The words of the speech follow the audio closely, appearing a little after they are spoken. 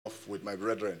with my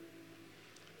brethren.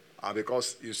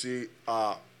 Because, you see,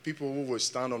 people who will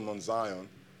stand on Mount Zion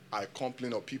are a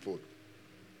company of people.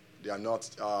 They are not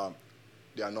a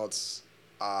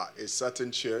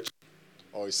certain church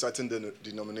or a certain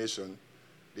denomination.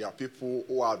 They are people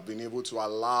who have been able to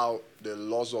allow the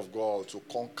laws of God to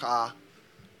conquer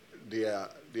their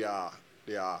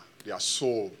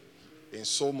soul in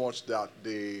so much that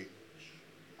they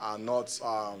are not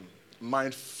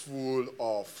mindful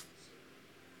of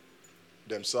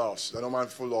themselves. They're not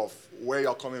mindful of where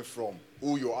you're coming from,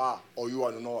 who you are or you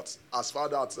are not. As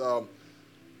far as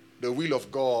the will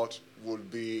of God will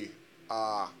be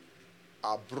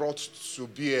brought to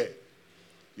bear,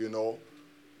 you know.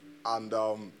 And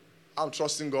I'm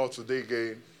trusting God today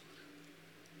again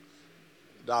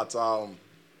that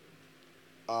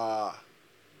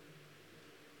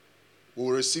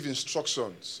we'll receive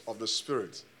instructions of the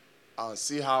Spirit and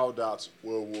see how that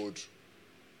we would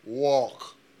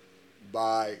walk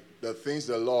by the things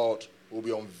the Lord will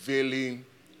be unveiling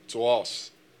to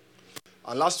us.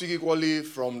 And last week, equally,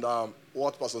 from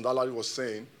what Pastor Dalari was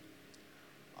saying,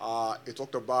 he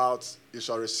talked about you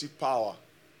shall receive power.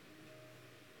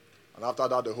 And after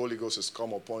that, the Holy Ghost has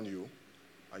come upon you,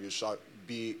 and you shall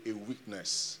be a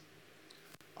witness.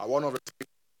 One of the things,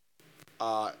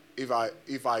 if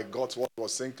I got what he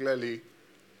was saying clearly,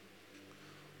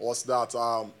 was that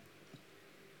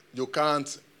you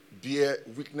can't bear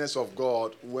witness of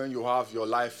God when you have your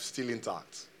life still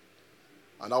intact.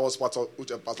 And that was Pastor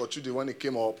Chudi, when he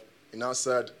came up, he now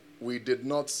said, we did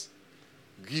not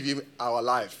give him our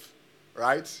life,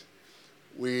 right?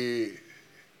 He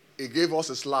gave us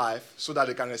his life so that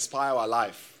he can inspire our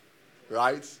life,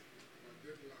 right?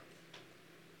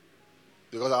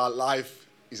 Because our life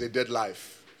is a dead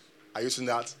life. Are you seeing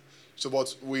that? So,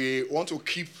 but we want to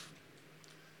keep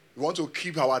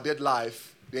our dead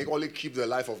life. They only keep the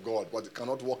life of God, but it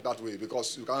cannot work that way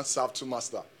because you can't serve two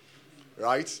masters,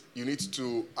 right? You need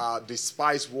to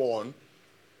despise one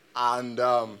and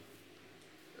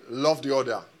love the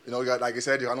other. You know, like I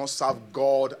said, you cannot serve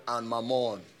God and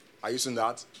Mammon. Are you seeing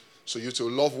that? So you need to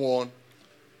love one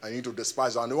and you need to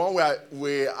despise one. And the one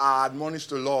we are admonished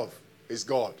to love is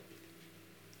God.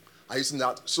 Are you seeing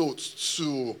that? So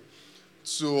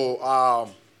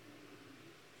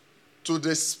to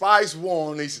despise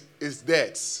one is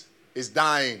death, is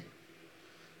dying.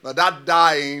 Now that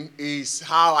dying is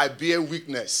how I bear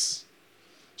witness.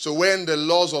 So when the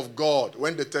laws of God,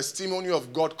 when the testimony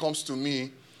of God comes to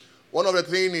me, one of the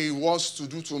things he wants to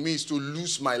do to me is to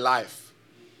lose my life.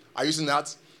 Are you seeing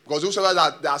that? Because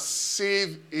whosoever that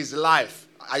save his life,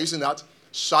 are you seeing that?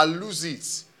 Shall lose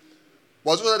it.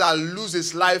 But whosoever that lose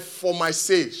his life for my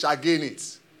sake shall gain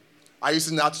it. Are you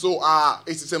seeing that? So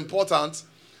it is important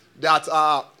that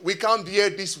we can't bear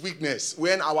this weakness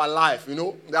when our life, you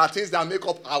know, there are things that make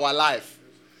up our life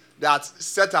that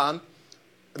Satan,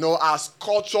 you know, has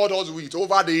cultured us with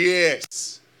over the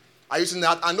years. Are you seeing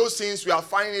that? And those things we are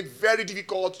finding it very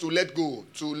difficult to let go.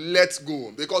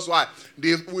 Because why?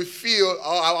 We feel,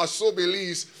 our soul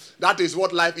believes that is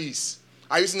what life is.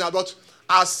 Are you seeing that? But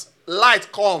as light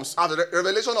comes, as the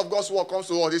revelation of God's word comes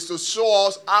to us, is to show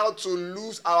us how to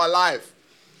lose our life.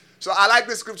 So I like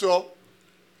this scripture.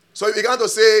 So he began to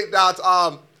say that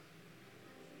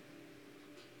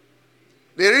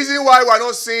the reason why we're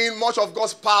not seeing much of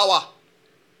God's power,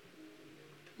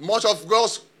 in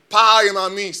our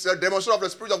midst, the demonstration of the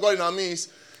Spirit of God in our midst,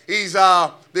 is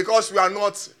because we are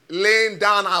not laying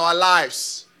down our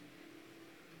lives.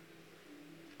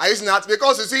 Are you seeing that?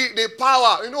 Because you see, the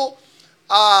power, you know,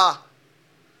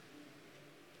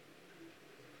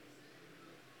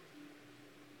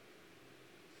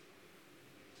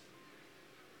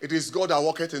 it is God that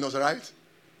worketh in us, right?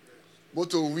 Both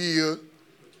to will.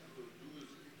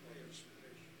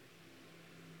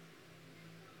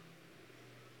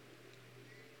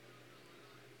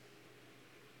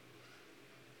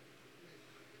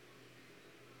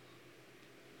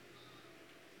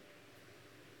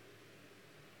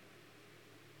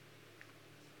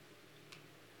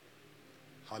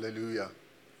 Hallelujah.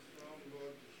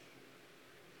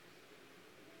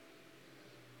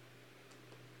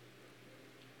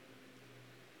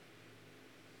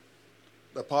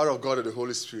 The power of God and the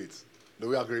Holy Spirit. Do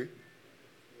we agree?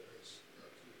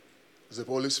 It's the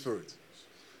Holy Spirit.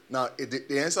 Now, the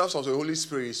essence of the Holy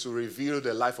Spirit is to reveal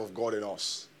the life of God in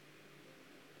us.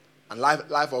 And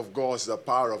life of God is the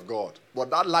power of God. But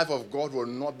that life of God will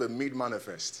not be made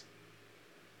manifest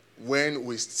when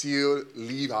we still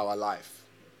live our life.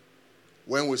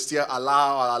 When we still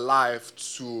allow our life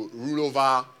to rule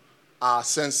over our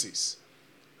senses.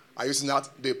 Are you seeing that?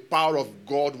 The power of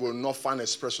God will not find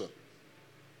expression.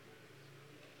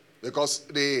 Because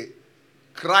the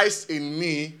Christ in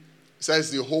me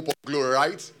says the hope of glory,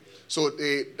 right? So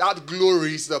that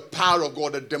glory is the power of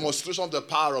God, the demonstration of the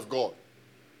power of God.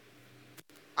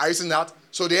 Are you seeing that?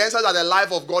 So the answer that the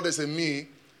life of God is in me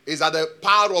is that the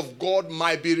power of God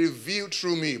might be revealed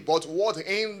through me. But what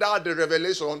hindered the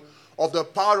revelation of the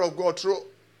power of God through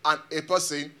a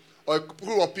person or a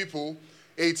group of people,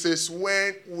 it is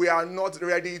when we are not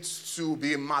ready to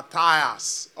be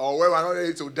martyrs or when we are not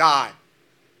ready to die.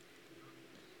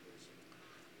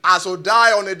 As we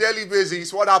die on a daily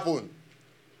basis, what happened?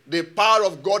 The power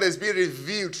of God is being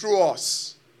revealed through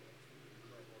us.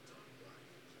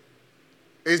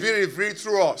 It's being revealed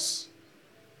through us.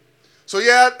 So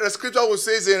here the scripture will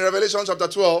say in Revelation chapter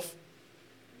 12,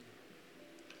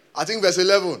 I think verse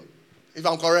 11, if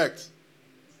I'm correct.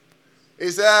 He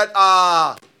said,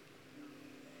 how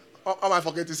am I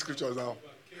forgetting scriptures now?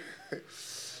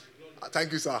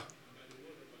 Thank you, sir.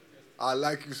 I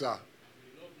like you, sir.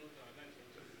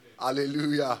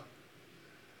 Hallelujah.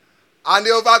 And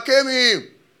they overcame him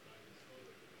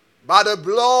by the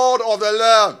blood of the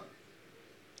Lamb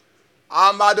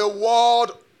and by the word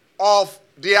of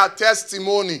their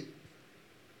testimony.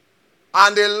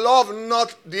 And they loved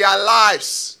not their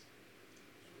lives.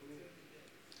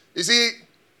 You see,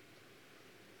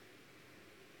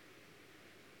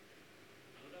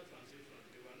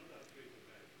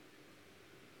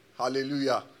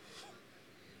 hallelujah.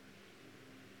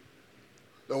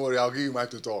 Don't worry, I'll give you mic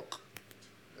to talk.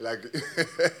 Like,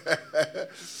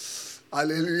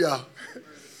 hallelujah.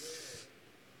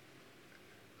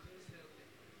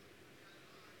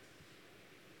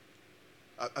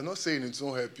 I'm not saying it's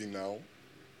not helping now.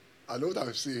 I know what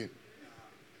I'm saying.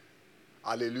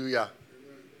 Hallelujah.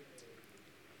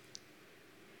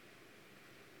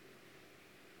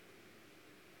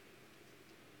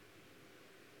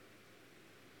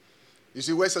 You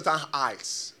see, where Satan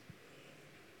hides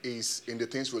is in the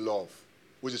things we love,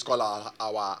 which is called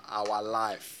our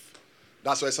life.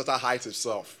 That's where Satan hides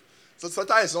himself. So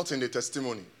Satan is not in the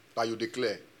testimony that you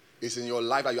declare. It's in your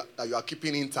life that you are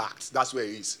keeping intact. That's where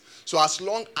it is. So as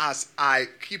long as I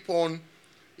keep on,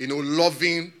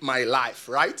 loving my life,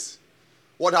 right?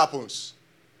 What happens?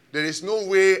 There is no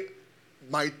way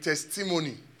my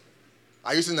testimony,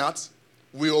 are you seeing that?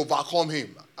 Will overcome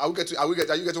him. Are you getting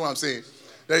what I'm saying?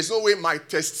 There is no way my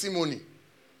testimony.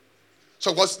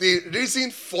 So what's the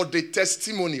reason for the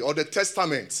testimony or the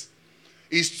testament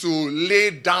is to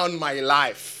lay down my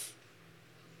life.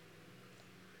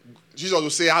 Jesus will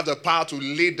say, I have the power to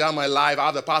lay down my life. I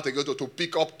have the power to go to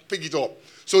pick it up.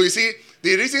 So you see,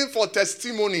 the reason for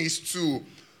testimony is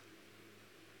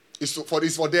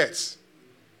for death.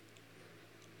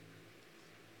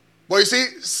 But you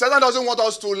see, Satan doesn't want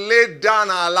us to lay down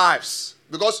our lives.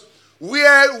 Because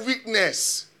where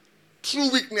weakness, true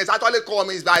weakness actually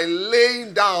comes is by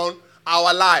laying down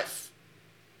our life.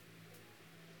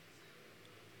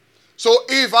 So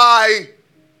if I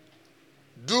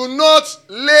do not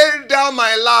lay down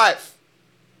my life,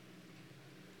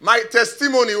 my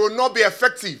testimony will not be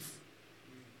effective.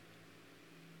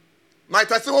 My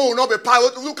testimony will not be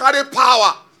powerful. Look at the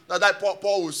power that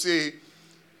Paul will say.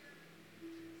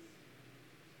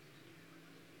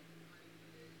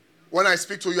 When I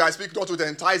speak to you, I speak not with the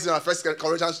enticing of 1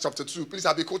 Corinthians chapter 2. Please,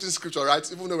 I'll be quoting scripture, right?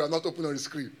 Even though we are not open on the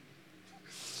screen.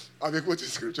 I'll be quoting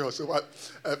scripture, so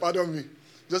pardon me.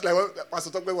 Just like when Pastor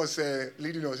Tokwe was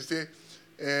leading us, he said,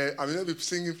 I will not be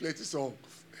singing plenty songs.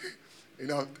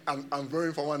 I'm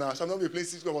praying for 1 hour. So I'm not be playing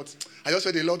singing, but I just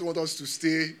said the Lord wants us to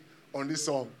stay on this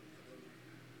song.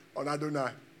 On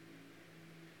Adonai.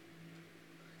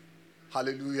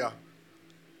 Hallelujah.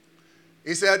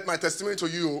 He said, my testimony to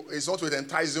you is not with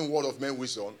enticing word of men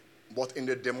wisdom, but in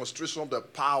the demonstration of the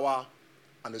power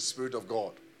and the Spirit of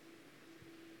God.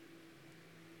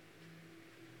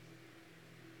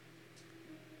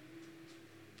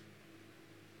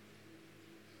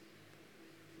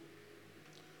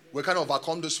 We can't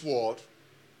overcome this world.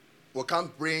 We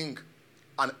can't bring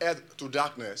an earth to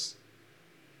darkness.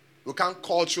 We can't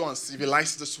culture and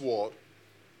civilize this world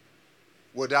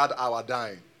without our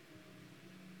dying.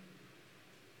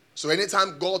 So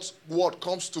anytime God's word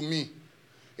comes to me,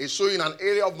 it's showing an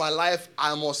area of my life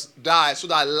I must die so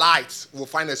that light will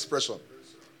find expression.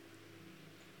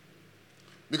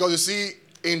 Because you see,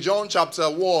 in John chapter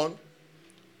 1,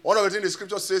 one of the things the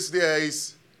scripture says there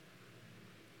is,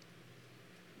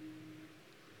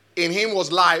 in him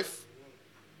was life,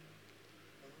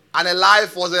 and a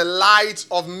life was a light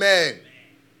of men.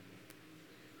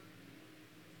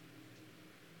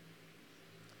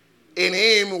 In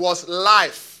him was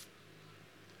life.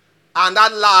 And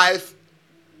that life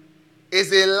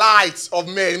is a light of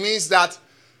men. It means that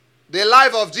the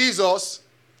life of Jesus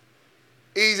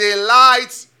is a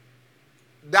light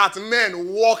that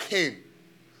men walk in.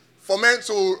 For men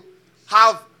to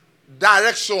have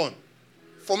direction.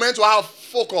 For men to have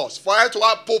focus. For men to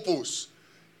have purpose.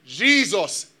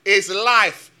 Jesus, his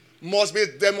life must be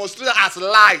demonstrated as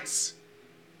light.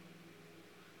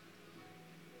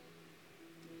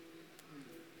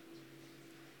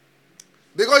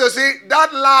 Because you see,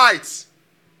 that light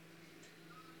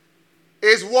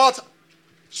is what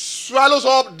swallows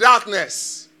up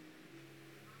darkness.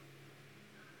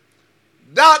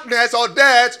 Darkness or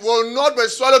death will not be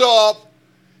swallowed up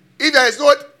if there is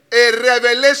not a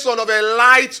revelation of a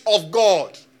light of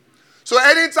God. So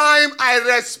anytime I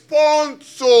respond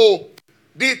to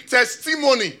the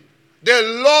testimony,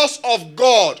 the laws of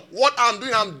God, what I'm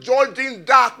doing, I'm judging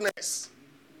darkness.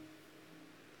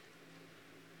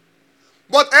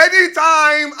 But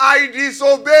anytime I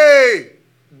disobey,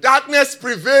 darkness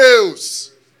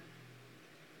prevails.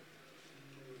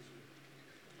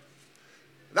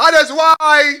 That is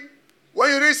why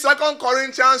when you read 2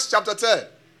 Corinthians chapter 10,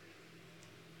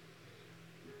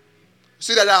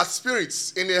 see that there are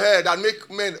spirits in the air that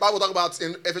make men. The Bible talk about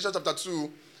in Ephesians chapter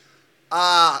 2,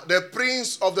 the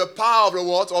prince of the power of the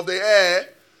what? Of the air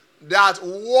that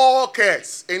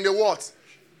walketh in the what?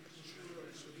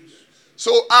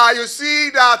 So you see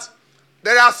that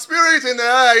there are spirits in the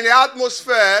air, in the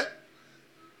atmosphere,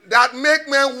 that make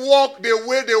men walk the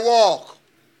way they walk.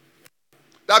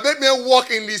 That make men walk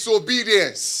in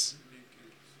disobedience.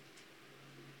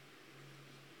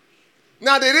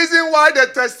 Now the reason why the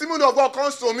testimony of God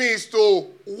comes to me is to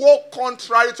walk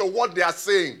contrary to what they are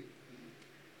saying.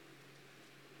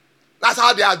 That's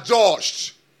how they are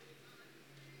judged.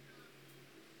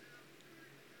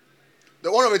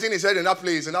 The one of the things he said in that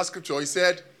place, in that scripture, he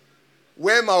said,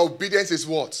 where my obedience is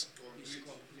what?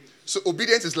 So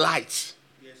obedience is light.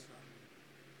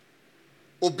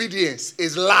 Obedience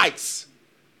is light.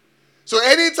 So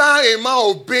anytime a man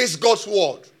obeys God's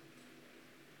word,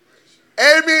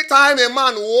 every time a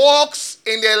man walks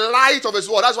in the light of his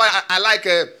word, that's why I like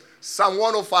Psalm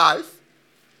 105,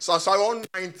 Psalm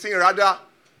 119 rather,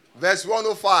 verse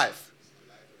 105.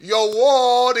 Your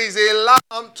word is a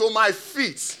lamp to my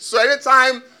feet. So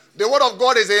anytime the word of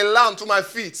God is a lamp to my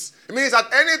feet, it means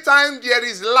that anytime there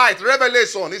is light,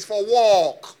 revelation is for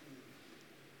walk.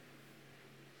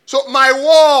 So my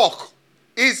walk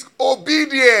is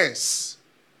obedience.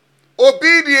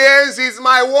 Obedience is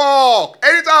my walk.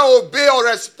 Anytime I obey or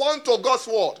respond to God's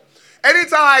word,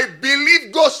 anytime I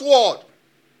believe God's word,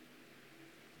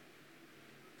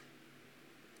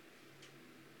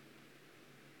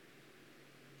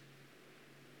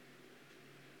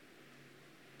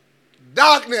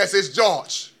 darkness is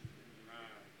judged.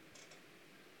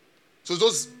 So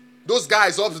those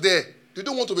guys up there, they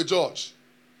don't want to be judged.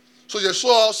 So they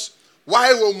show us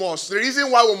why we must, the reason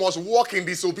why we must walk in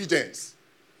disobedience.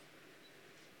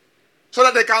 So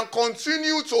that they can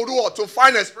continue to do what? To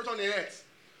find expression in earth.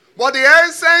 But the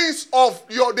essence of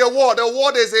the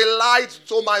word is a light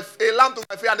to a lamp to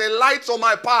my feet and a light to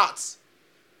my path.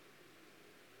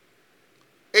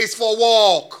 It's for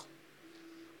walk.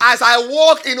 As I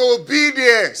walk in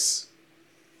obedience,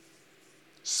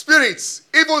 spirits,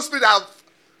 evil spirits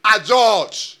are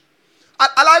judged.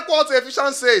 I like what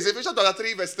Ephesians says, Ephesians chapter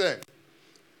 3, verse 10.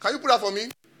 Can you put that for me?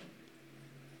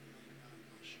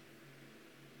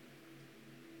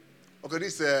 Okay,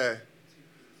 this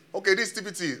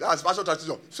TPT, that's Passion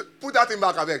Transition. So put that in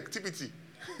back, I beg, TPT.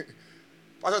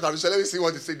 Passion Transition, let me see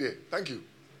what he said there. Thank you.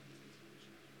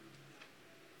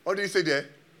 What did he say there?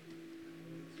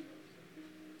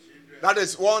 That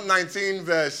is 119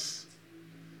 verse,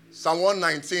 Psalm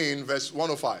 119 verse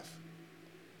 105.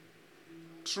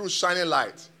 True shining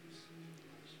light.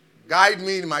 Guide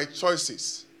me in my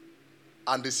choices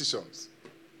and decisions.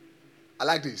 I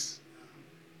like this.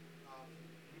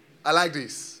 I like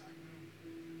this.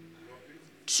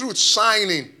 Truth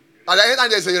shining. At the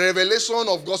end there's a revelation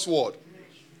of God's word.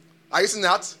 Are you seeing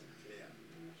that?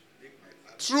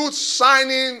 Truth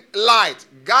shining light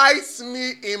guides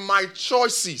me in my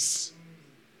choices.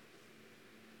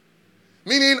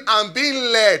 Meaning I'm being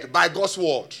led by God's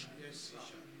word.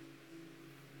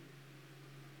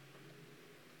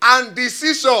 And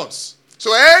decisions.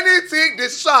 So anything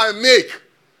decision I make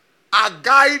are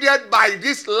guided by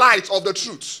this light of the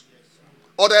truth.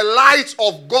 Or the light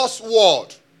of God's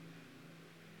word.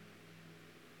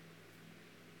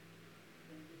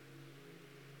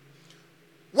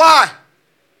 Why?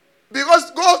 Because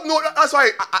God knows. That's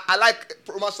why I like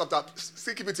Romans chapter.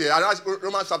 Still keep it here. I like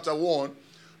Romans chapter 1.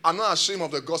 I'm not ashamed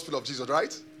of the gospel of Jesus,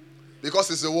 right?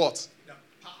 Because it's the what?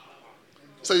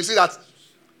 So you see that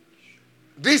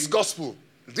this gospel,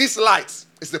 This light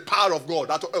is the power of God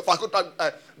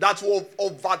that will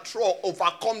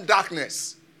overcome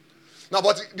darkness. Now,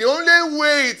 but the only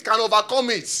way it can overcome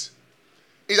it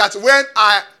is that when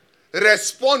I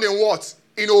respond in what?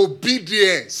 In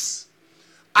obedience.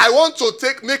 I want to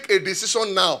make a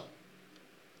decision now.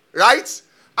 Right?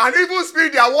 And even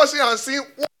spirit, they are watching and seeing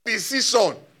what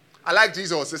decision. I like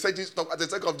Jesus. They said at the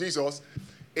sake of Jesus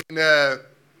in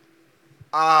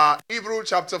Hebrews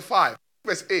chapter 5,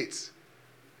 verse 8.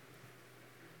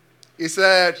 He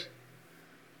said,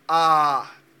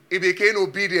 he became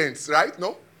obedient, right?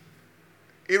 No?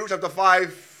 Hebrews chapter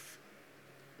 5,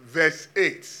 verse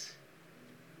 8.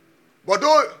 But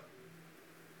though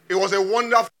it was a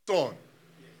wonderful son,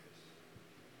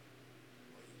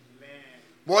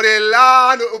 but he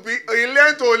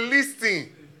learned to listen.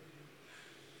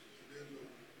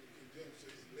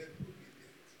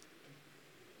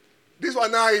 This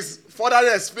one now is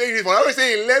further explaining it. But I always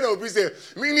say he learned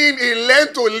obedience, meaning he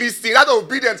learned to listen. That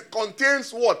obedience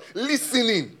contains what?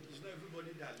 Listening.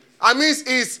 I mean,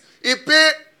 he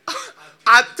pay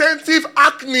attentive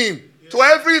hearkening to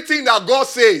everything that God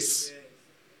says.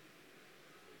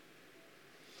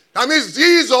 That means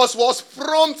Jesus was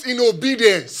prompt in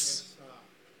obedience.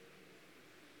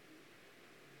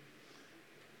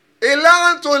 He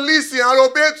learned to listen and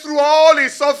obey through all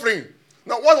his suffering.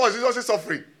 Now, what was Jesus'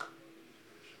 suffering?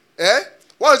 What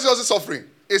was Jesus' suffering?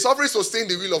 His suffering is to stay in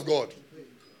the will of God.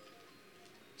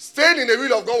 Staying in the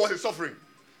will of God was his suffering.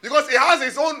 Because he has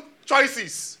his own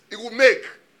choices he would make.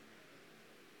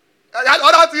 And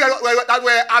other things that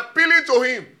were appealing to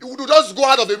him, he would just go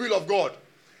out of the will of God.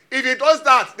 If he does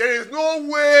that, there is no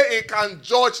way he can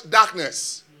judge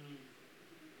darkness.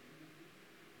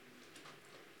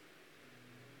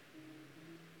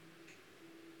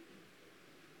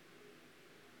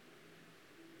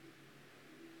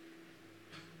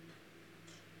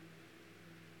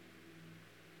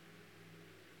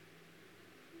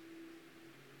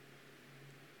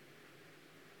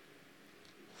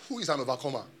 Who is an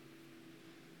overcomer?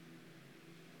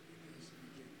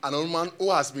 An old man who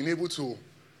has been able to,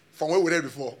 from where we read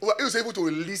before, he was able to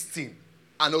listen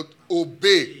and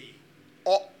obey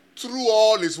through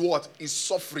all his what? His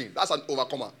suffering. That's an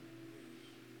overcomer.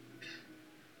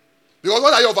 Because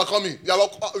what are you overcoming?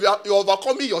 You're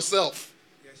overcoming yourself.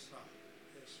 Yes, sir.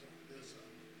 Yes, sir. Yes, sir.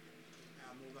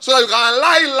 So that you can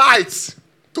allow light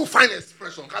to find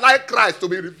expression. Can allow Christ to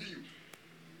be revealed.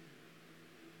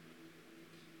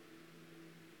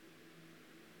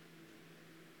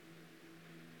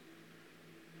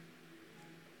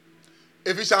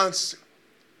 Ephesians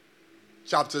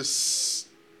chapter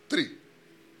 3.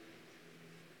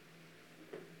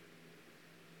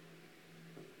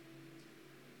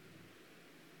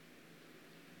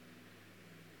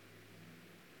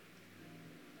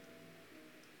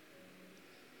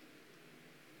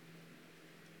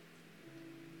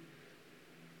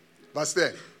 Verse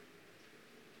 10.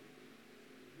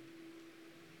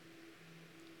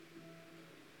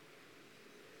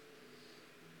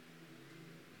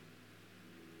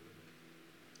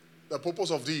 The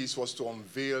purpose of this was to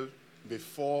unveil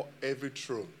before every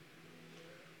throne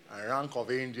and rank of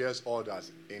angels,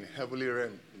 orders in heavenly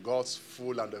realm, God's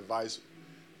full and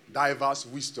diverse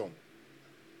wisdom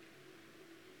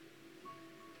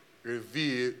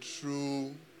revealed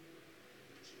through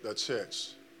the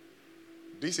church.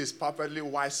 This is perfectly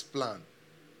wise plan,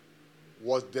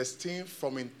 was destined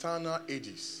from eternal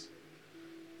ages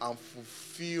and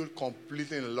fulfilled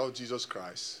completely in the Lord Jesus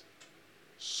Christ,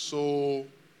 so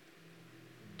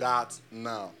that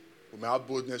now we may have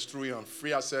boldness through him and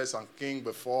free access and king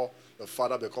before the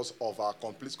Father because of our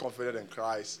complete confidence in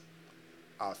Christ.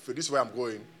 This is where I'm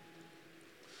going.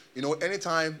 You know,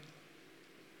 anytime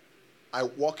I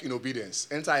walk in obedience,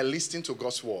 anytime I listen to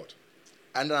God's word,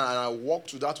 and then I walk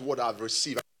to that word I've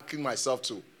received, I'm asking myself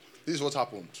to, this is what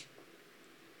happened.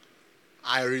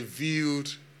 I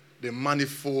revealed the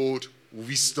manifold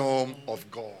wisdom of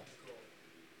God.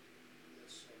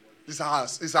 This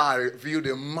is how I reveal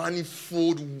the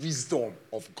manifold wisdom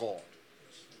of God.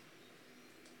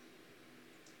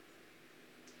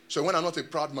 So when I'm not a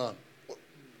proud man,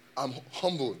 I'm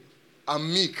humble,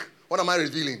 I'm meek. What am I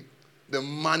revealing? The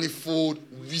manifold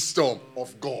wisdom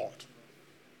of God.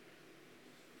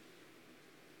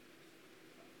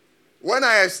 When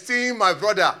I esteem my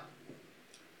brother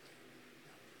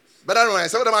better than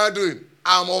myself, what am I doing?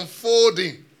 I'm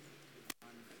unfolding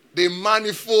the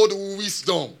manifold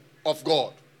wisdom of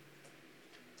God.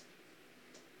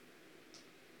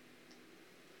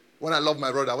 When I love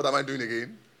my brother, what am I doing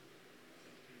again?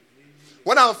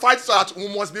 When I fight so that we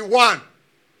must be one.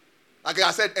 Like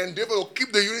I said, endeavor to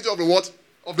keep the unity of the what?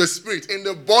 of the Spirit, in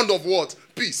the bond of what?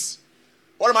 Peace.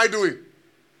 What am I doing?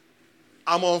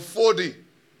 I'm unfolding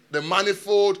the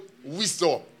manifold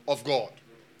wisdom of God.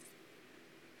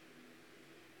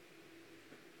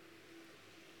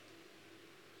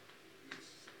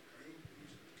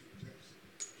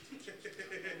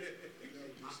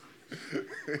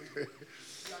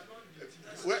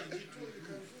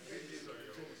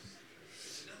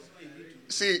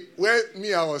 See, when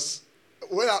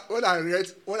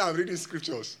I'm reading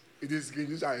scriptures, it is King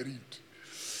James I read.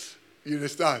 You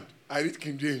understand? I read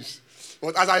King James.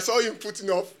 But as I saw him putting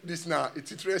off this now,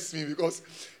 it interests me because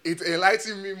it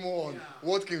enlightens me more on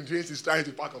what King James is trying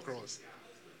to pack across.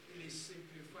 In a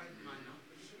simplified manner.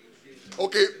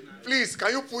 Okay, please,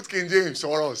 can you put King James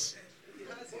for us?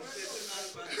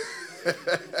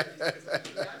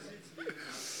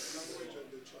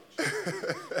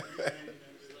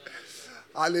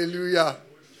 Hallelujah.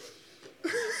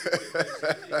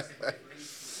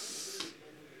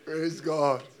 Praise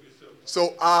God.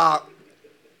 So,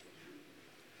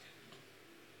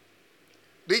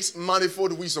 this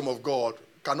manifold wisdom of God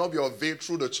cannot be unveiled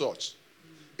through the church.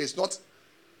 It's not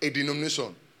a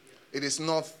denomination. It is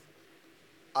not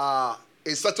a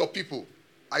set of people.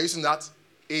 Are you seeing that?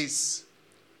 It's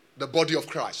the body of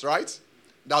Christ, right?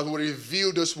 That will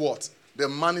reveal this what? The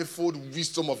manifold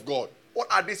wisdom of God. What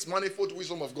are these manifold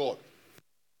wisdom of God?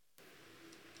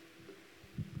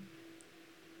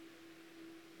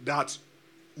 That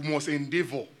we must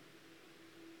endeavor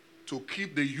to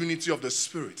keep the unity of the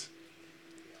Spirit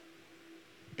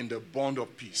in the bond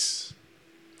of peace.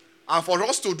 And for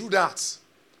us to do that,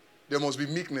 there must be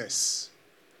meekness.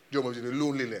 There must be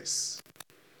loneliness.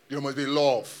 There must be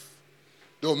love.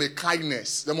 There must be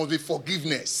kindness. There must be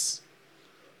forgiveness.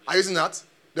 Are you seeing that?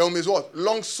 There must be what?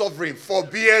 Long-suffering,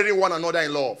 forbearing one another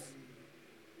in love.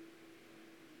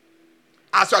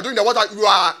 As you are doing that, what you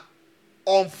are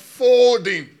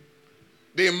unfolding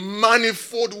the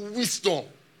manifold wisdom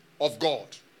of God.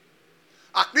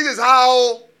 And this is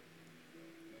how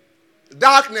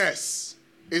darkness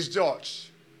is judged.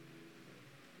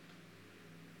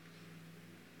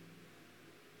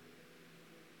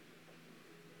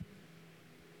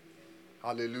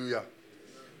 Hallelujah.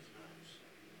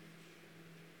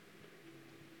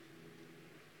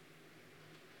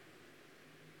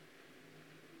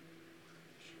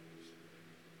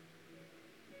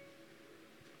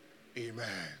 Amen.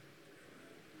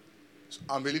 So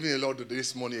I'm believing the Lord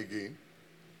this morning again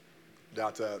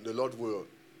that the Lord will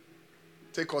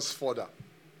take us further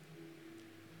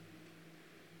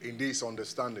in this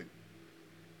understanding.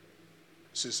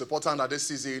 So it's important that this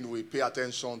season we pay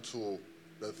attention to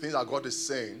the things that God is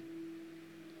saying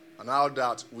and how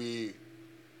that we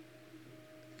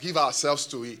give ourselves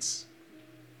to it.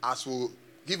 As we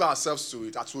give ourselves to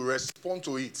it, as we respond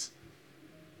to it,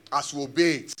 as we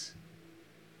obey it.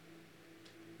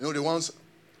 You know, the ones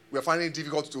we are finding it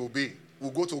difficult to obey,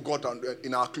 we'll go to God and,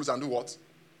 in our clothes and do what?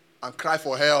 And cry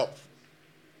for help.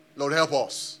 Lord, help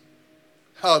us.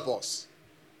 Help us.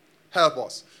 Help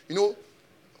us. You know,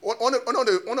 one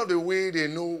of the ways they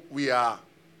know we are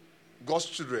God's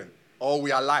children or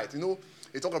we are light. You know,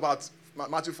 they talk about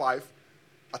Matthew 5,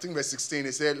 I think verse 16.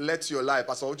 He said, let your light.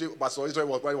 Pastor Israel,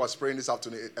 while he was praying this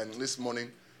afternoon and this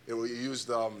morning, he used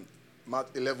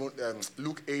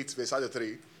Luke 8, verse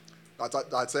 33.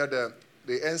 That said,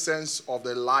 the essence of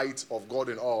the light of God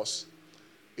in us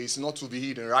is not to be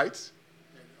hidden, right?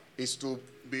 It's to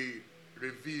be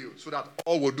revealed so that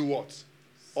all will do what?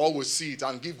 All will see it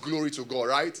and give glory to God,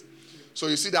 right? So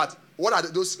you see that, what are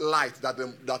those lights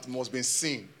that must be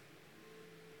seen?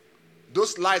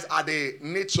 Those lights are the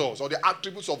natures or the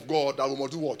attributes of God that we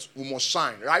must do what? We must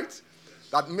shine, right?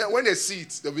 That when they see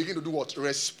it, they begin to do what?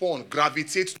 Respond,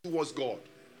 gravitate towards God.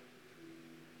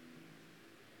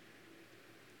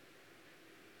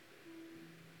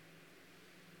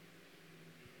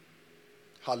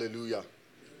 Hallelujah.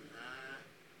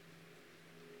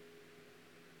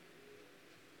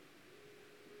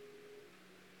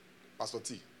 Pastor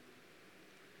T.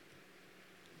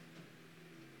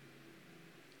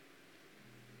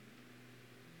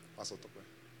 Pastor Tope.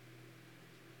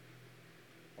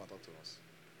 Want to talk to us?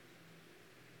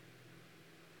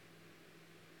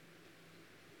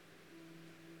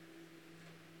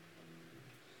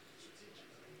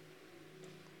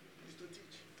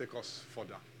 Take us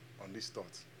further on this thought.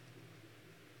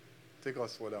 Take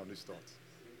us further on this thought.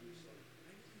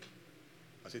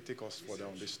 I say, take us further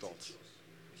on this thought.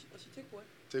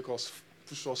 Take what?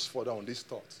 Push us further on this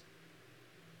thought.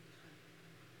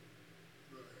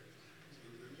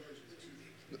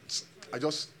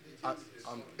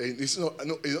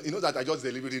 You know that I just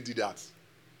deliberately did that.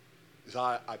 So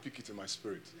I pick it in my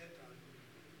spirit.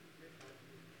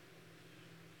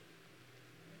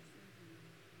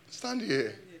 Stand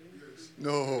here.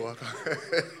 No.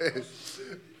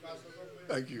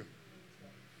 Thank you.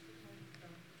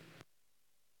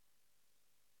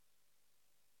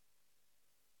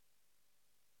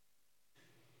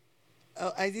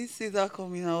 I didn't see that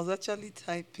coming. I was actually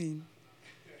typing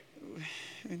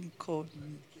when he called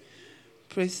me.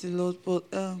 Praise the Lord. But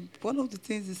one of the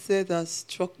things he said that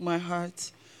struck my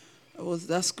heart was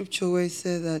that scripture where he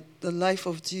said that the life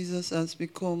of Jesus has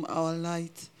become our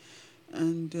light.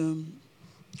 And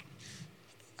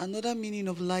another meaning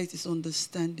of light is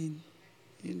understanding,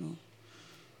 you know.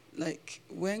 Like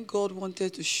when God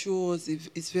wanted to show us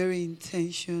his very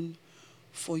intention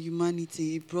for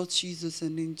humanity, he brought Jesus,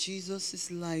 and then Jesus'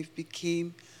 life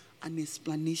became an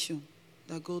explanation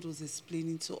that God was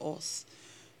explaining to us.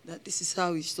 That this is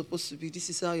how it's supposed to be, this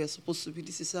is how you're supposed to be,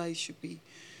 this is how it should be.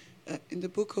 In the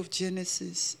book of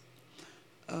Genesis,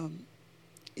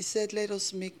 he said, let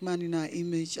us make man in our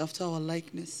image after our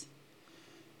likeness.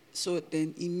 So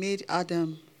then he made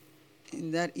Adam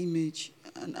in that image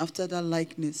and after that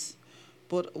likeness.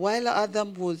 But while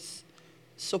Adam was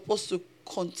supposed to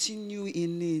continue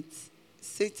in it,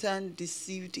 Satan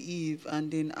deceived Eve,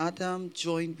 and then Adam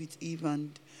joined with Eve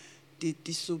and they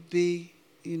disobey,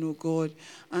 God.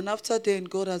 And after then,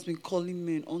 God has been calling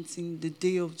men until the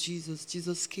day of Jesus.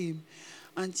 Jesus came.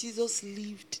 And Jesus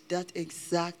lived that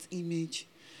exact image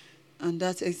and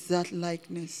that exact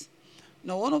likeness.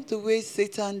 Now, one of the ways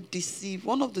Satan deceived,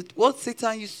 what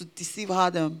Satan used to deceive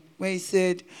Adam, when he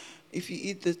said, if you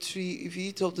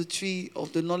eat of the tree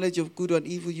of the knowledge of good and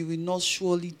evil, you will not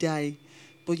surely die,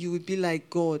 but you will be like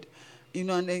God. And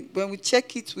then when we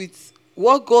check it with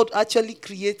what God actually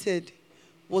created,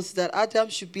 was that Adam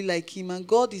should be like him, and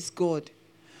God is God.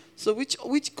 So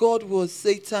which God was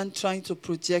Satan trying to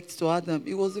project to Adam?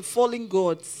 It was the fallen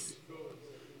gods.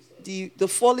 The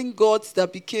fallen gods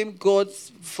that became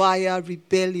gods via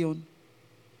rebellion.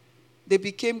 They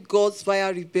became gods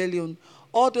via rebellion.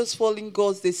 All those fallen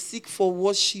gods, they seek for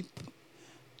worship.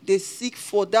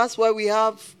 That's why we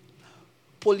have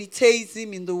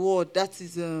polytheism in the world. That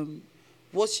is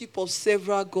worship of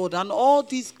several gods. And all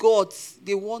these gods,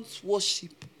 they want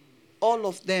worship. All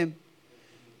of them.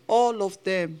 All of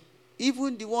them.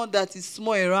 Even the one that is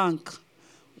small in rank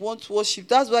want worship.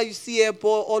 That's why you see airboy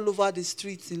all over the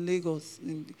streets in Lagos.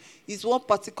 It's one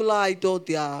particular idol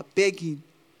they are begging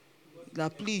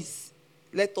that please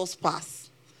let us pass.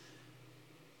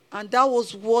 And that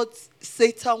was what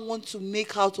Satan wanted to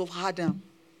make out of Adam.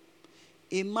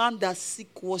 A man that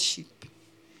seek worship.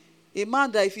 A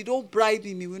man that if you don't bribe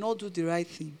him, he will not do the right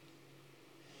thing.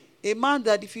 A man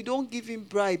that if you don't give him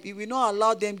bribe, he will not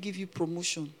allow them give you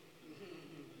promotion.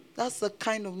 That's the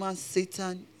kind of man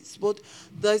Satan is. But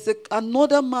there's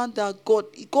another man that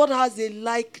God has a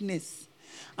likeness.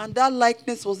 And that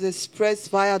likeness was expressed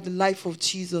via the life of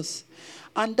Jesus.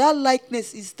 And that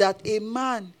likeness is that a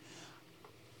man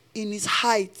in his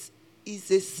height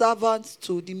is a servant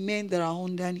to the men that are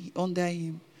under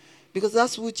him. Because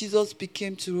that's who Jesus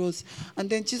became to us. And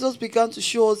then Jesus began to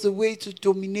show us the way to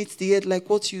dominate the earth, like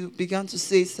what you began to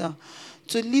say, sir.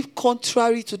 To live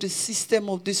contrary to the system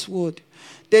of this world.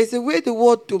 There's a way the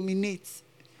world dominates.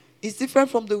 It's different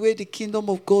from the way the kingdom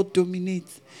of God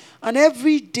dominates. And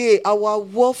every day our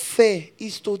warfare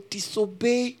is to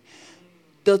disobey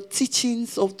the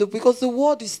teachings because the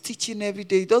world is teaching every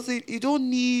day. You don't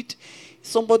need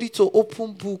somebody to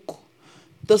open book.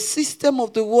 The system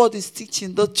of the world is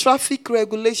teaching. The traffic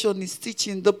regulation is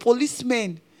teaching. The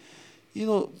policemen,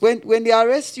 when they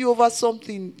arrest you over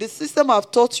something, the system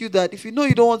have taught you that if you know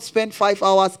you don't want to spend 5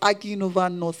 hours arguing over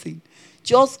nothing,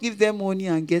 just give them money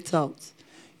and get out.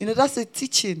 That's a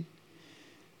teaching.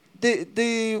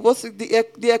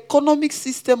 The economic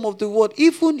system of the world,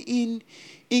 even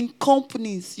in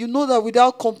companies, you know that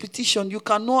without competition you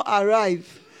cannot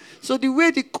arrive. So the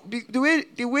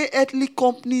way earthly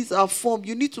companies are formed,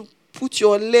 you need to put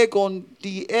your leg on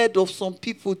the head of some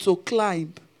people to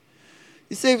climb.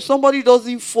 You say if somebody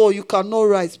doesn't fall, you cannot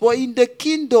rise. But in the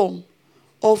kingdom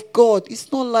of God,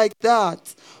 it's not like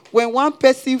that. When one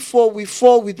person fall, we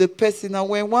fall with the person. And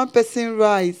when one person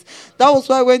rise, that was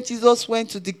why when Jesus went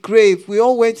to the grave, we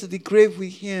all went to the grave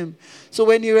with him. So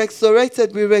when he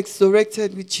resurrected, we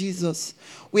resurrected with Jesus.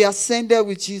 We ascended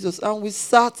with Jesus. And we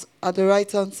sat at the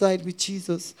right-hand side with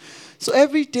Jesus. So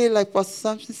every day, like Pastor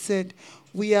Samson said,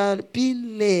 we are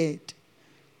being led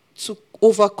to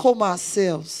overcome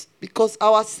ourselves. Because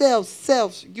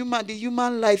the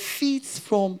human life feeds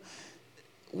from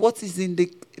what is in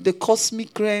the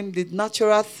cosmic realm, the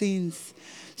natural things.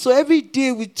 So every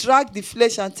day we drag the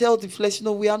flesh and tell the flesh,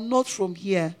 no, we are not from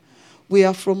here. We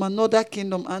are from another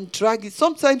kingdom, and drag it.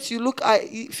 Sometimes you look,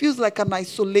 it feels like an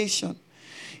isolation.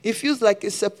 It feels like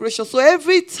a separation. So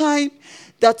every time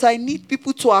that I need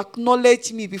people to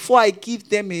acknowledge me before I give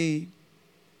them a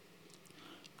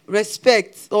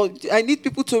respect, or I need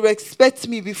people to respect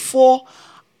me before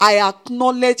I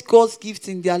acknowledge God's gift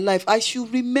in their life, I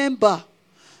should remember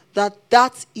that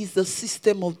that is the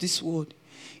system of this world.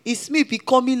 It's me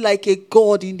becoming like a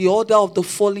god in the order of the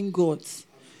fallen gods.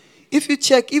 If you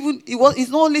check, even it's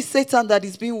not only Satan that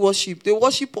is being worshipped. They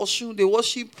worship Oshun,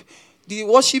 they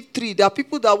worship tree. There are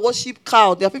people that worship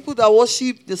cow. There are people that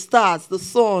worship the stars, the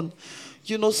sun.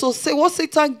 So say what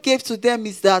Satan gave to them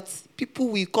is that people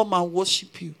will come and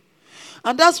worship you.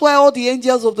 And that's why all the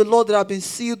angels of the Lord that have been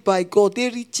sealed by God, they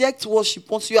reject worship.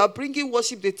 Once you are bringing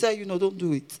worship, they tell you, no, don't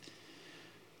do it.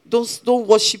 Don't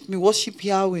worship me, worship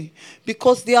Yahweh.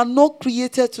 Because they are not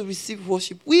created to receive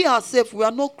worship. We ourselves, we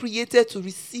are not created to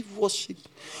receive worship.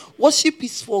 Worship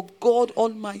is for God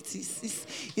Almighty.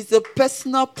 It's a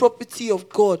personal property of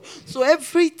God. So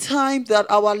every time that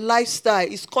our lifestyle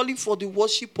is calling for the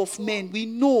worship of men, we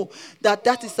know that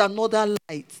that is another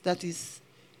light that is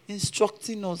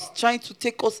instructing us, trying to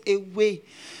take us away.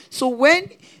 So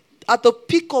when at the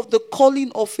peak of the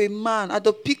calling of a man, at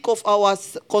the peak of our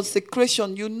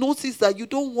consecration, you notice that you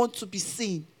don't want to be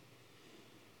seen.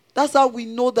 That's how we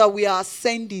know that we are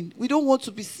ascending. We don't want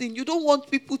to be seen. You don't want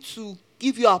people to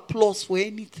give you applause for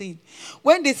anything.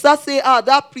 When they start saying,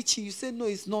 that preaching, you say, no,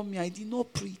 it's not me. I did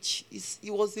not preach.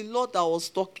 It was the Lord that was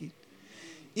talking.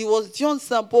 It was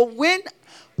Johnson. But when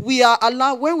we are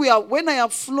allowed, when I am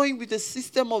flowing with the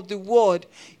system of the word,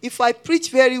 if I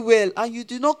preach very well and you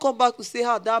do not come back to say,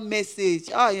 that message,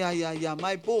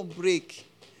 my bone break,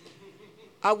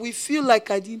 I will feel like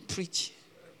I didn't preach.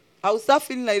 I will start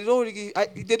feeling like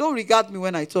they don't regard me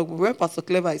when I talk. But when Pastor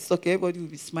Clever is talking, everybody will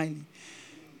be smiling.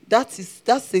 That's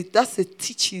a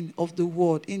teaching of the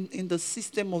word, in the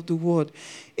system of the word.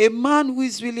 A man who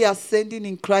is really ascending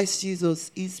in Christ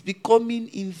Jesus is becoming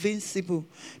invincible,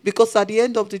 because at the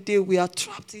end of the day, we are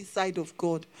trapped inside of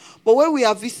God. But when we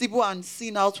are visible and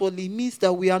seen outwardly, it means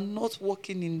that we are not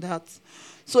walking in that.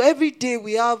 So every day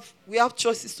we have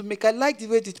choices to make. I like the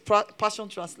way the Passion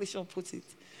Translation puts it.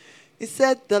 It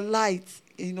said the light,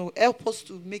 help us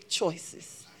to make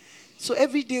choices. So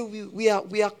every day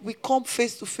we come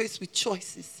face to face with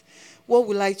choices. What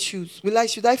will I choose?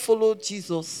 Should I follow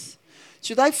Jesus?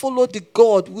 Should I follow the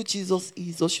God who Jesus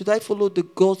is? Or should I follow the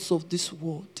gods of this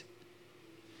world?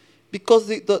 Because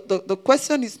the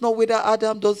question is not whether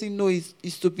Adam doesn't know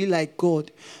is to be like God.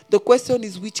 The question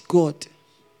is which God?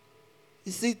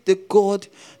 Is it the God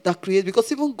that created?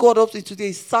 Because even God up to today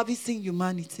is servicing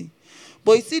humanity.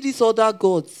 But you see these other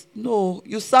gods? No,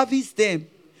 you service them.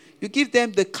 You give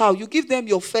them the cow. You give them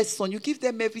your first son. You give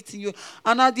them everything.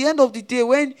 And at the end of the day,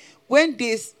 when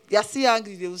they are still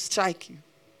angry, they will strike you.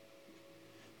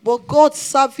 But God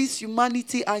serviced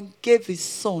humanity and gave his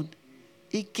son.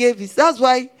 He gave his. That's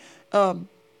why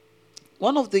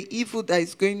one of the evil that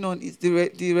is going on is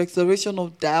the restoration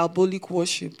of diabolic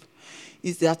worship.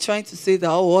 Is they are trying to say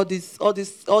that all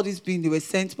these beings, they were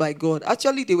sent by God.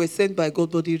 Actually, they were sent by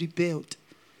God, but they rebelled.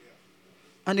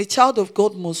 And a child of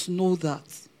God must know that.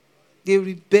 They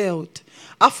rebelled.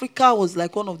 Africa was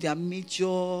like one of their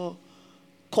major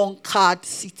conquered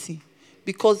city,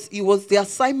 because it was the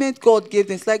assignment God gave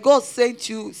them. It's like God sent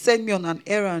me on an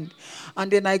errand, and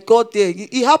then I got there.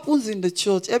 It happens in the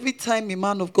church. Every time a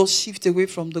man of God shifts away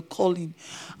from the calling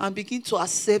and begin to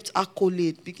accept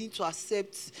accolade, begin to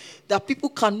accept that people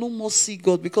can no more see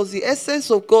God, because the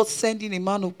essence of God sending a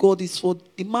man of God is for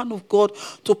the man of God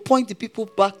to point the people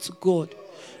back to God.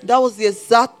 That was the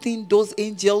exact thing those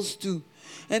angels do.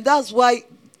 And that's why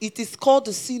it is called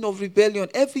the sin of rebellion.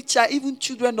 Every child, even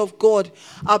children of God,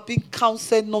 are being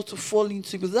counseled not to fall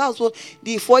into it. That's what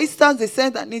for instance, they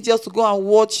sent an angel to go and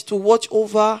watch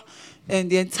over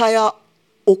the entire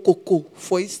Okoko,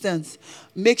 for instance.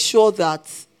 Make sure that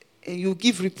you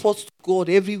give reports to God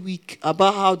every week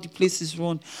about how the place is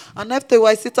run. And after a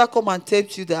while, Satan come and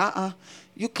tempt you that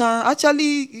you can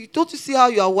actually, don't you see how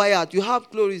you are wired? You have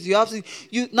glories.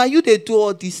 They do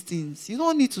all these things. You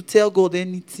don't need to tell God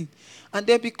anything. And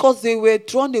then because they were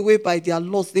drawn away by their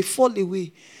loss, they fall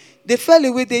away. They fell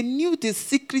away. They knew the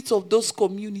secrets of those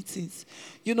communities.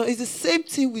 It's the same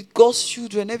thing with God's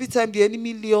children. Every time the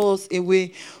enemy lures us away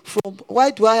from,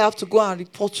 why do I have to go and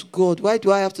report to God? Why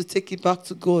do I have to take it back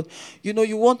to God?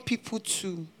 You want people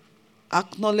to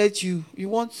acknowledge you. You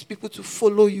want people to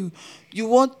follow you. You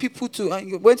want people to,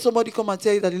 when somebody come and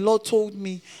tell you that the Lord told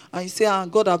me, and you say,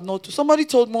 God have not told. Somebody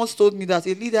once told me that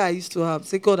a leader I used to have,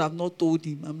 say, God have not told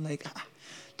him. I'm like,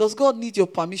 does God need your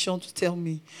permission to tell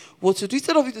me what to do?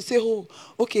 Instead of you to say,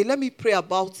 okay, let me pray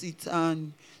about it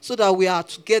and so that we are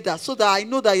together, so that I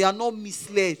know that you are not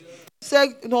misled. He said,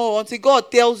 no, until God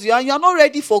tells you, and you are not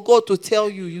ready for God to tell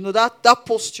you, that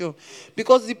posture.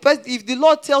 Because if the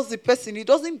Lord tells the person, it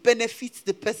doesn't benefit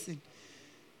the person.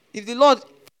 If the Lord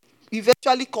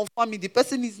eventually confirms it, the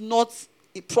person is not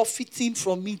profiting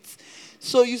from it.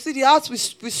 So you see, the heart we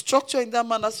structure in that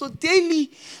manner. So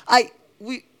daily,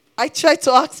 I try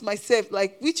to ask myself,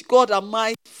 like, which God am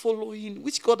I following?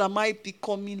 Which God am I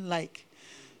becoming like?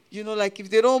 Like if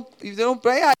they don't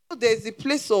pray, I know there's a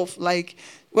place of, like,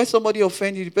 when somebody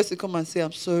offends you, the person come and say,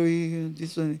 I'm sorry,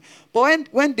 this one. But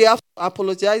when they have to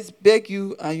apologize, beg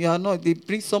you, and you are not, they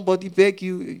bring somebody, beg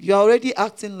you, you are already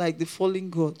acting like the fallen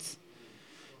gods.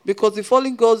 Because the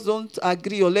fallen gods don't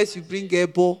agree unless you bring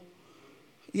ebo.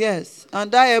 Yes.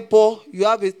 And that ebo, you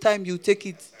have a time you take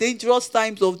it. Dangerous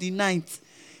times of the night,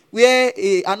 where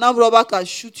an armed robber can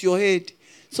shoot your head.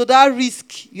 So that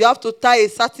risk, you have to tie a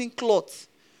certain cloth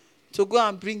to go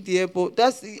and bring the airport.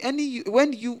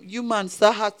 When humans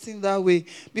start acting that way,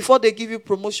 before they give you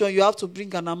promotion, you have to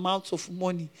bring an amount of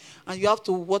money, and you have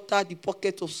to water the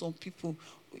pocket of some people.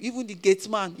 Even the gate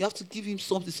man, you have to give him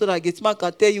something so that gate man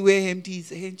can tell you where MD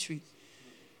is entry,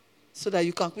 so that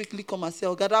you can quickly come and say,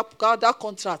 "Oh, got that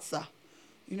contract, sir."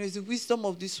 It's the wisdom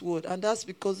of this world, and that's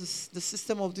because the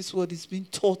system of this world is being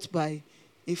taught by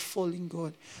a fallen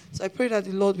God. So I pray that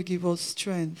the Lord will give us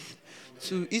strength.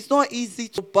 It's not easy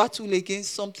to battle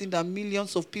against something that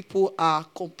millions of people are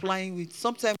complying with.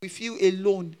 Sometimes we feel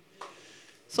alone.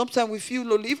 Sometimes we feel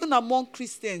lonely. Even among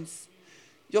Christians,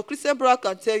 your Christian brother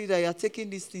can tell you that you are taking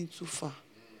this thing too far.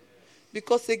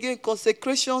 Because again,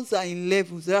 consecrations are in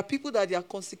levels. There are people that their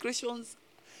consecrations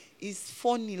is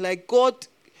funny. Like God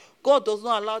does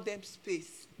not allow them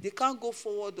space. They can't go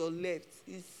forward or left.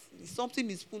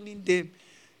 Something is pulling them,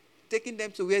 taking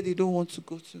them to where they don't want to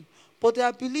go to. But there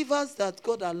are believers that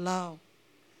God allow.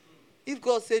 If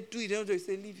God said, do it, they don't do it,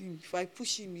 say, leave him. If I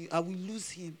push him, I will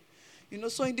lose him.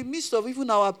 So in the midst of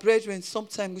even our brethren,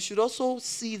 sometimes we should also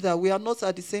see that we are not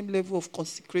at the same level of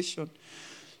consecration.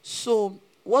 So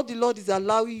what the Lord is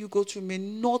allowing you go through may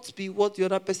not be what the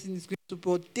other person is going to,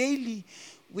 but daily,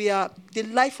 the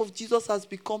life of Jesus has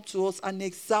become to us an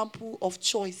example of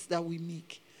choice that we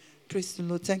make. Praise the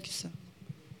Lord. Thank you, sir.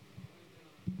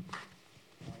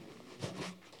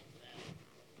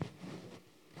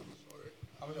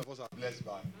 How many of us are blessed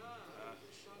by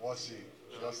what she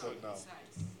just said now?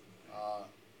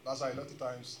 That's why a lot of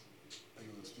times, you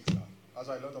will speak now. That's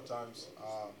why a lot of times,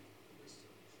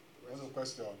 what's the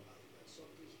question?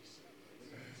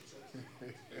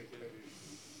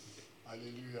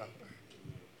 Hallelujah.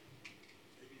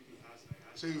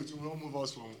 So you will not move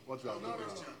us from what we are moving.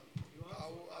 I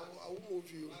will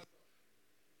move you.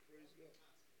 Praise God.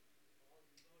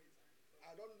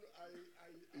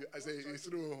 I say it's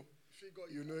true.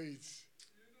 You know it.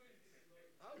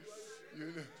 You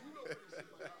know.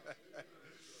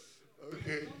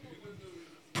 Okay.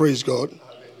 Praise God.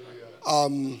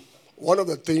 One of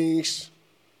the things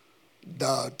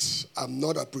that I'm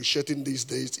not appreciating these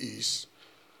days is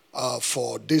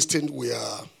for this thing we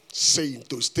are saying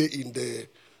to stay in the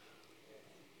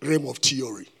realm of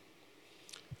theory.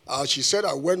 She said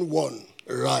that when one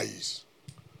rise,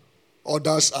 all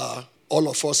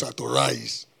of us are to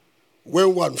rise.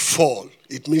 When one fall,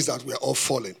 it means that we are all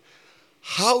falling.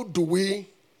 How do we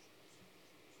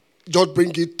just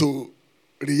bring it to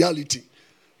reality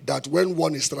that when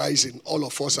one is rising, all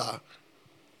of us are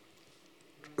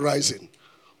rising?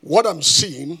 What I'm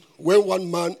seeing, when one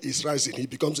man is rising, he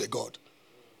becomes a god.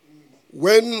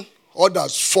 When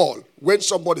others fall, when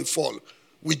somebody fall,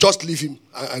 we just leave him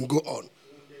and go on.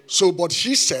 So, but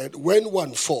he said, when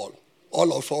one fall,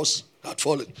 all of us had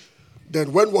fallen.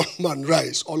 Then when one man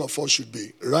rise, all of us should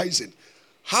be rising.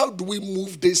 How do we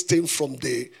move this thing from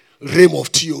the realm of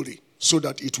theory so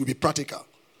that it will be practical?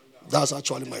 That's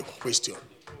actually my question.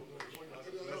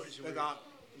 Let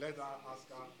her ask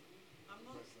her.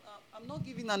 I'm not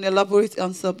giving an elaborate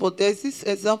answer, but there's this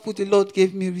example the Lord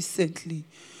gave me recently.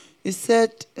 He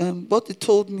said, what he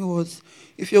told me was,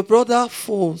 if your brother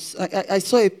falls, I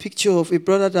saw a picture of a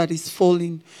brother that is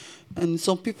falling, and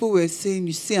some people were saying,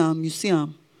 you see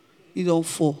him, you don't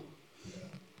fall.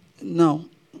 Now,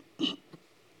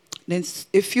 then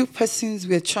a few persons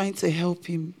were trying to help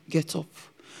him get up.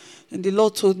 And the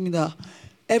Lord told me that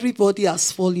everybody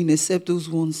has fallen except those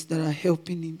ones that are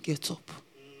helping him get up.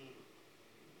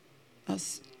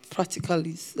 That's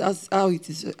practically, that's how it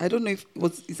is. I don't know if it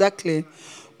was exactly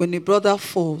when a brother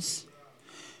falls.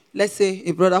 Let's say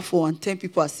a brother falls and 10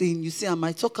 people are saying, you see, I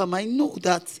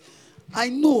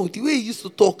know the way he used to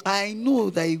talk, I know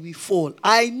that he will fall.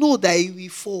 I know that he will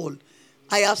fall.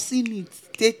 I have seen it.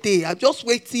 Tete. I'm just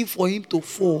waiting for him to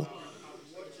fall.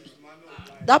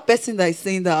 That person that is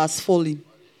saying that has fallen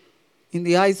in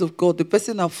the eyes of God, the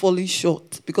person has fallen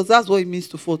short, because that's what it means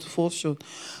to fall short.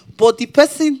 But the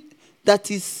person that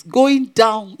is going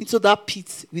down into that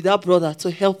pit with that brother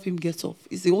to help him get up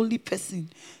is the only person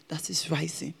that is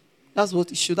rising. That's what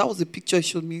he showed. That was the picture he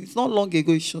showed me. It's not long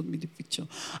ago he showed me the picture.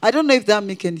 I don't know if that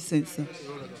makes any sense. Sir. It makes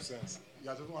a lot of sense. You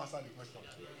have to answer the question.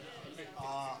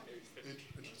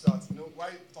 It's that, while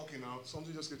talking now,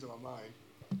 something just came to my mind,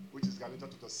 which is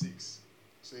Galatians chapter 6.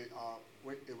 Say,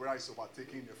 when a brother is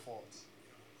overtaking the fault,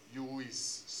 you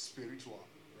is spiritual,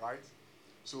 right?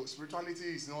 So spirituality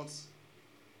is not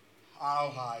how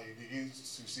high begins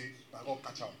to say, I got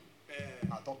catch him,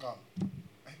 I talk him.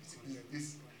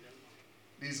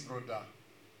 This brother,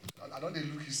 I don't they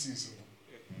look you see so.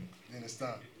 You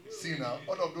understand? See now,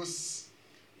 all of those,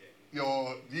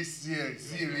 this here,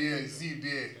 see there,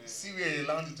 see where you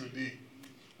landed today.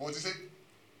 But you say,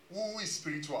 who is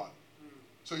spiritual?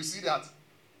 So you see that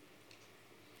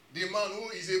the man who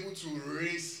is able to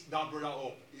raise that brother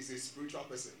up is a spiritual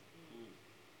person.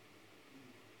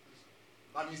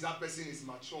 That means that person is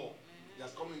mature. He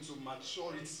has come into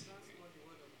maturity.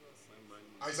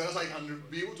 And so that's why he can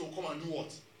be able to come and do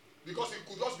what? Because it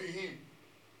could just be him.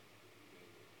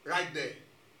 Right there.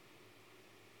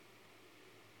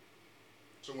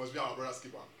 So it must be our brother's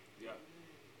keeper. Yeah.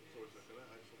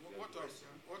 What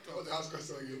the last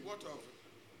question again?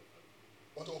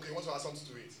 Okay, what to add something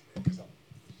to it? Okay, sir.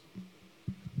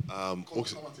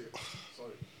 Okay.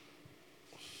 Sorry.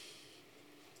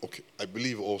 Okay, I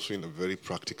believe also in a very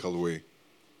practical way.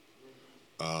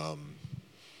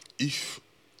 If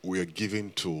we are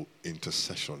given to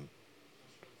intercession,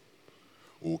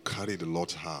 we'll carry the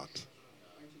Lord's heart.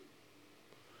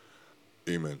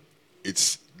 Amen.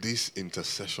 It's this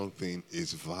intercession thing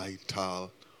is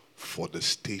vital for the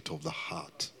state of the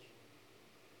heart.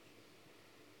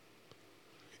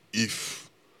 If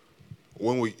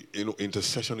when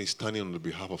intercession is standing on the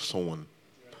behalf of someone,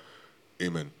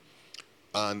 amen.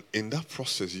 And in that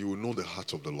process, you will know the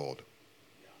heart of the Lord.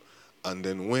 And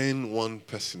then when one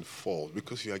person falls,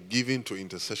 because you are given to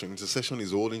intercession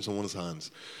is holding someone's hands.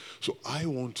 So I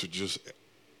want to just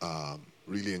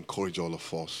really encourage all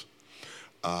of us.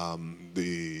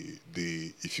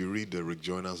 If you read the Rick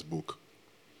Joyner's book,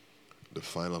 The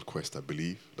Final Quest, I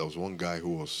believe, there was one guy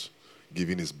who was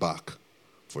giving his back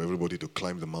for everybody to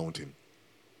climb the mountain.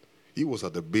 He was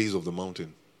at the base of the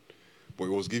mountain, but he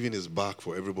was giving his back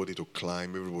for everybody to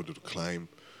climb,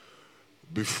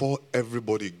 Before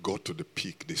everybody got to the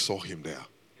peak, they saw him there.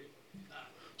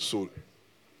 So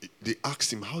they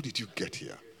asked him, how did you get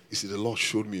here? He said, the Lord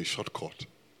showed me a shortcut.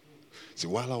 He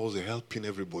said, while I was helping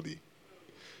everybody, he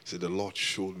said, the Lord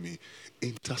showed me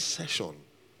intercession.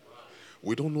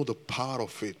 We don't know the power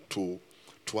of it to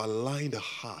align the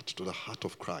heart to the heart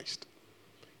of Christ.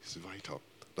 It's vital.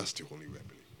 That's the only way I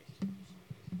believe.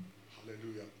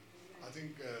 Hallelujah. I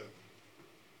think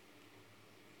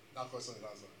that question is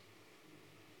answered.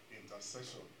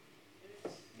 Intercession.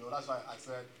 That's why I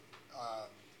said I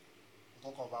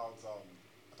talk about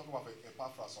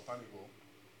Epaphras of time ago,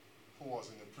 who was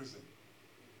in the prison.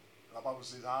 And the Bible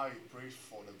says how he prayed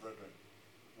for the brethren.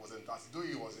 Though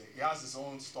he has his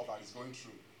own stuff that he's going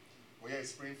through, but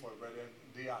he's praying for the brethren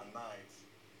day and night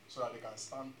so that they can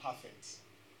stand perfect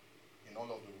in all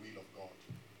of the will of God.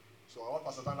 So what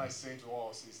Pastor Dana is saying to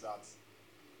us is that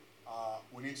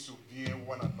we need to bear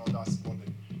one another's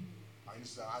burden. I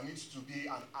need to be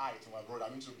an eye to my brother.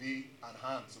 I need to be an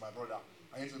hand to my brother.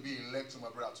 I need to be a leg to my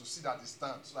brother to see that he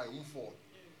stands so that he won't fall.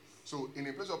 So in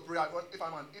a place of prayer, if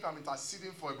I'm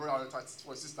interceding for a brother or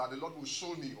for a sister, the Lord will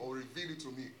show me or reveal it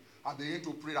to me. I begin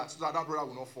to pray so that brother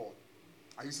will not fall.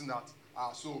 Are you seeing that?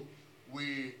 So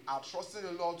we are trusting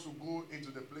the Lord to go into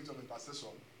the place of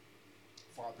intercession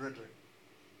for our brethren.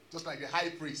 Just like the high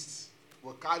priest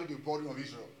will carry the burden of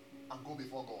Israel and go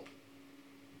before God.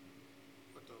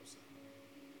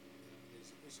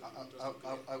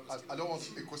 I don't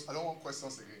want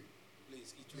questions again.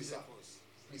 Please, sir.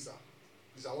 Please,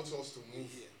 I want us to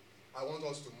move. I want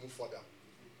us to move further.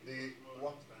 I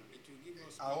want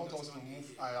us to move.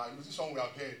 This one we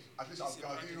have heard. At least I've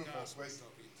given room for question.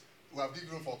 We have given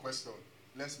room for question.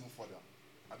 Let's move further.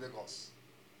 I beg us.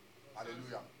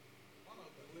 Hallelujah. One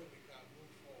of the ways we can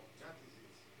move forward, that is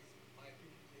it. By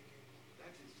people making contact.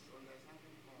 That is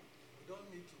understanding point. We don't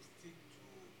need to stick to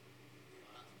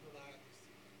a particular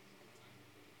discipline sometimes.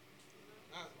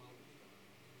 That's my opinion.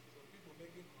 So people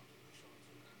making contributions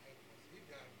who can help us. If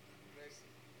they are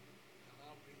aggressive, can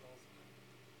now bring us back to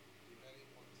the very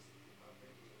point.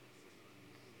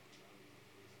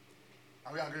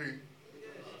 Are we agreeing?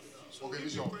 Okay,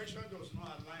 If your Bishop. question does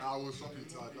not align, I will stop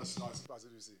it. That's what you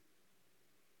see.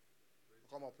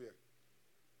 Come up here.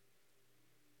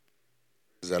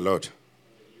 Praise the Lord.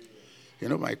 You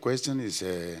know, my question is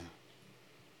in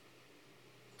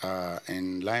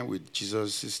line with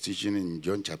Jesus' teaching in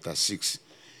John chapter 6,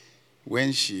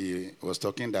 when she was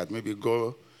talking that maybe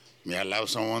God may allow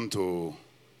someone to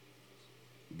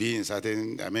be in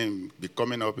certain, be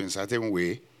coming up in certain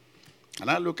way. And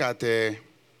I look at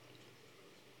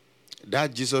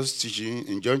that Jesus teaching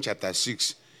in John chapter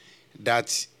 6,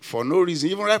 that for no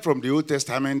reason, even right from the Old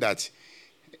Testament, that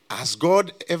has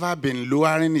God ever been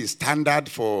lowering his standard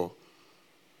for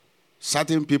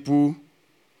certain people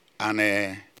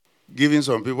and giving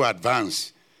some people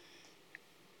advance?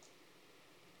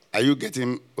 Are you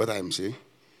getting what I'm saying?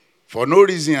 For no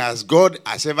reason has God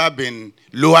has ever been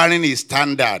lowering his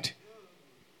standard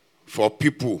for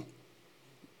people.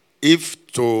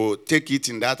 If to take it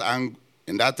in that line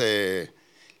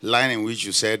in which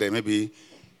you said maybe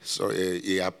so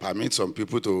he permits some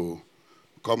people to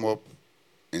come up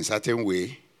in certain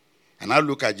way, and I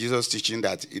look at Jesus' teaching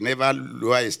that he never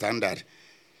lowered his standard,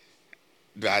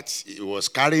 that he was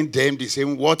carrying them the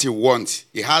same what he wants.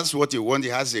 He has what he wants.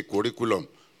 He has a curriculum.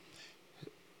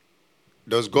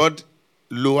 Does God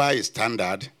lower his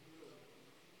standard?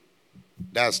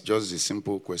 That's just a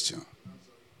simple question.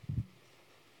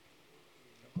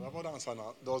 I have another answer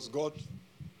now. Does God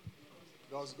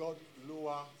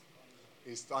lower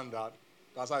his standard?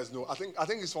 That's how it's no. I think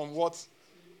it's from what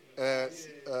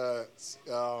Pastor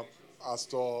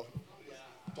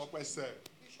Tokwe said.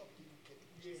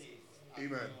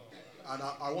 Amen. And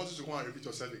I want you to come and repeat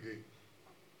yourself again.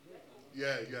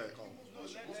 Yeah, come. I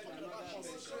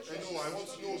want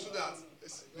to know so that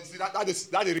you see that's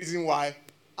the reason why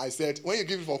I said when you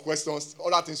give it for questions,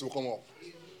 other things will come up.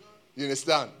 You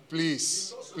understand?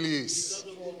 Please.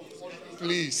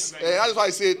 That's why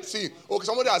I said, see, okay,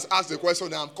 somebody has asked the question,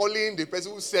 and I'm calling the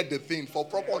person who said the thing for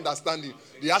proper understanding.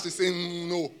 They have to say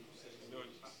no.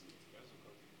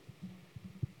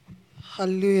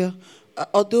 Hallelujah.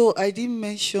 Although I didn't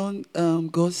mention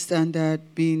God's standard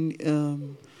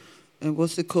being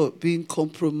being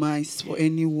compromised for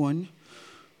anyone,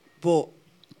 but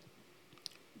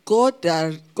God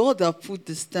that put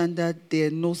the standard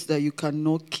there knows that you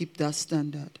cannot keep that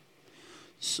standard.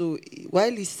 So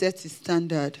while he sets his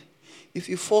standard, if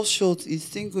you fall short, he's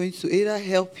still going to either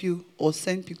help you or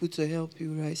send people to help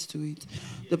you rise to it.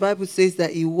 The Bible says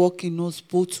that he works in us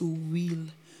both to will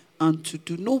and to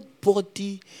do.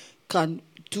 Nobody can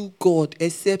do God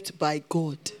except by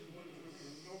God.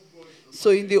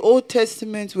 So in the Old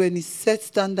Testament, when he set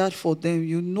standard for them,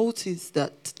 you notice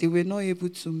that they were not able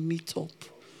to meet up.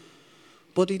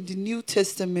 But in the New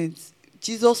Testament,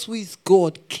 Jesus, who is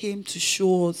God, came to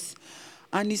show us.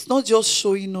 And it's not just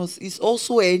showing us, it's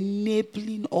also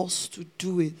enabling us to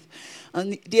do it.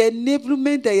 And the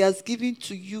enablement that he has given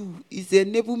to you is the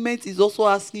enablement he's also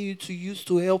asking you to use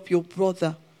to help your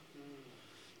brother.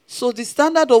 So the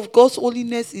standard of God's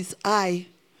holiness is high.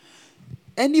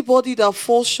 Anybody that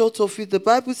falls short of it, the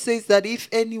Bible says that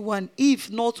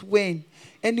if not when,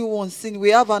 anyone sin, we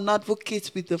have an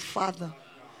advocate with the Father,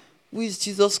 who is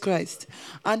Jesus Christ.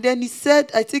 And then he said,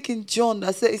 I think in John,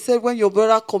 he said, when your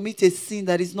brother commits a sin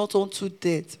that is not unto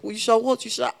death, you shall what?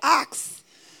 You shall ask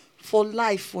for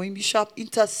life for him. You shall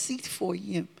intercede for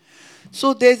him.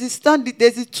 So there's a standard,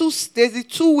 there's a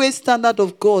two-way standard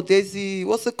of God. There's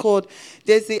There's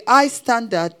the high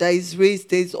standard that is raised.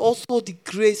 There's also the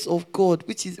grace of God,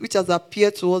 which has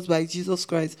appeared to us by Jesus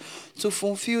Christ to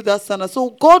fulfill that standard. So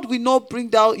God will not bring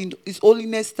down in his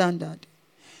holiness standard.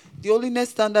 The holiness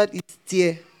standard is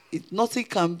there. Nothing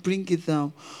can bring it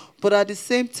down. But at the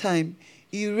same time,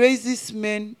 he raises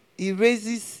men. He brings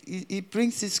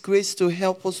his grace to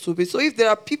help us to obey. So if there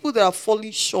are people that are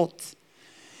falling short,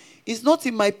 it's not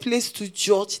in my place to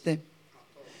judge them.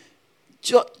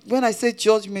 When I say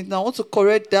judgment, now I want to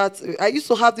correct that. I used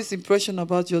to have this impression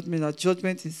about judgment, that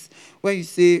judgment is when you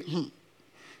say,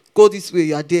 go this way,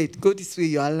 you are dead. Go this way,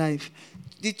 you are alive.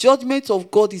 The judgment of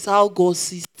God is how God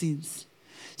sees things.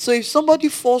 So if somebody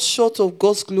falls short of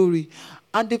God's glory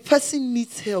and the person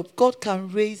needs help, God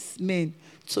can raise men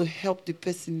to help the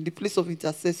person in the place of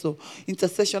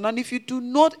intercession. And if you do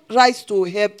not rise to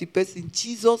help the person,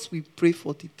 Jesus will pray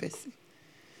for the person.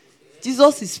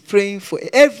 Jesus is praying for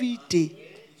every day.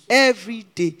 Every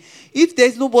day. If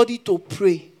there's nobody to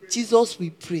pray, Jesus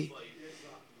will pray.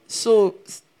 So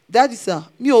that is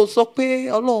me also pay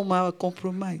along my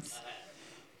compromise.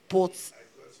 But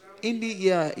in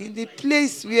the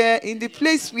place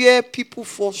where people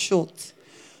fall short,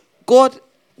 God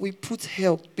will put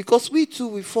help, because we too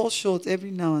will fall short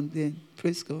every now and then.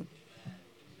 Praise God.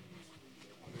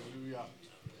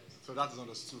 So that is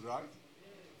understood, right?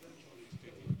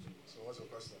 So what's your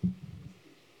question?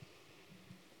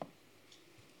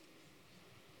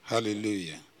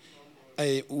 Hallelujah.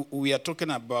 We are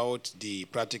talking about the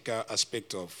practical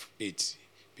aspect of it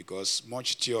because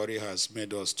much theory has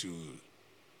made us to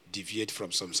deviate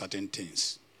from some certain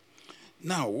things.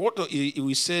 Now, what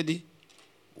we said,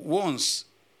 once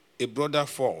a brother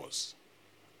falls,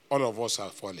 all of us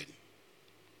are falling.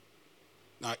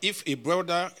 Now, if a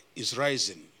brother is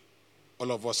rising,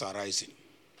 all of us are rising.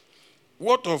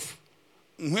 What of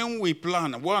when we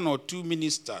plan 1 or 2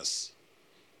 ministers?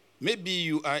 Maybe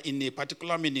you are in a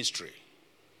particular ministry.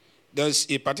 There's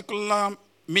a particular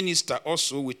minister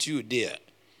also with you there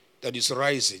that is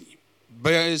rising,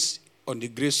 based on the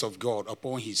grace of God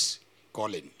upon his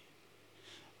calling.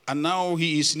 And now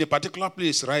he is in a particular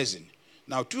place rising.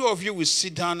 Now 2 of you will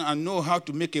sit down and know how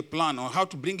to make a plan on how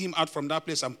to bring him out from that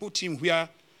place and put him where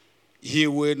he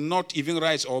will not even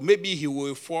rise, or maybe he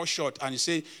will fall short, and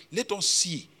say, let us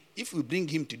see if we bring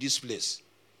him to this place.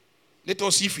 Let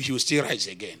us see if he will still rise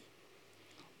again.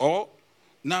 Or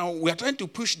now we are trying to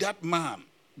push that man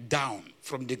down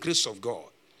from the grace of God.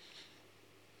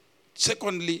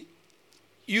 Secondly,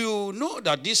 you know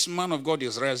that this man of God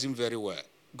is rising very well.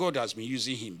 God has been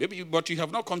using him. Maybe, but you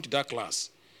have not come to that class.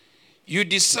 You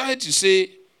decide to say,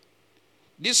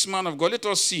 this man of God, let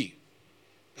us see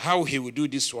how he will do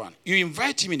this one. You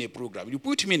invite him in a program. You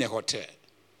put him in a hotel.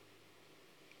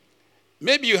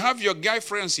 Maybe you have your guy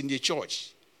friends in the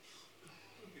church.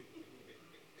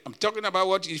 I'm talking about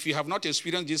what, if you have not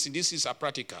experienced this is a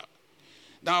practical.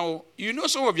 Now, you know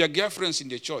some of your girlfriends in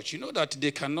the church, you know that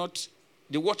they cannot,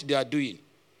 what they are doing.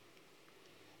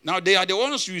 Now, they are the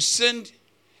ones you send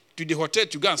to the hotel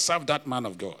to go and serve that man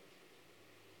of God.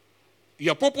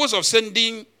 Your purpose of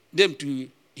sending them to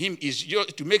him is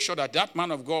just to make sure that that man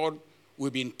of God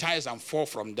will be enticed and fall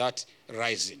from that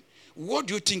rising. What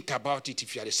do you think about it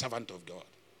if you are a servant of God?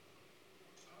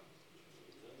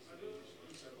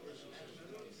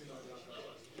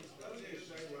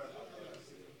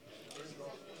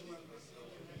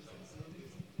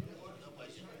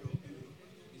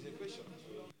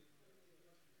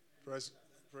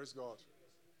 Praise God.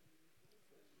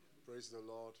 Praise the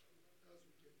Lord.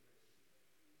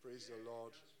 Praise the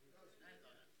Lord.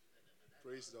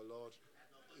 Praise the Lord.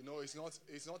 You know, it's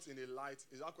not in the light.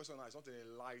 Is that question now? It's not in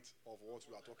the light of what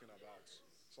we are talking about.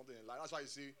 Something in light. That's why you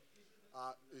see,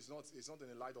 it's not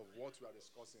in the light of what we are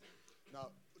discussing.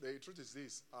 Now, the truth is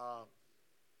this: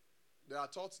 there are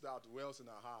thoughts that wells in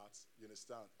our hearts. You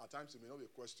understand? At times it may not be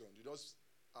questioned. You just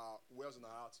wells in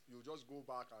our hearts. You just go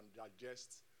back and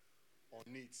digest on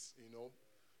it. You know,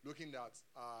 looking at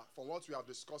from what we are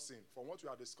discussing.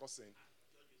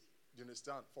 You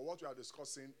understand? For what we are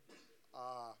discussing,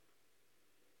 I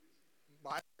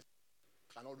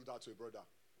cannot do that to a brother.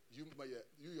 You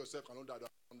yourself cannot do that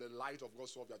on the light of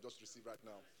God's word you have just received right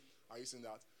now. Are you seeing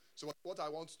that? So what I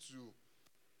want to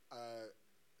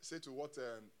say to what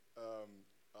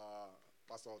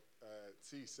Pastor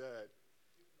T said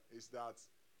is that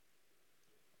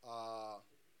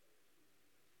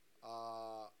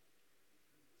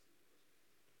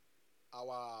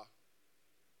our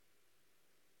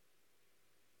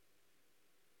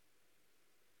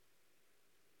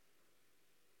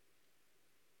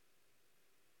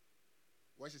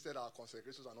when she said our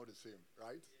consecrations are not the same,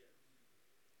 right?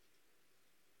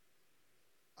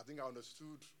 I think I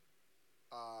understood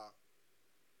a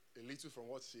little from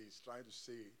what she's trying to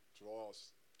say to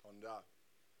us on that.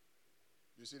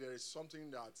 You see, there is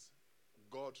something that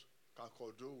God can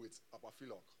condone with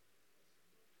Apaphilok,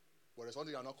 but there's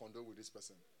something I cannot condone with this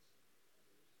person.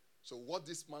 So what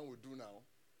this man will do now,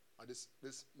 and this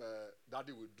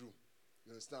daddy will do,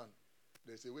 you understand?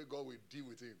 There's a way God will deal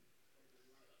with him.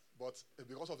 But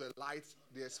because of the light,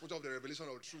 the exposure of the revelation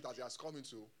of the truth that he has come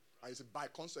into, and it's by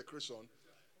consecration,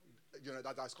 you know,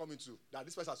 that has come into, that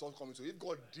this person has also come into. If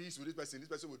God deals with this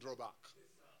person will draw back.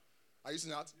 Are you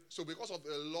seeing that? So because of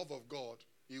the love of God,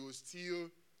 he will still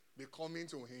be coming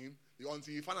to him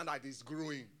until he find out that he's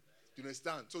growing. Do you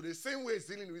understand? So the same way he's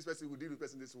dealing with this person, will deal with this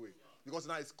person this way. Because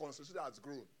now his consecration has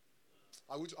grown.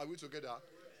 Are we together?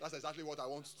 That's exactly what I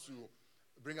want to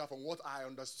bring out from what I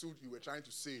understood you were trying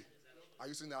to say. Are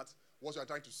you seeing that? What you are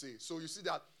trying to say. So you see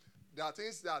that there are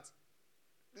things that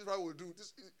this guy will do.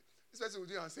 This person will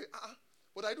do and say,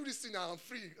 but I do this thing now, I'm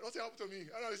free. Nothing happened to me.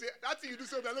 And I say, that thing you do,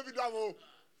 so I don't be doing.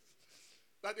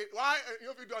 That why you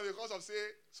don't be doing because of say,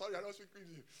 sorry, I don't speak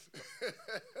Pidgin.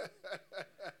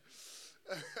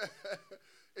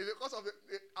 It's because of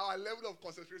our level of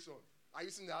concentration. Are you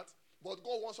seeing that? But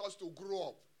God wants us to grow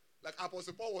up. Like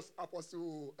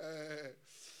Apostle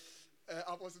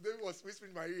David was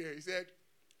whispering in my ear. He said,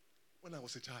 when I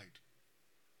was a child,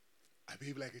 I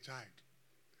behaved like a child.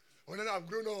 When I've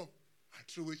grown up, I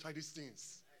threw away childish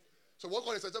things. So what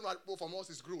God is saying from us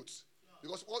is growth.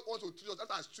 Because what wants to teach us,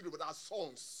 not as children, but as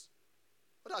sons.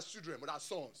 Not as children, but as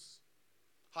sons.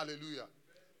 Hallelujah.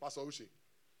 Pastor Uche.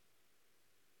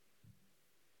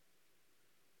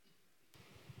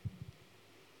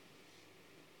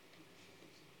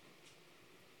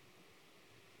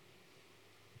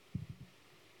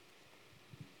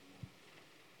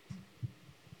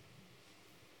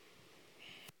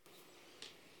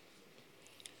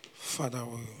 Father,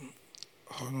 we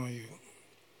honor you.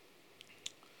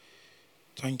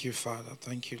 Thank you, Father.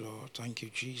 Thank you, Lord. Thank you,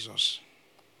 Jesus.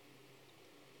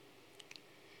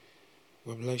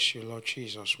 We bless you, Lord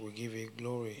Jesus. We give you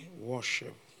glory,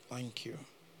 worship. Thank you.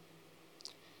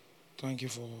 Thank you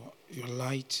for your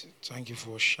light. Thank you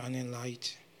for shining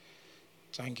light.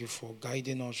 Thank you for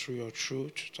guiding us through your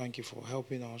truth. Thank you for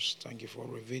helping us. Thank you for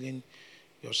revealing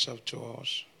yourself to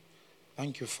us.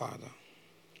 Thank you, Father.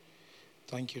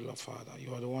 Thank you, Lord Father.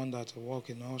 You are the one that work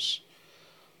in us,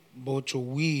 both to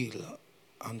will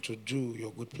and to do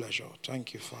your good pleasure.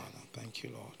 Thank you, Father. Thank you,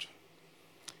 Lord.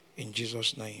 In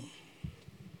Jesus' name.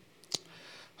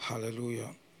 Hallelujah.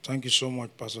 Thank you so much,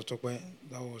 Pastor Tokwe.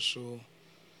 That was so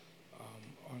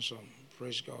awesome.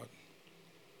 Praise God.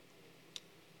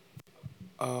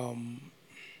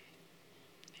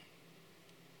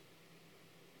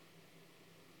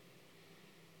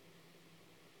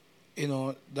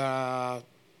 There are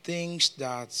things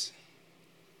that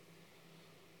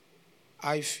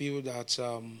I feel that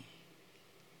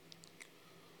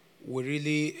will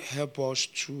really help us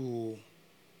to,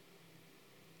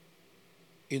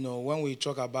 when we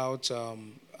talk about,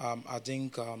 I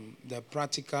think the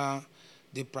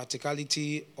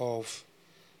practicality of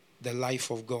the life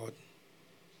of God.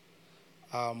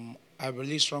 I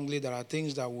believe strongly there are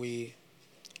things that we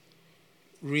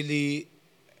really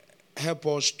help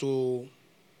us to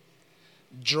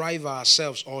drive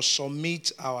ourselves or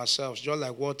submit ourselves, just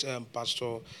like what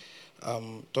Pastor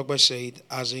Tokwe said,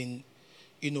 as in,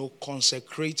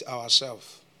 consecrate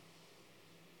ourselves.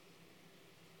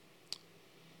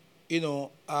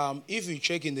 If you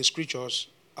check in the scriptures,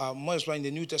 more especially in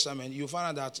the New Testament, you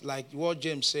find out that, like what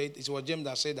James said, it was James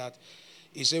that said that,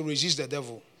 he said, resist the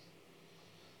devil.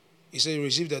 He said,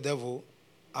 resist the devil,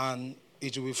 and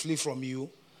it will flee from you.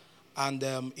 And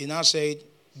he now said,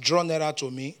 draw nearer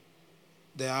to me,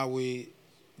 then I will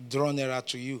draw nearer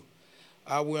to you.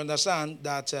 We understand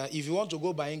that if you want to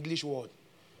go by English word,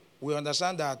 we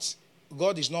understand that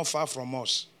God is not far from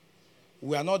us.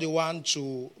 We are not the one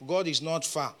to, God is not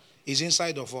far. He's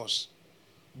inside of us.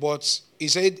 But he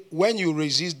said, when you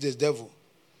resist the devil,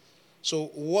 so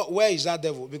where is that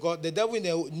devil? Because the devil in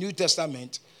the New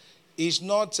Testament is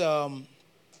not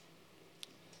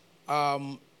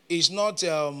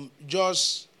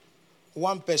just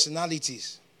one personality.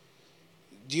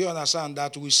 Do you understand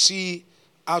that we see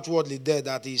outwardly there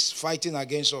that is fighting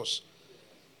against us?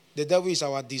 The devil is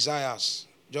our desires,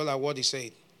 just like what he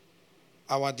said.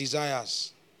 Our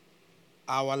desires,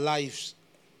 our lives,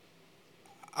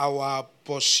 our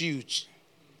pursuit,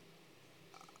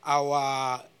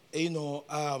 our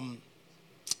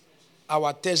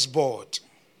test board.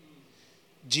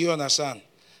 Do you understand?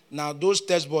 Now, those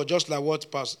test boards, just like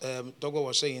what Pastor Togo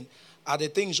was saying, are the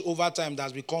things over time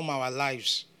that become our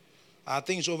lives. Are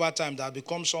things over time that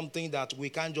become something that we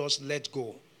can't just let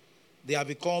go. They have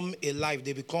become a life.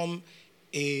 They become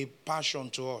a passion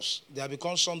to us. They have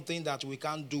become something that we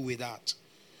can't do without.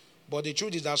 But the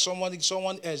truth is that someone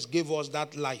else gave us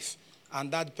that life,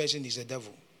 and that person is a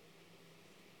devil.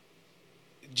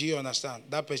 Do you understand?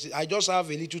 That person. I just have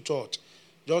a little thought.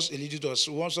 Just a little thought.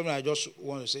 So something I just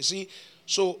want to say. See,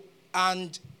 so,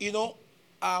 and,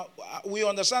 we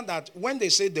understand that when they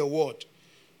say the word,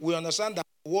 we understand that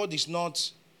the word is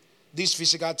not this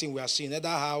physical thing we are seeing, either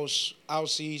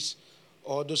houses,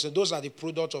 or those are the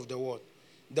product of the word.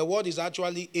 The word is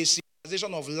actually a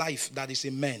civilization of life that is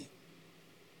in men.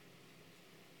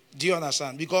 Do you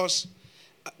understand? Because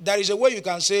there is a way you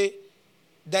can say,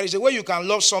 there is a way you can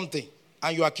love something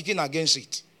and you are kicking against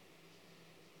it.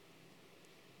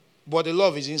 But the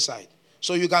love is inside.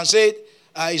 So you can say,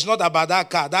 it's not about that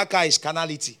car. That car is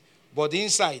carnality. But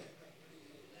inside,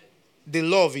 the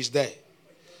love is there.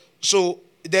 So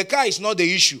the car is not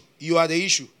the issue. You are the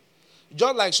issue.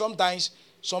 Just like sometimes,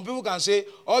 some people can say,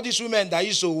 all these women that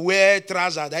used to wear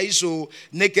trousers, that used to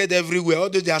naked everywhere,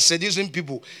 although they are seducing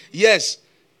people. Yes,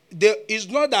 it's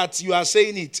not that you are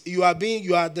saying it. You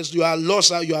are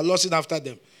losing after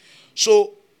them.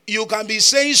 So you can be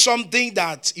saying something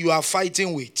that you are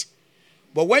fighting with.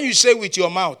 But when you say with your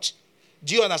mouth,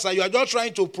 Do you understand? You are just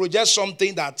trying to project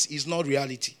something that is not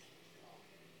reality.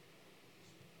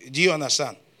 Do you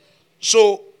understand?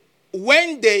 So,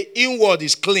 when the inward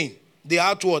is clean, the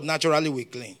outward naturally will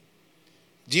clean.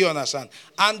 Do you understand?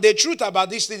 And the truth about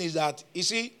this thing is that, you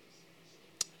see,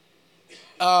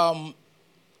 I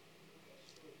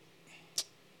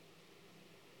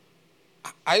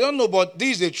don't know, but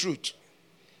this is the truth.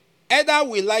 Either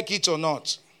we like it or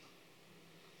not,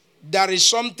 there is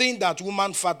something that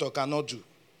woman factor cannot do.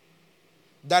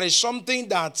 There is something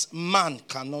that man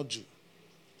cannot do.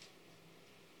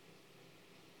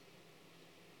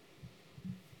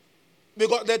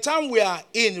 Because the time we are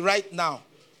in right now,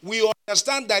 we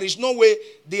understand there is no way.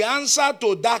 The answer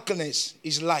to darkness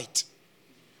is light.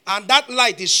 And that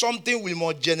light is something we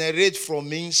must generate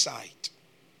from inside.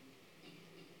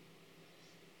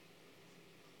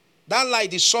 That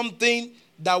light is something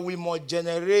that we must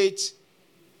generate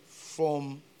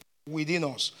from within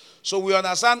us. So we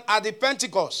understand at the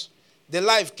Pentecost, the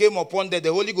life came upon them,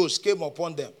 the Holy Ghost came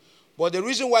upon them. But the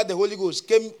reason why the Holy Ghost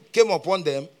came upon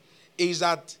them is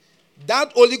that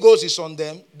Holy Ghost is on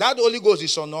them, that Holy Ghost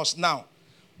is on us now.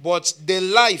 But the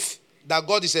life that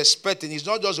God is expecting is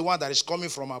not just the one that is coming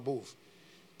from above.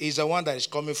 It's the one that is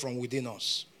coming from within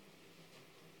us.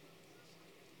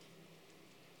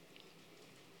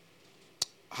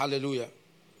 Hallelujah.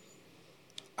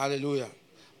 Hallelujah.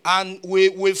 And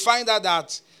we find out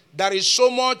that there is so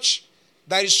much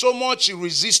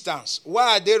resistance.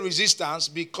 Why are they resistance?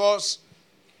 Because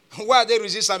there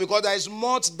is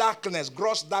much darkness,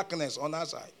 gross darkness on our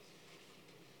side.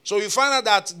 So you find out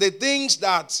that the things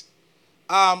that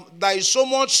there is so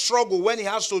much struggle when it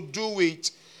has to do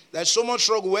with,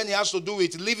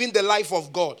 living the life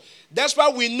of God. That's why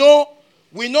we know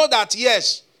that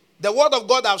yes, the word of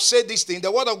God have said this thing,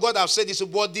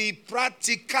 but the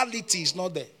practicality is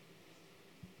not there.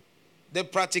 The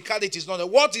practicality is not there.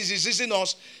 What is resisting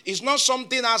us is not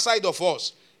something outside of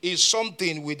us, it's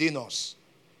something within us.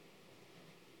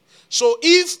 So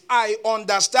if I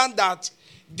understand that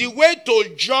the way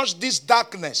to judge this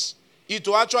darkness is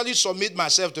to actually submit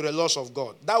myself to the laws of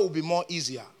God, that will be more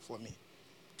easier for me.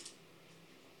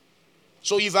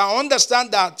 So if I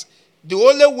understand that the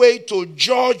only way to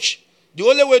judge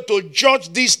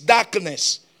this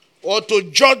darkness, or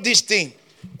to judge this thing,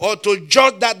 or to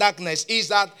judge that darkness, is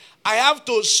that I have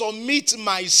to submit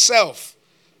myself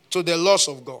to the laws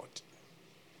of God.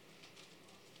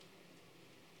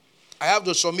 I have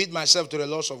to submit myself to the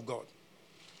laws of God.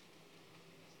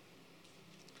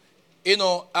 You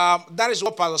know, that is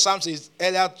what Pastor Samson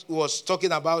earlier was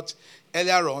talking about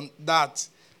earlier on, that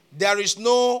there is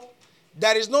no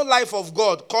life of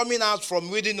God coming out from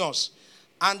within us.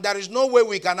 And there is no way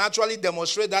we can actually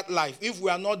demonstrate that life if we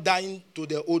are not dying to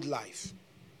the old life.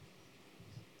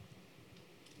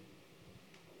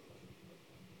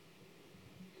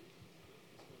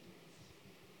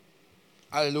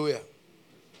 Hallelujah.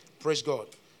 Praise God.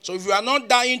 So if you are not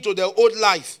dying to the old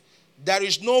life, there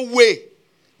is no way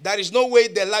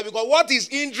the life, because what is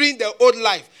hindering the old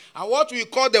life and what we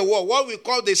call the world, what we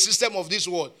call the system of this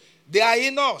world, they are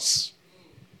in us.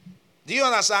 Do you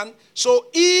understand? So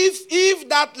if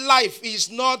that life is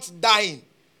not dying,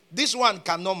 this one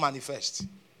cannot manifest.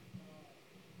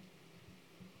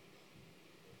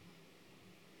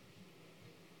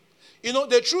 You know,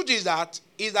 the truth is that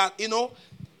you know,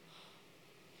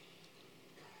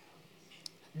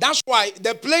 that's why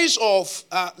the place of,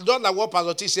 not like what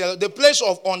Pastor T said, the place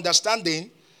of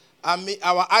understanding,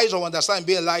 our eyes of understanding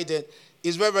being enlightened,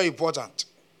 is very, very important.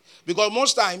 Because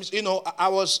most times, you know, I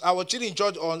was teaching in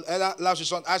church on last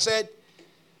week. I said,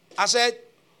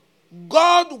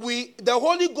 the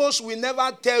Holy Ghost will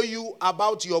never tell you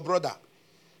about your brother,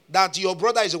 that your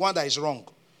brother is the one that is wrong.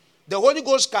 The Holy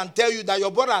Ghost can tell you that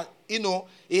your brother, you know,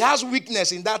 he has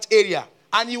weakness in that area,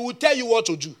 and he will tell you what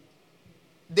to do.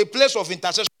 The place of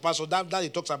intercession, Pastor, that he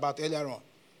talks about earlier on.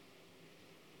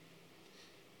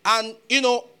 And, you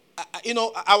know,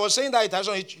 I was saying that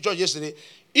in church yesterday.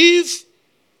 If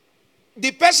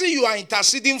the person you are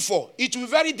interceding for, it will be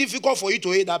very difficult for you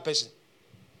to hate that person.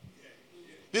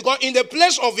 Because in the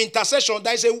place of intercession,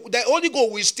 the Holy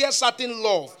Ghost will stir certain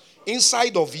love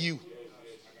inside of you.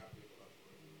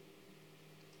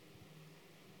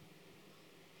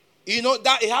 You know,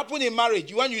 that it happened in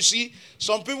marriage. When you see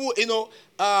some people, you know,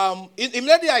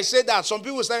 immediately I say that, some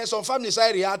families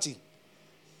start reacting.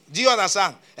 Do you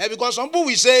understand? Because some people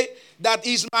will say that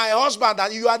it's my husband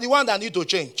and you are the one that need to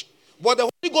change. But the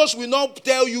Holy Ghost will not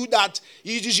tell you that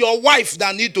it is your wife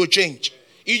that need to change.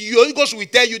 The Holy Ghost will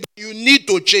tell you that you need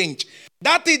to change.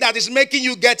 That thing that is making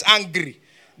you get angry,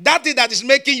 that thing that is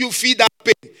making you feel that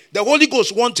pain, the Holy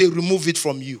Ghost wants to remove it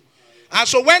from you. And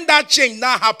so when that change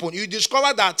now happens, you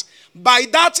discover that by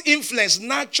that influence,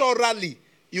 naturally,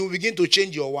 you will begin to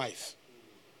change your wife.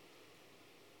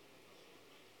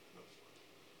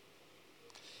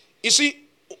 You see,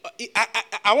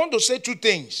 I want to say two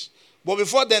things. But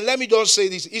before then, let me just say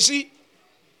this. You see,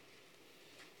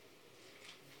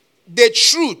 the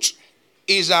truth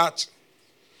is that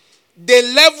the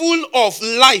level of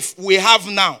life we have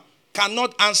now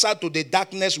cannot answer to the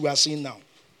darkness we are seeing now.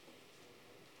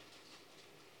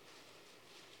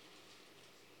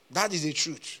 That is the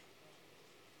truth.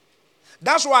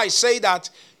 That's why I say that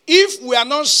if we are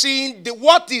not seeing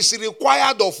what is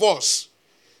required of us,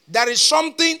 there is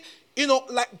something,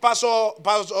 like Pastor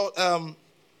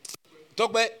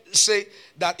Togbe say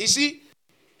that, you see,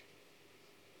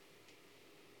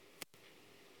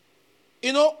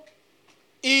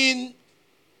 in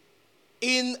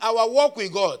our walk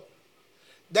with God,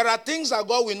 there are things that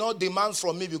God will not demand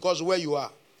from me because of where you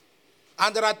are.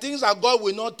 And there are things that God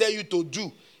will not tell you to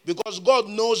do because God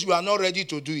knows you are not ready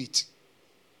to do it.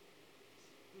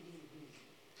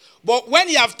 But when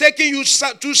He have taken you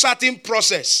through certain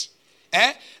process,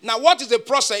 now what is the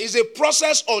process? It's a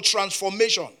process of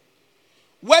transformation.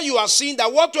 Where you are seeing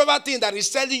that whatever thing that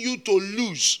is telling you to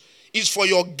lose is for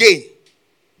your gain.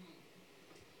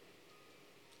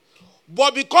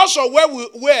 But because of where we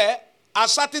were at a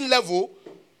certain level,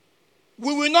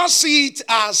 we will not see it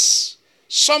as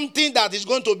something that is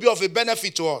going to be of a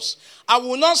benefit to us. I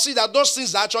will not see that those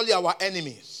things are actually our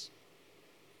enemies.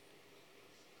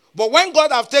 But when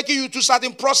God has taken you to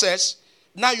certain process,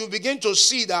 now you begin to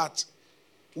see that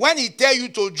when He tells you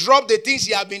to drop the things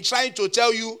He has been trying to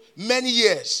tell you many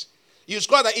years, you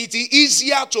discover that it is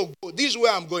easier to go. This is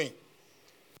where I'm going.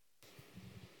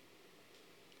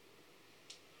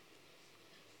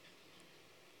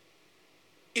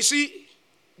 You see,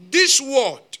 this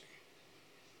word,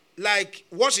 like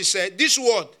what He said, this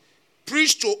word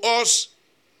preached to us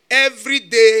every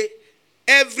day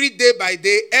by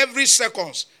day, every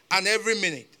second and every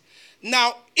minute.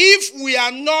 Now, if we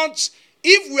have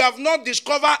not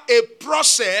discovered a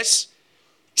process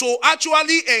to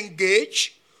actually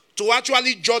engage, to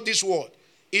actually judge this word,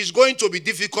 it's going to be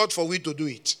difficult for we to do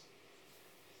it.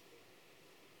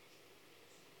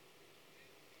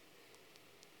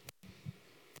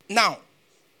 Now,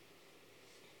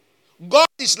 God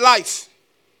is life.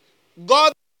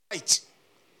 God is light.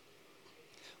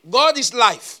 God is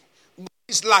life. God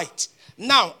is light.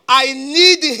 Now, I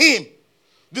need Him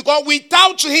because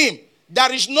without Him,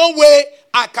 there is no way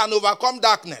I can overcome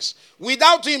darkness.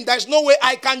 Without Him, there is no way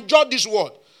I can judge this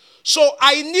world. So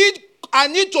I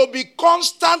need to be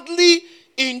constantly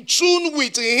in tune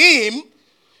with Him.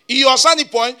 You understand the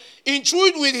point? In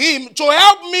tune with Him to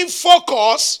help me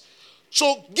focus,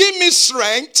 to give me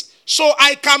strength, so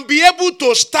I can be able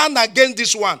to stand against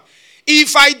this one.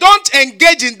 If I don't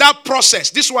engage in that process,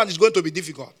 this one is going to be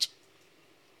difficult.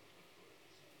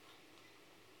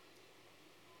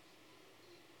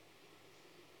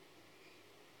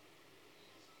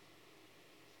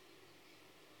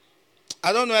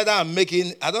 I don't know whether I'm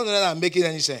making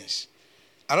any sense.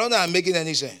 I don't know if I'm making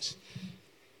any sense.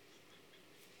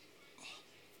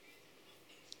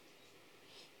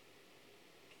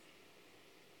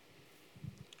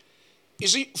 You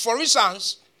see, for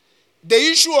instance, the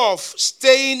issue of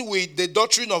staying with the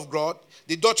doctrine of God,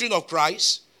 the doctrine of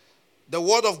Christ, the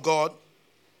Word of God,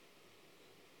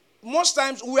 most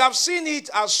times we have seen it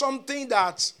as something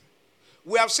that,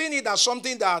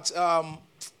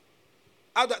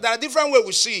 there are different ways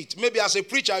we see it. Maybe as a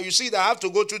preacher, you see that I have to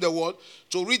go through the Word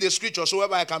to read the Scripture so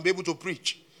whereby I can be able to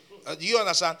preach. Do you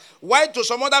understand? Why to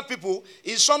some other people,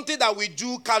 it's something that we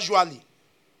do casually.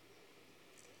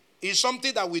 It's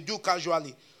something that we do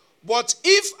casually. But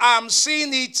if I am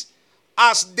seeing it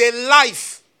as the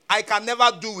life I can never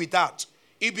do without,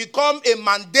 it becomes a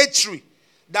mandatory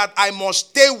that I must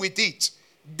stay with it,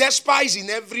 despite in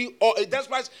every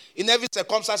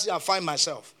circumstance I find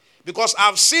myself. Because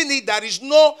I've seen it, there is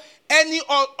no any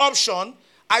option.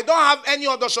 I don't have any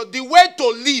other option. The way to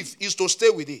live is to stay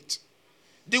with it.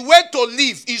 The way to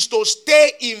live is to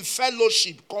stay in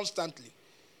fellowship constantly.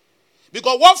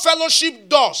 Because what fellowship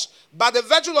does, by the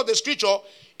virtue of the Scripture,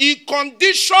 it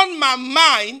conditions my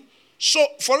mind. So,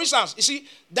 for instance, you see,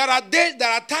 there are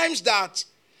times that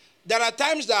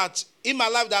in my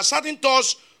life, there are certain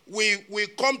thoughts will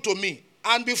come to me.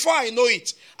 And before I know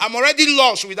it, I'm already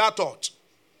lost with that thought.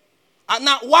 And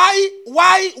now, why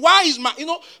is my,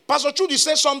 Pastor Trudy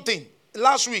said something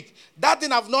last week. That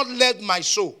thing have not led my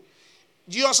soul.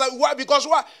 Do you understand why? Because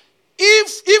why?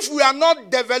 If we are not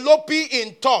developing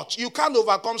in thought, you can't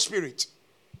overcome spirit.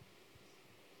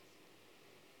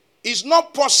 It's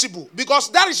not possible,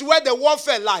 because that is where the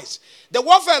warfare lies. The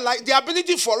warfare, like the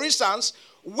ability, for instance,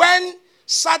 when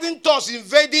certain thoughts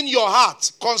invading your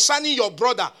heart concerning your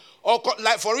brother, or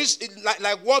like for instance,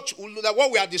 like what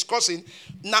we are discussing,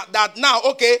 now,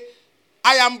 okay,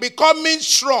 I am becoming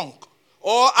strong,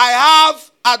 or I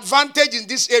have advantage in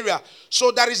this area,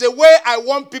 so there is a way I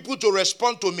want people to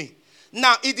respond to me.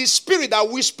 Now, it is spirit that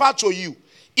whisper to you.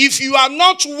 If you are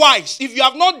not wise, if you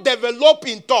have not developed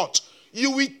in thought,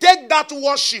 you will take that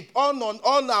worship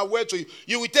on our way to you.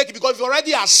 You will take it because you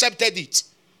already accepted it.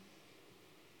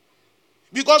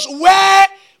 Because where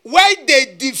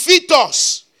they defeat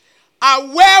us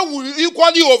and where we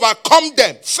equally overcome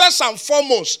them, first and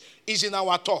foremost, is in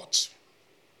our thoughts.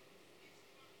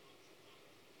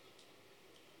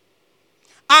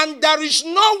 And there is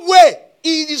no way,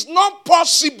 it is not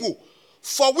possible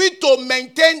for we to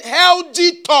maintain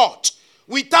healthy thought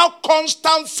without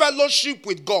constant fellowship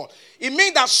with God. It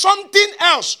means that something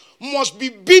else must be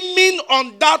beaming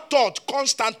on that thought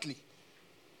constantly.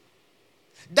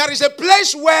 There is a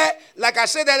place where, like I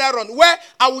said earlier on, where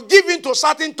I will give in to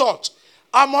certain thoughts.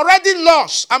 I'm already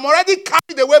lost. I'm already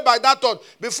carried away by that thought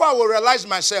before I will realize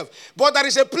myself. But there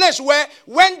is a place where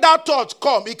when that thought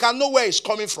comes, you can know where it's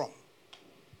coming from.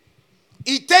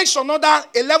 It takes a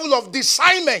level of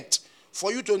discernment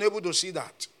for you to be able to see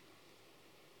that.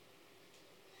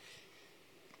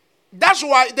 That's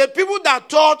why the people that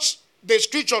taught the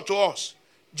scripture to us,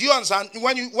 do you understand?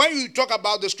 When you talk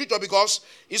about the scripture, because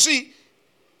you see,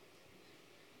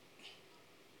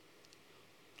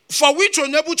 for we to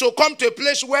be able to come to a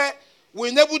place where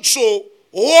we're able to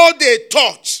hold a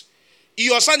thought,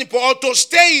 you understand, or to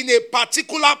stay in a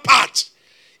particular path,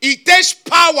 it takes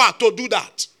power to do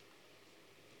that.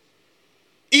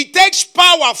 It takes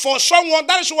power for someone.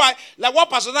 That is why, like what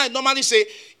Pastor I normally say,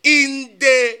 in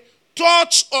the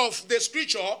thoughts of the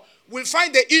scripture, we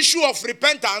find the issue of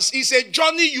repentance is a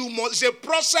journey it's a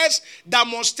process that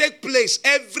must take place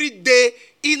every day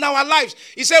in our lives.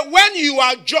 He said, when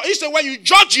you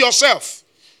judge yourself.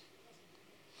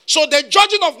 So the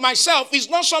judging of myself is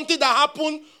not something that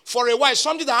happened for a while. It's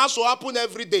something that has to happen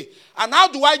every day. And how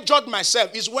do I judge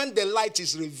myself? Is when the light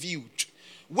is revealed.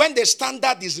 When the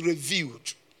standard is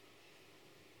revealed.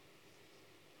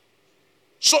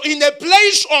 So in a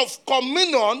place of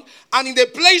communion and in the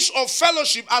place of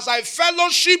fellowship, as I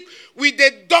fellowship with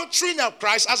the doctrine of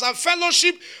Christ, as I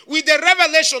fellowship with the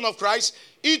revelation of Christ,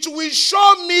 it will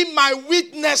show me my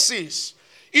weaknesses.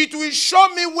 It will show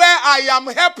me where I am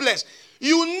helpless.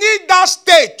 You need that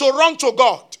state to run to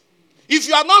God. If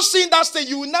you are not seeing that state,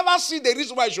 you will never see the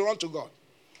reason why you should run to God.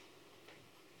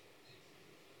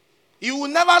 You will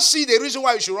never see the reason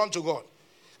why you should run to God.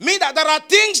 Mean that there are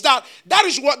things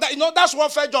that's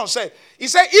what 1 John said. He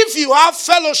said, if you have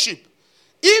fellowship,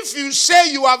 if you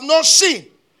say you have no sin,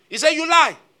 he said you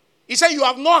lie. He said you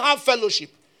have not had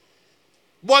fellowship.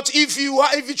 But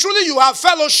if truly you have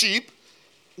fellowship,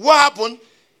 what happened?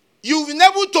 You've been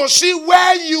able to see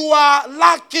where you are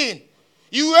lacking.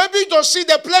 You will be able to see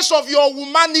the place of your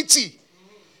humanity.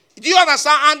 Do you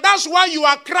understand? And that's why you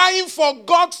are crying for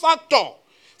God factor,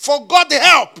 for God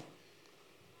help.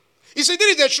 You see,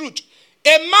 this is the truth.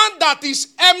 A man that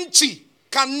is empty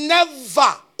can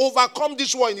never overcome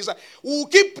this war in his life.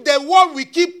 The war will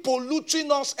keep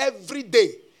polluting us every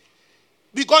day.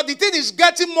 Because the thing is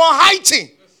getting more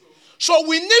heightened. So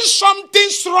we need something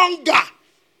stronger.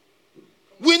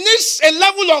 We need a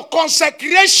level of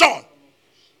consecration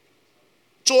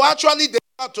to actually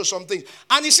develop to something.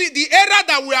 And you see, the area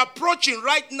that we are approaching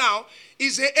right now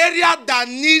is an area that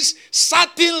needs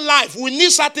certain life. We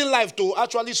need certain life to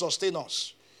actually sustain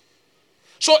us.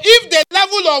 So if the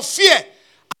level of fear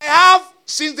I have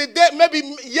since the day, maybe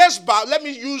years back, let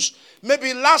me use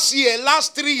maybe last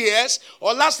 3 years,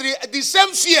 or the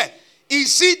same fear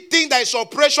is it thing that is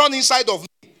oppression inside of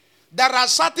me. There are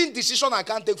certain decisions I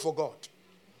can't take for God.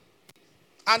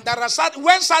 And there are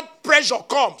when that pressure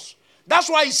comes, that's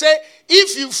why he said,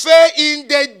 if you fail in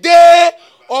the day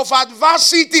of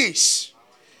adversities,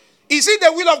 is it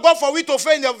the will of God for we to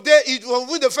fail in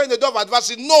the day of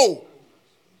adversity? No.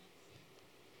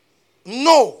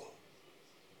 No.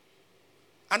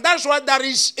 And that's why there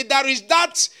is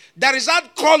that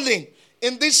calling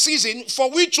in this season for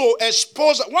we to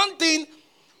expose. One thing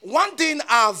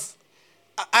I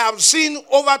have seen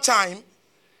over time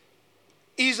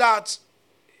is that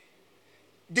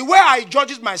the way I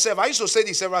judge myself, I used to say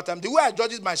this several times, the way I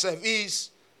judge myself is,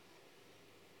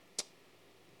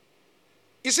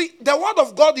 you see, the word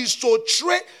of God is to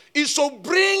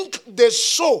bring the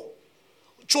soul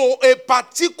to a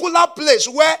particular place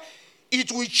where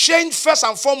it will change first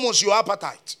and foremost your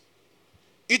appetite.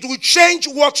 It will change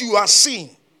what you are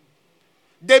seeing.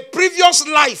 the previous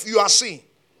life you are seeing.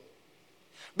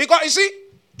 Because you see,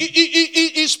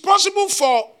 it's possible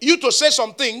for you to say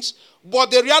some things,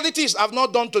 but the realities have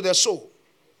not done to the soul.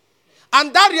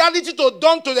 And that reality to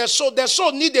done to the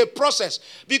soul need a process.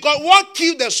 Because what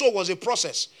killed the soul was a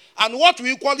process. And what will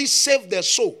equally save the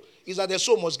soul is that the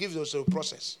soul must give us a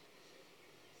process.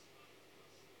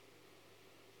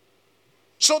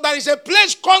 So there is a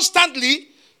place constantly,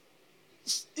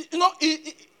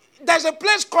 there's a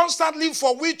place constantly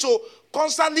for we to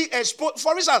constantly expose.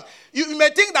 For instance, you may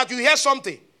think that you hear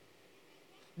something.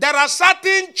 There are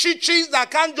certain teachings that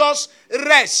can't just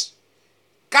rest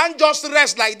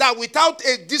like that without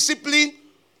a discipline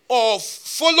of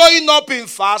following up in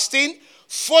fasting,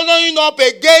 following up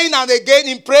again and again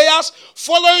in prayers,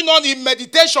 following on in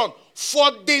meditation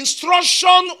for the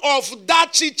instruction of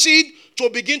that teaching to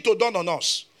begin to dawn on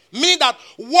us. Meaning that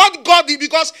what God is,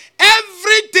 because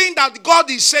everything that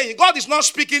God is saying, God is not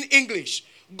speaking English.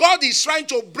 God is trying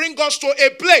to bring us to a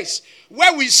place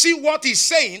where we see what he's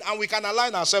saying and we can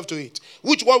align ourselves to it,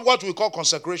 which is what we call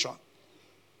consecration.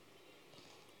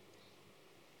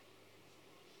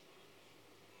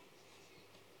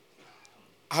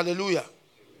 Hallelujah.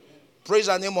 Praise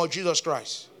the name of Jesus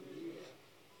Christ.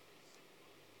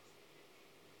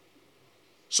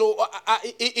 So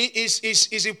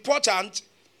it is important.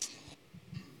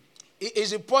 It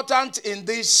is important in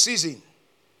this season.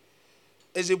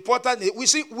 It's important. We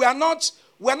see we are not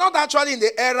actually in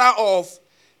the era of,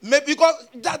 because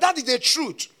that is the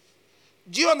truth.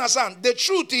 Do you understand? The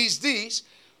truth is this: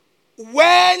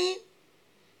 when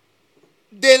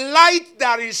the light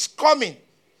that is coming,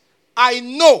 I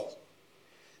know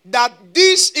that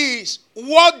this is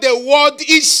what the word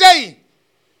is saying,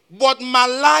 but my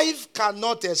life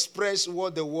cannot express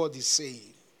what the word is saying.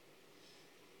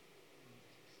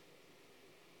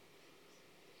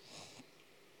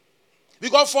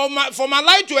 Because for my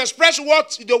life to express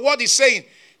what the word is saying,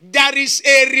 there is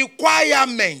a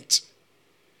requirement.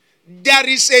 There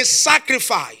is a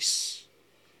sacrifice.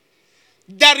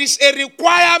 There is a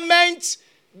requirement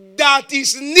that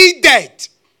is needed.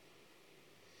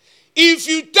 If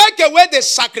you take away the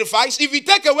sacrifice, if you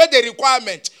take away the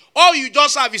requirement, all you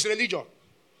just have is religion.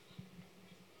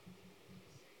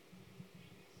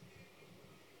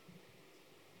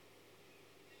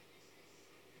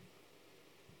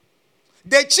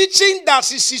 The teaching that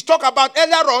she's talked about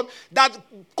earlier on, that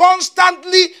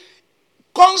constantly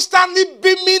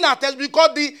beaming at us,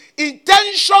 because the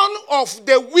intention of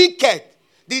the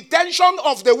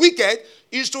wicked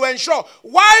is to ensure.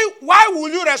 Why will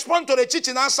you respond to the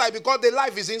teaching outside? Because the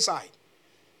life is inside.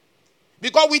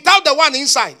 Because without the one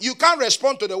inside, you can't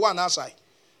respond to the one outside.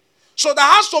 So there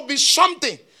has to be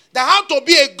something. There has to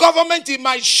be a government in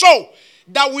my soul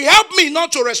that will help me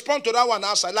not to respond to that one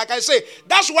outside. Like I say,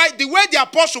 that's why the way the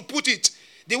apostle put it,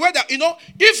 the way that,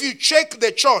 if you check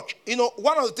the church,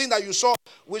 one of the things that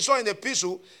we saw in the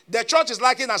epistle, the church is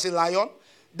likened as a lion.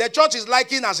 The church is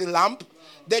likened as a lamb.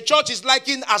 The church is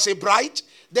likened as a bride.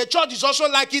 The church is also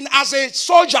likened as a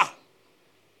soldier.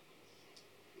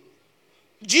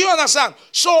 Do you understand?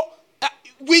 So,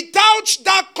 without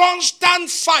that constant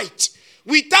fight,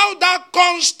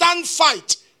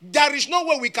 there is no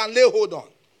way we can lay hold on.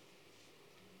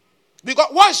 Because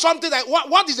what is something that,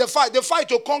 what is the fight? The fight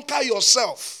to conquer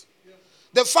yourself.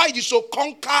 The fight is to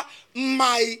conquer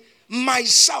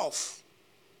myself.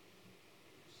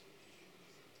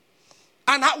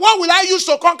 And what will I use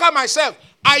to conquer myself?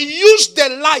 I use the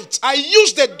light. I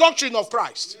use the doctrine of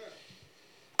Christ.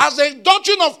 As the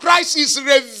doctrine of Christ is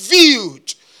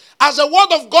revealed, as the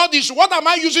word of God is, what am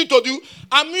I using to do?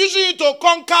 I'm using it to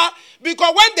conquer.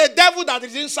 Because when the devil that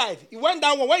is inside,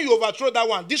 when you overthrow that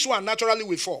one, this one naturally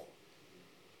will fall.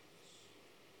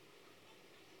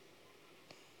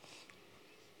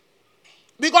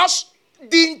 Because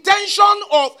the intention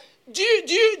of, do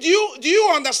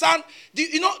you understand?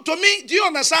 To me, do you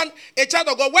understand a child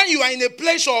of God, when you are in a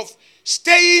place of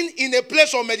staying in a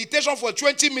place of meditation for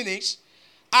 20 minutes,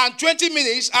 and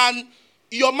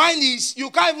your mind is, you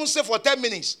can't even stay for 10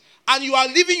 minutes, and you are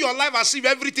living your life as if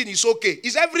everything is okay.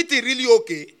 Is everything really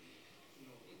okay?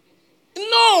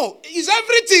 No. Is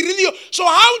everything really? So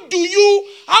how do you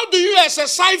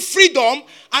exercise freedom,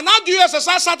 and how do you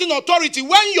exercise certain authority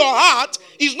when your heart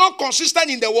is not consistent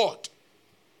in the word?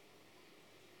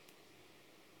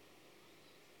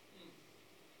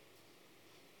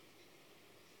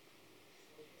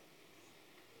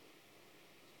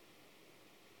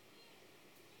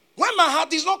 When my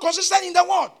heart is not consistent in the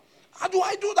word, how do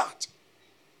I do that?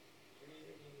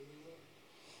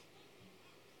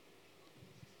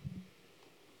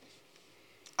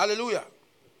 Hallelujah.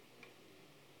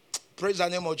 Praise the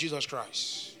name of Jesus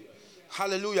Christ.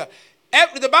 Hallelujah.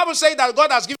 The Bible says that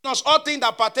God has given us all things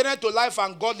that pertain to life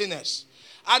and godliness.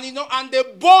 And and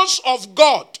the boast of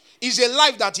God is a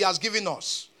life that He has given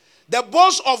us. The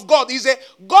boast of God is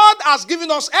God has given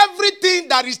us everything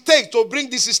that it takes to bring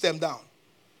this system down.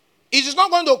 It is not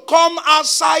going to come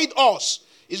outside us.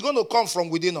 It's going to come from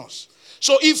within us.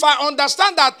 So if I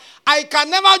understand that I can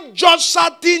never judge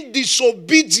certain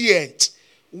disobedient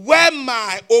where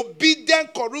my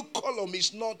obedient curriculum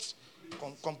is not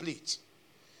complete.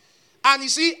 And you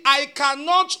see, I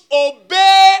cannot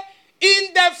obey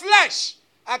in the flesh.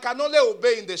 I can only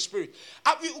obey in the spirit.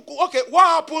 Okay, what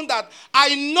happened that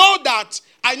I know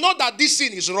that this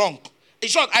sin is wrong. In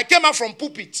short, I came out from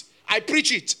pulpit. I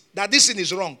preach it, that this sin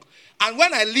is wrong. And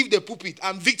when I leave the pulpit,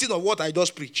 I'm victim of what I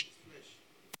just preach.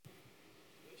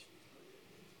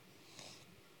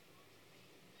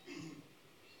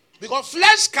 Because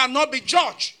flesh cannot be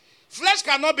judged. Flesh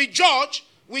cannot be judged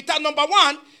without, number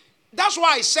one, that's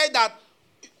why I said that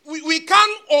we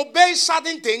can't obey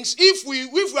certain things if we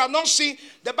are not seeing.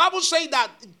 The Bible says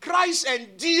that Christ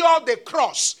endured the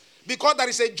cross because there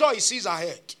is a joy He sees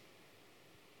ahead.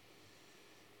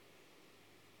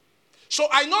 So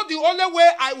I know the only way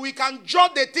we can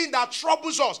judge the thing that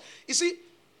troubles us. You see,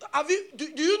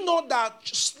 do you know that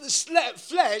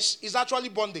flesh is actually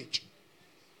bondage?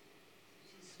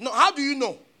 No, how do you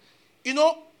know?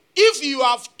 If you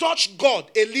have touched God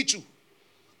a little,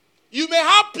 you may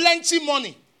have plenty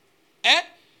money.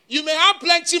 You may have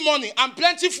plenty money and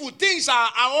plenty food. Things are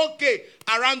okay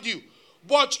around you.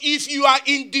 But if you are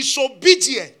in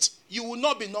disobedience, you will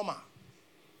not be normal.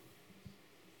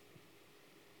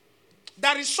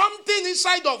 There is something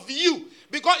inside of you.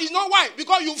 Because you know why?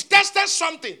 Because you've tested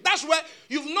something. That's where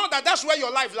you've known that's where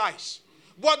your life lies.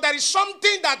 But there is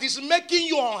something that is making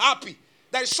you unhappy.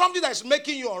 There is something that is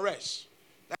making you unrest.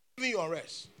 That's giving you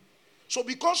unrest. So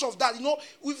because of that,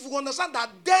 we understand that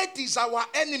death is our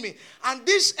enemy. And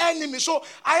this enemy, so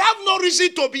I have no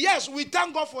reason to be, yes, we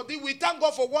thank God for this. We thank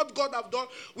God for what God have done.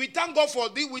 We thank God for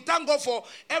this. We thank God for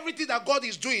everything that God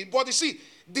is doing. But you see,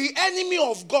 the enemy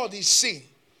of God is sin.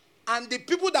 And the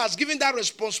people that's given that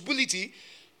responsibility,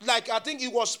 like I think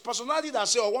it was personality that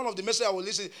said, or one of the messages I will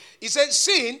listen, he said,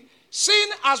 sin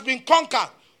has been conquered.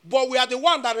 But we are the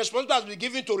one that responsibility has been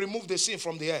given to remove the sin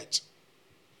from the earth.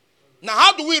 Now,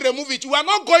 how do we remove it? We are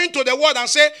not going to the world and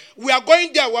say, we are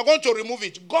going there, we are going to remove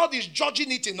it. God is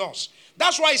judging it in us.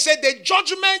 That's why He said the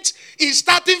judgment is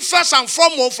starting first and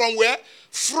foremost from where?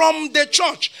 From the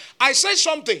church. I said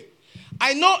something.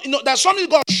 I know, there's something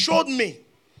God showed me.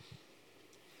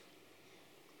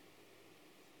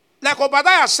 Like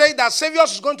Obadiah said that Savior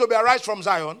is going to be arise from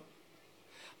Zion.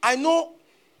 I know,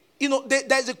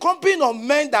 there's a company of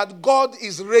men that God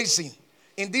is raising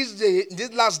in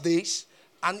these last days.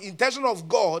 And intention of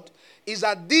God is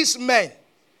that these men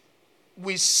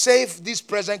will save this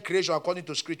present creation according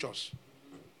to scriptures.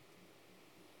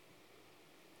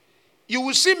 You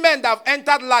will see men that have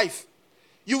entered life.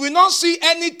 You will not see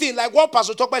anything like what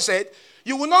Pastor Tokpe said.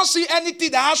 You will not see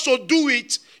anything that has to do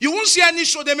with. You won't see any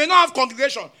show. They may not have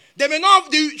congregation. They may not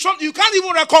have. You can't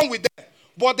even reckon with them.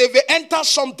 But they will enter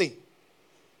something.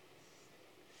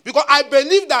 Because I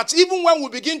believe that even when we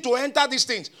begin to enter these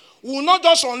things, we will not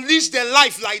just unleash their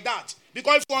life like that.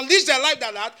 Because if you unleash their life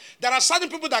like that, there are certain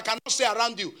people that cannot stay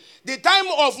around you. The time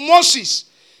of Moses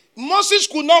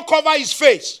could not cover his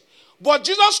face. But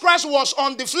Jesus Christ was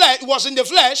in the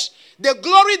flesh. The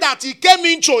glory that He came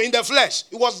into in the flesh,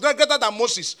 it was greater than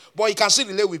Moses. But He can still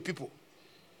relate with people.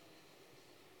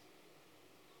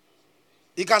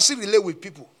 He can still relate with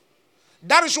people.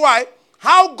 That is why,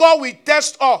 how God will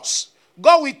test us.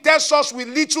 God will test us with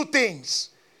little things.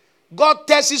 God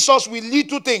tests us with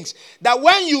little things. That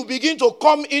when you begin to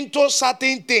come into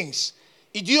certain things,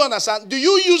 do you understand? Do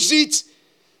you use it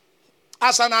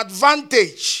as an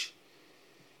advantage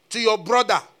to your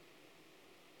brother?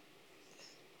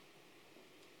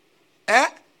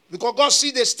 Because God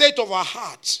sees the state of our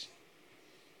heart.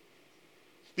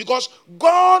 Because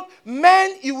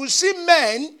you will see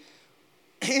men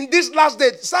in this last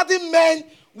day, certain men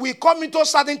will come into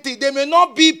certain things. They may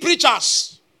not be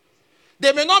preachers.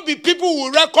 They may not be people who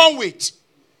will reckon with.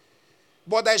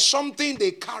 But there's something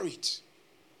they carried.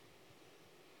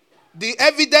 The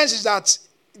evidence is that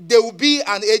they will be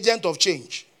an agent of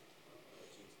change.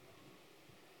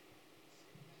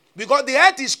 Because the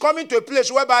earth is coming to a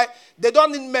place whereby they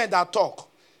don't need men that talk.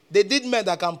 They need men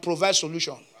that can provide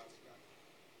solution.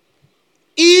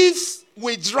 If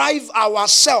we drive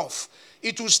ourselves,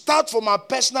 it will start from our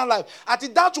personal life. I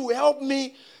think that will help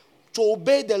me to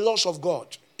obey the laws of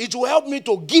God. It will help me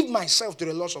to give myself to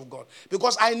the laws of God.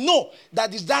 Because I know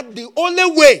that is that the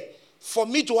only way for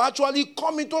me to actually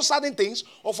come into certain things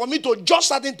or for me to judge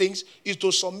certain things is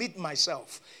to submit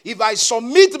myself. If I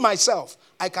submit myself,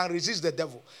 I can resist the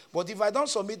devil. But if I don't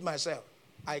submit myself,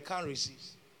 I can't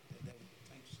resist the devil.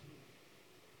 Thanks.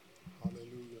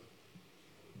 Hallelujah.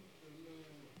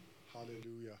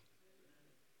 Hallelujah.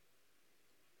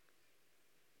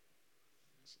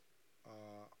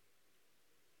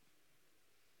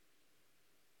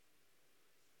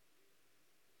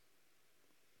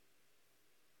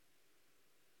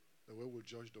 The way we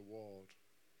judge the world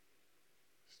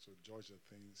is to judge the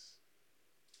things,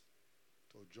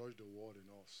 to judge the world in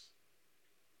us.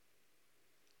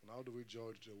 And how do we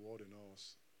judge the world in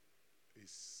us?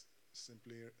 Is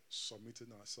simply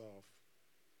submitting ourselves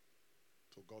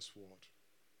to God's word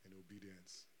in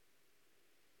obedience.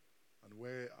 And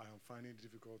where I am finding it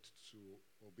difficult to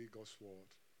obey God's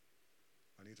word,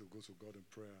 I need to go to God in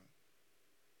prayer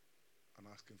and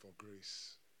ask Him for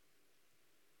grace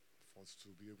to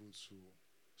be able to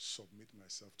submit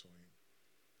myself to Him.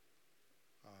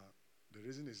 The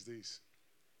reason is this.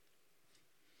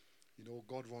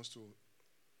 God wants to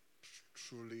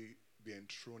truly be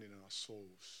enthroned in our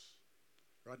souls.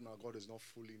 Right now, God is not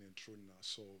fully enthroned in our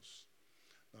souls.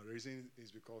 Now, the reason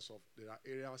is because of there are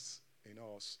areas in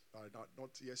us that are not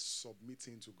yet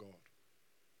submitting to God.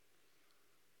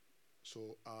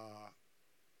 So,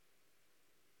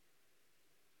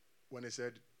 when He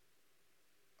said,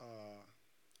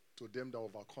 to them that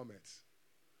overcome it,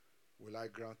 will I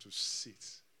grant to sit,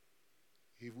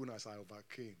 even as I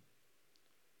overcame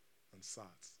and sat.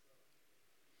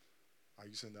 Are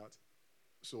you saying that?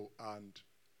 So, and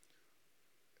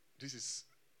this is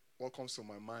what comes to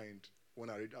my mind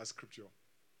when I read that scripture.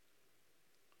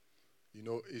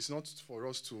 It's not for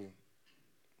us to,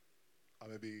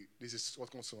 maybe this is what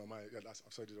comes to my mind. Yeah,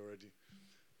 I've said it already.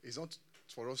 It's not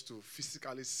for us to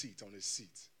physically sit on a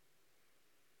seat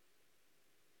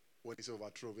when it's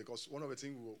overthrown, because one of the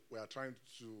things we are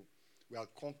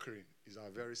conquering is our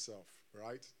very self,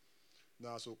 right?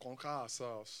 Now, so conquer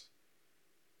ourselves,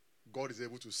 God is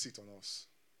able to sit on us.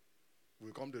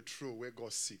 We become the throne where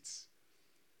God sits.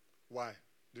 Why?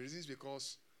 The reason is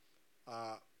because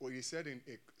what He said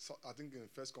I think in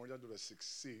 1 Corinthians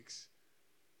 6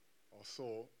 or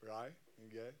so, right?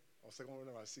 Or 2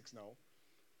 Corinthians 6 now.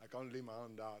 I can't lay my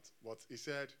hand on that. But He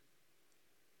said,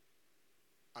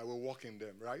 I will walk in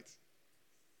them, right?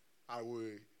 I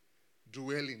will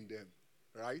dwell in them,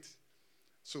 right?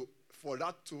 So for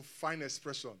that to find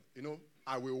expression,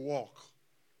 I will walk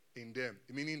in them,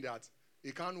 meaning that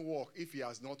He can't walk if He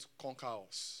has not conquered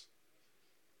us.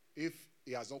 If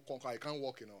He has not conquered, He can't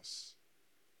walk in us.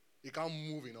 He can't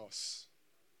move in us.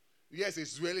 Yes,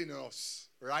 He's dwelling in us,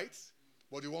 right?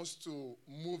 But He wants to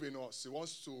move in us. He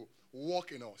wants to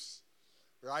walk in us,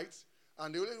 right?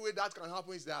 And the only way that can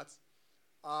happen is that,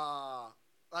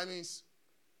 that means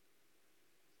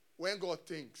when God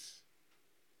thinks,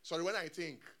 when I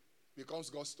think, becomes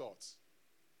God's thoughts.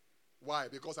 Why?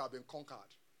 Because I've been conquered.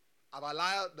 I've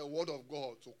allowed the word of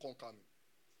God to conquer me.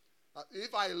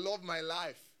 If I love my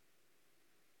life,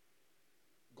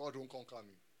 God won't conquer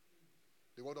me.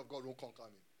 The word of God won't conquer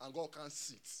me. And God can't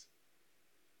sit.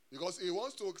 Because He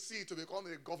wants to sit to become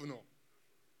a governor.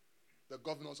 The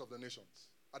governors of the nations.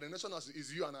 And the nation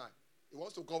is you and I. He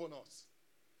wants to govern us.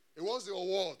 He wants the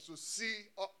world to see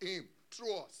Him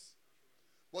through us.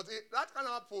 But that can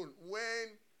happen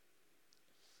when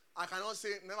I cannot say,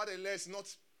 nevertheless,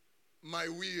 not my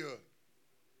will,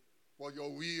 but your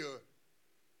will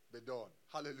be done.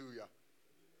 Hallelujah.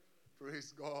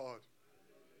 Praise God.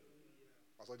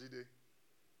 Pastor Jide.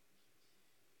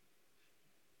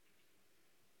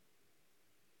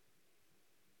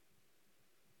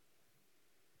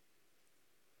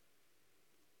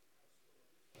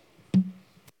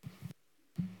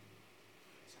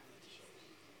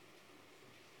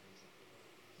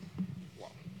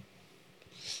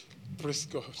 Praise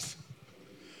God.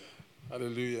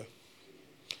 Hallelujah.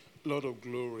 Lord of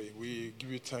glory, we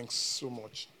give you thanks so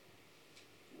much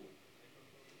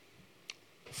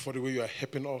for the way you are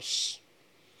helping us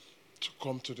to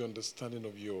come to the understanding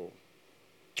of your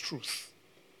truth.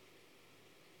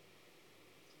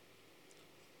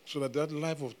 So that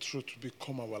life of truth will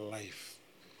become our life.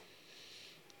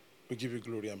 We give you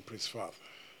glory and praise, Father.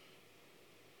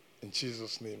 In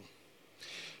Jesus' name.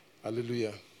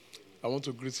 Hallelujah. I want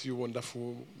to greet you,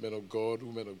 wonderful men of God,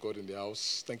 women of God in the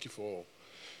house. Thank you for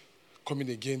coming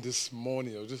again this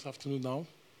morning or this afternoon now.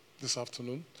 This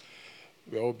afternoon.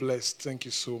 We are all blessed. Thank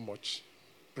you so much.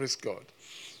 Praise God.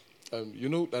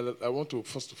 I want to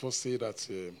first of all say that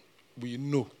we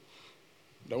know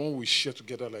that when we share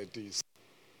together like this,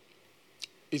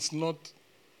 it's not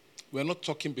we're not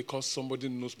talking because somebody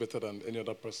knows better than any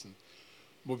other person,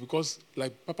 but because,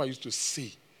 like Papa used to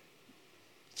say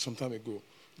some time ago,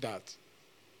 that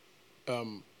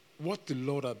what the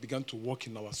Lord had begun to work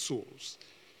in our souls,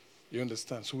 you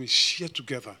understand? So we share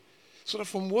together. So that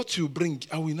from what you bring,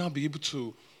 I will now be able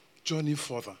to journey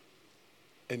further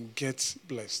and get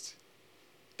blessed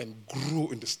and grow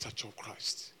in the stature of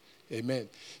Christ. Amen.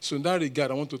 So in that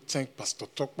regard, I want to thank Pastor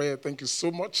Tokwe. Thank you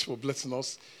so much for blessing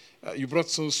us. You brought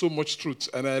so much truth.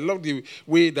 And I love the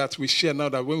way that we share now,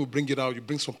 that when we bring it out, you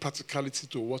bring some practicality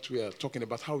to what we are talking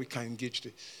about, how we can engage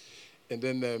it. And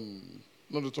then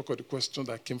not to talk about the question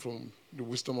that came from the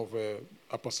wisdom of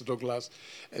Apostle Douglas.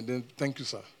 And then thank you,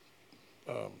 sir,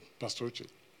 Pastor Uche.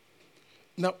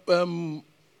 Now,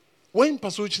 when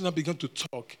Pastor Uche now began to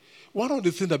talk, one of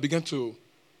the things that began to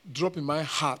drop in my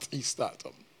heart is that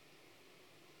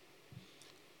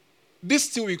this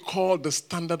thing we call the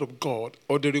standard of God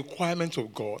or the requirement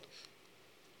of God,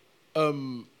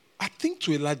 I think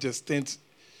to a large extent,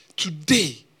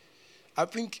 today, I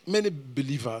think many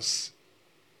believers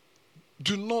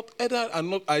do not, either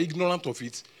are ignorant of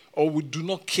it, or we do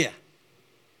not care.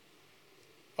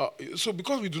 So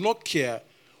because we do not care,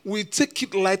 we take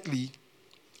it lightly,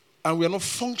 and we are not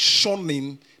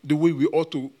functioning the way we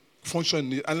ought to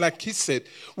function. And like he said,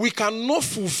 we cannot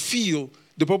fulfill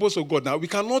the purpose of God now. We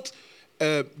cannot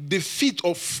defeat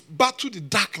or battle the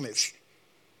darkness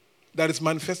that is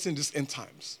manifesting in these end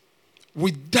times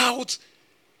without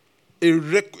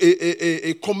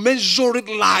a commensurate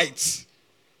light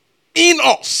in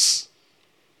us.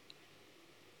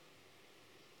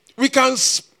 We can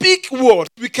speak words.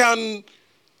 We can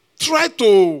try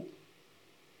to,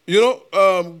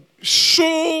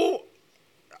 show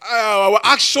our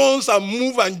actions and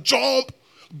move and jump.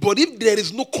 But if there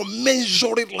is no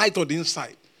commensurate light on the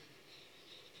inside,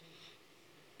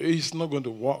 it's not going to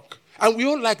work. And we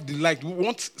all like the light. We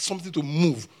want something to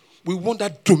move. We want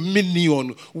that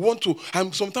dominion. We want to,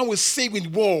 and sometimes we say with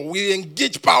war, we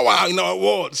engage power in our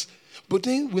words. But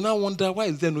then we now wonder, why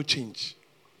is there no change?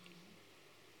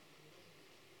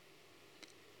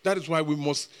 That is why we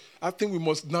must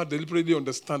now deliberately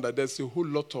understand that there's a whole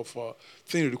lot of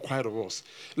things required of us.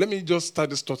 Let me just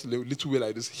start this thought a little way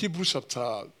like this. Hebrews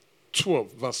chapter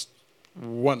 12, verse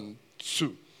 1,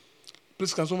 2.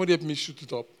 Please, can somebody help me shoot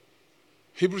it up?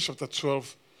 Hebrews chapter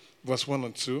 12, verse 1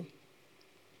 and 2.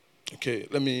 Okay,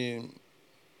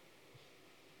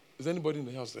 is anybody in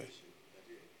the house there?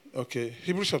 Okay,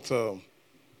 Hebrews chapter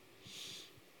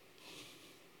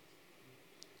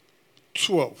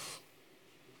 12.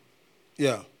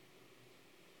 Yeah.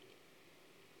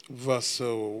 Verse,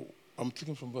 I'm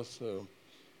taking from verse,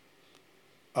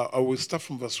 I will start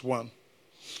from verse 1.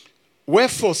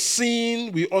 Wherefore,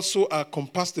 seeing we also are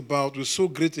compassed about with so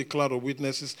great a cloud of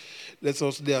witnesses, let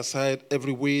us lay aside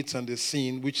every weight and the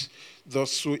sin which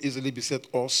does so easily beset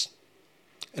us,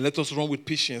 and let us run with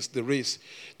patience the race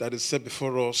that is set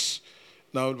before us.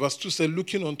 Now, verse 2 says,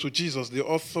 looking unto Jesus, the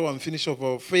author and finisher of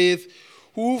our faith,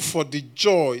 who for the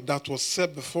joy that was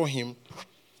set before him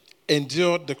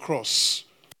endured the cross,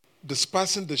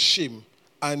 despising the shame,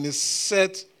 and is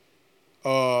set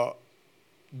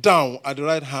down at the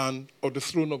right hand of the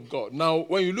throne of God. Now,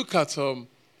 when you look at,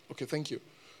 okay, thank you.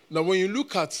 Now, when you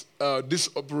look at this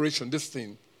operation, this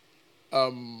thing,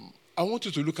 I want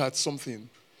you to look at something.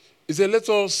 It said, let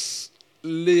us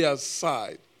lay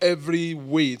aside every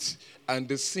weight and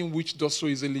the sin which does so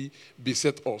easily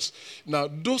beset us. Now,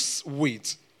 those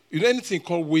weights, anything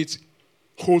called weight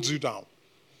holds you down.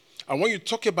 And when you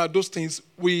talk about those things,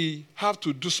 we have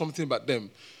to do something about them.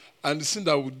 And the sin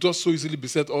that would just so easily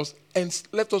beset us, and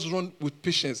let us run with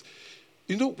patience.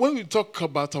 When we talk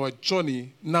about our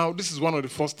journey, now this is one of the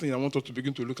first things I want us to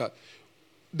begin to look at.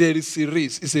 There is a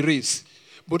race. It's a race.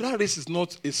 But that race is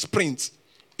not a sprint.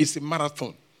 It's a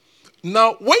marathon.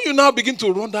 Now, when you now begin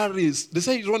to run that race, they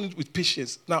say you run it with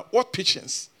patience. Now, what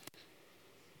patience?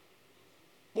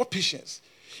 What patience?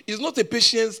 It's not a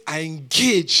patience I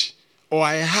engage or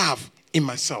I have in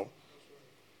myself.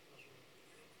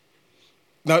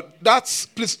 Now,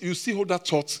 please, you still hold that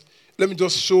thought. Let me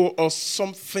just show us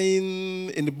something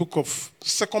in the book of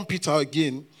 2 Peter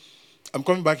again. I'm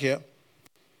coming back here.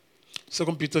 2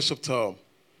 Peter chapter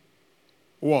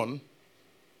 1.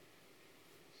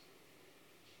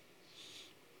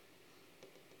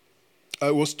 I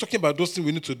was talking about those things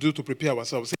we need to do to prepare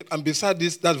ourselves. And beside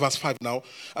this, that's verse 5 now.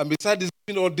 And beside this,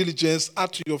 in all diligence,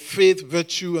 add to your faith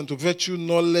virtue, and to virtue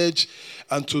knowledge,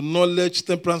 and to knowledge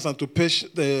temperance, and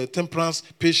to temperance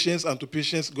patience, and to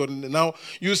patience godliness. Now,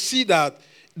 you see that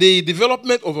the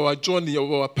development of our journey,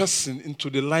 of our person into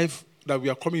the life that we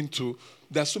are coming to,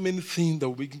 there are so many things that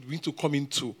we need to come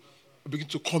into. begin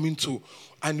to come into.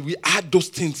 And we add those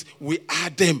things. We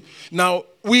add them. Now,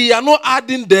 we are not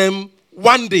adding them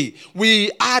one day.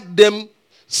 We add them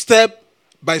step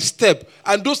by step.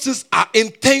 And those things are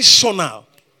intentional.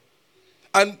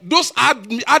 And those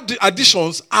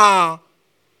additions are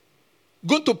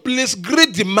going to place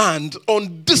great demand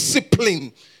on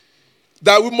discipline,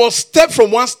 that we must step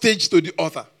from one stage to the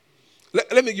other.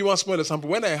 Let me give you one small example.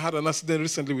 When I had an accident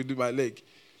recently with my leg,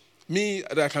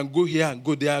 I can go here and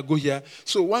go there, go here.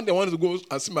 So one day I wanted to go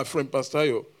and see my friend, Pastor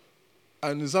Ayo,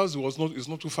 and his house is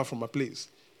not too far from my place.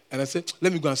 And I said,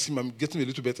 let me go and see him. I'm getting a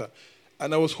little better.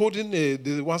 And I was holding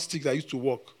the one stick that I used to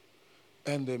walk.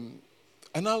 And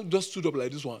I now just stood up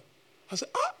like this one. I said,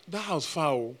 that house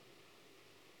foul.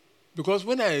 Because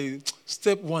when I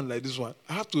step one like this one,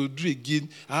 I have to do again.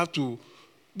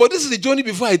 But this is the journey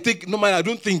before I take. Normally, I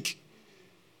don't think.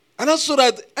 And I saw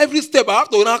that every step I have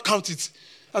to now count it.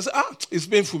 I said, it's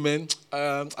painful, man.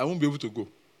 I won't be able to go.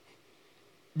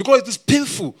 Because it is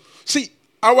painful. See,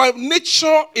 our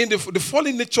nature, in the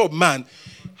fallen nature of man,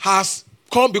 has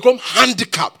become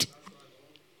handicapped.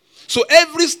 So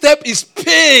every step is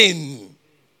pain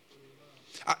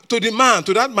to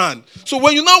that man. So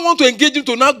when you now want to engage him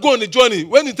to now go on the journey,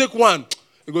 when you take one,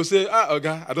 you go say,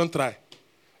 okay, I don't try.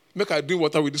 Make I drink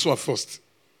water with this one first.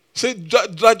 Say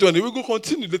that journey, we go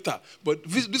continue later. But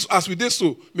this, as we did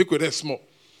so, make we rest small.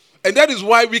 And that is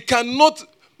why we cannot,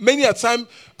 many a time,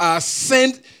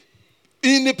 send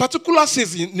in a particular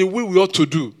season in the way we ought to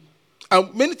do.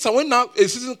 And many times when now a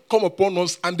season come upon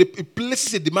us and it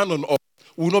places a demand on us,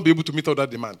 we will not be able to meet all that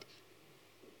demand.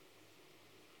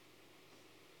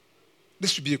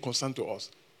 This should be a concern to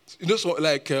us. You know, so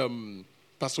like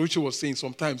Pastor Richard was saying,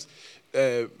 sometimes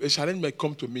a challenge may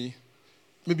come to me,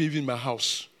 maybe even my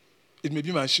house. It may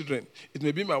be my children. It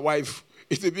may be my wife.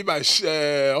 It may be my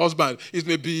husband. It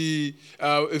may be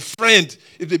a friend.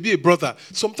 It may be a brother.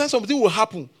 Sometimes something will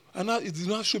happen. And now it did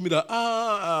not show me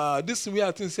that, this way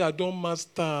I think I don't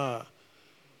master.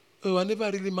 Oh, I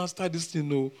never really mastered this thing,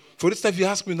 no. For this time, if you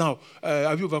ask me now,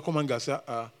 have you overcome anger? I say,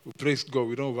 praise God,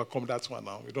 we don't overcome that one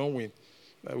now. We don't win.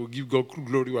 We give God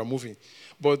glory, we're moving.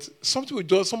 But somebody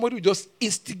will just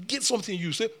instigate something in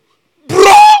you. Say,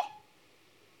 bro,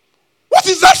 what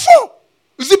is that for?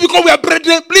 Is it because we are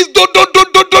brethren? Please don't.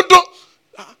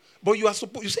 But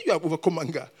you say you have overcome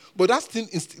anger. But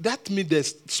that means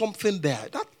there's something there.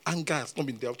 That anger has not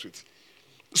been dealt with.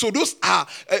 So those are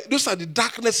the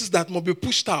darknesses that must be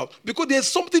pushed out. Because there's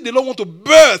something the Lord wants to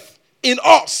birth in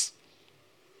us.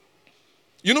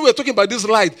 You know, we're talking about this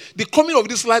light. The coming of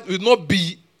this light will not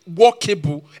be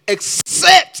workable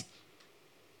except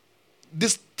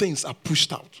these things are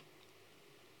pushed out.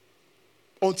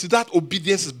 Until that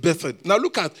obedience is birthed. Now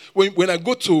look at, when I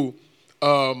go to,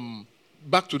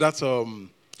 back to that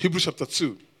Hebrews chapter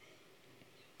 2.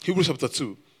 Hebrews chapter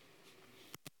 2.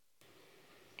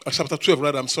 Chapter 12,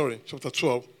 rather, I'm sorry. Chapter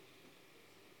 12.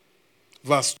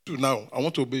 Verse 2 now. I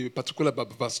want to be particular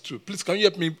about verse 2. Please, can you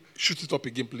help me shoot it up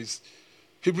again, please?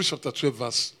 Hebrews chapter 12,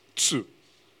 verse 2.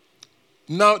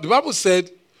 Now, the Bible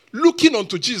said, looking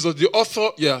unto Jesus, the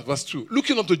author, verse 2.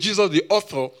 Looking unto Jesus, the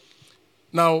author,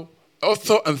 now,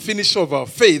 author and finisher of our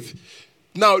faith.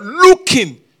 Now,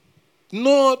 looking,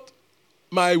 not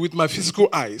with my physical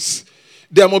eyes.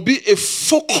 There must be a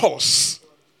focus.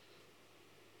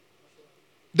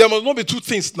 There must not be two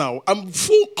things now. I'm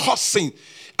focusing.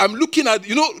 I'm looking at,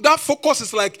 that focus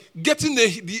is like getting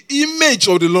the image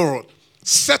of the Lord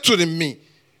settled in me.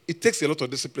 It takes a lot of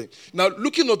discipline. Now,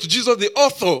 looking unto Jesus, the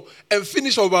author and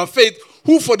finisher of our faith,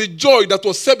 who for the joy that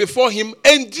was set before him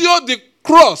endured the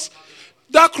cross.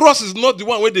 That cross is not the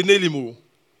one where they nail him.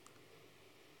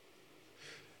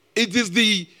 It is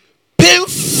the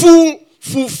painful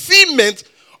fulfillment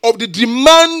of the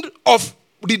demand of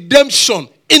redemption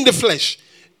in the flesh.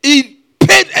 He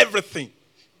paid everything.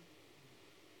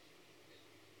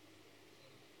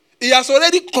 He has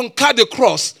already conquered the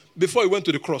cross before he went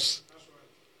to the cross.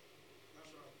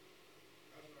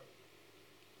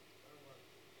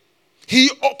 He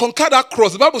conquered that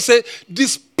cross. The Bible says,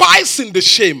 despising the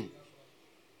shame.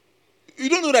 You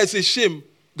don't know that it's a shame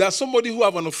that somebody who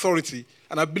have an authority,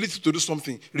 an ability to do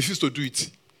something, refused to do it.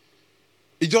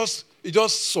 He just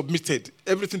submitted.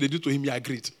 Everything they did to him, he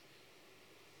agreed.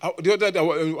 The other day, I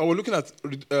was looking at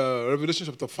Revelation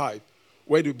chapter 5,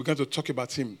 where they began to talk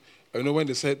about him. When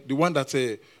they said, the one that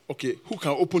said, okay, who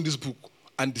can open this book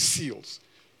and the seals?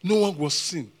 No one was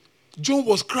seen. John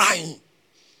was crying.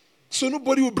 So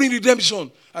nobody will bring redemption.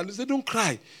 And they said, don't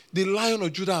cry. The Lion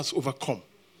of Judah has overcome.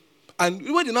 And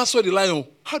when they now saw the lion,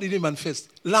 how did he manifest?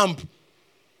 Lamb.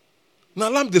 Now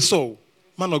lamb they saw,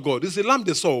 man of God. It's a lamb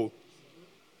they saw.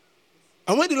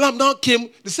 And when the lamb now came,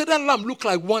 they said that lamb looked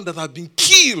like one that had been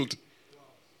killed.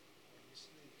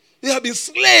 He had been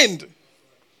slain.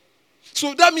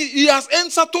 So that means he has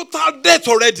entered total death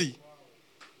already.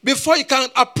 Before he can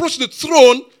approach the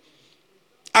throne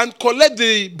and collect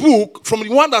the book from the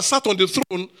one that sat on the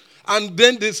throne, and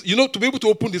then this, to be able to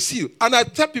open the seal. And I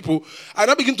tell people,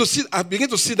 I begin to see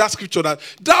that scripture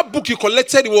that book he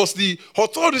collected was the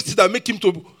authority that make him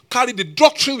to carry the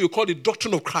doctrine we call the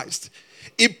doctrine of Christ.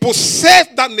 He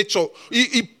possessed that nature.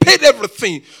 He paid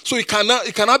everything, so he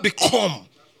cannot become.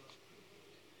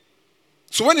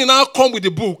 So when he now come with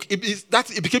the book, it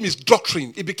became his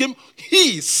doctrine. It became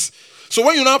his. So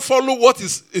when you now follow what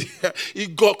he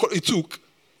took,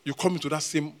 you come into that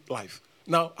same life.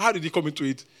 Now, how did he come into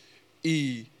it?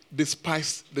 He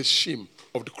despised the shame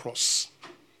of the cross.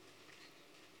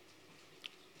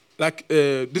 Like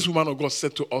this woman of God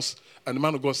said to us, and the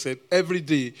man of God said, every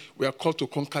day we are called to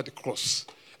conquer the cross.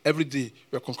 Every day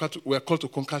we are called to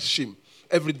conquer shame.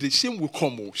 Every day shame will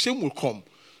come. Oh, shame will come.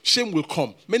 Shame will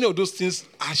come. Many of those things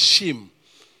are shame.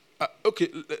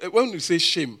 When you say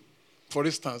shame, for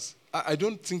instance, I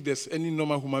don't think there's any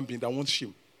normal human being that wants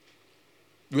shame.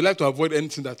 We like to avoid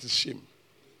anything that is shame.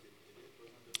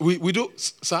 We do,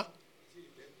 sir?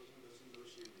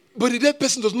 But the dead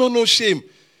person does not know shame.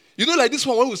 Like this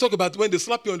one, when we talk about when they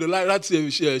slap you on the right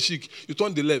cheek, you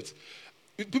turn the left.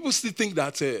 People still think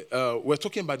that we're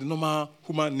talking about the normal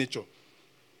human nature.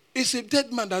 It's a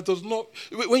dead man that does not,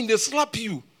 when they slap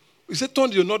you, you say turn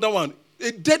to another one.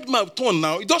 A dead man turn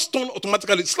now, it just turn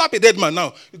automatically. Slap a dead man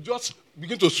now, it just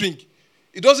begin to swing.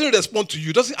 It doesn't respond to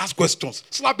you. It doesn't ask questions.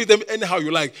 Slap it anyhow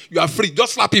you like. You are free.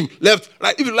 Just slap him left,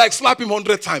 right. If you like, slap him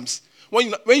 100 times.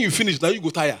 When you finish, now you go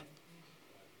tired.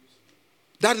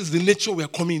 That is the nature we are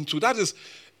coming into. That is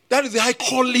the high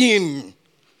calling.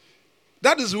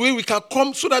 That is the way we can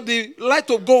come so that the light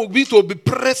of God will be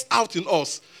pressed out in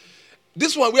us.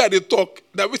 This one where they talk,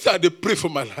 that we say they pray for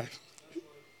my life.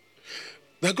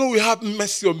 That God will have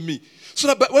mercy on me. So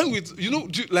that but when we,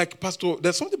 like Pastor,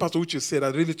 there's something Pastor Uche said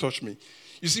that really touched me.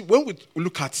 You see, when we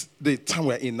look at the time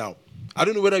we're in now, I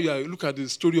don't know whether you look at the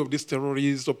story of this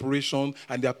terrorist operation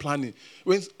and their planning.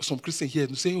 When some Christians hear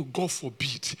and say, oh, God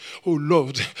forbid, oh,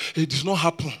 Lord, it does not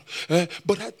happen.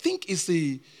 But I think it's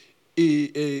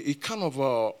a kind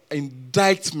of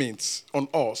indictment on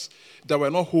us that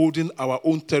we're not holding our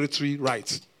own territory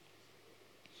right.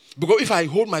 Because if I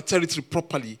hold my territory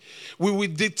properly, we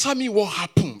will determine what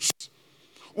happens.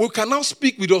 We can now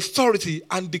speak with authority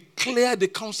and declare the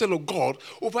counsel of God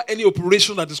over any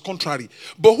operation that is contrary.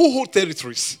 But who hold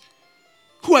territories?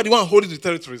 Who are the ones holding the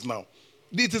territories now?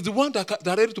 It is the one that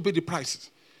are ready to pay the prices.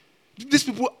 These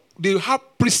people, they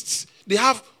have priests, they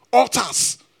have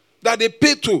altars that they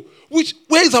pay to.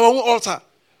 Where is our own altar?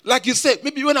 Like you said,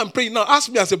 maybe when I'm praying now,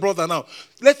 ask me as a brother now.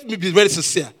 Let me be very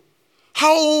sincere.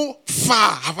 How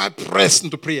far have I pressed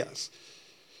into prayers?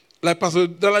 Like Pastor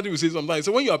Daladi will say sometimes,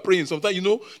 so when you are praying, sometimes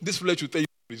this flesh will tell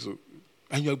you so.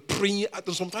 And you are praying,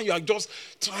 and sometimes you are just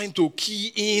trying to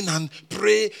key in and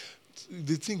pray.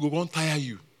 The thing will go on tire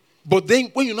you. But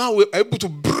then when you now are able to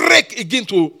break again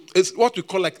to what we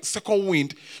call like second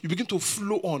wind, you begin to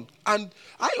flow on. And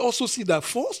I also see that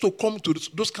for us to come to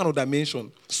those kind of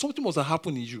dimensions, something must have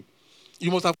happened in you. You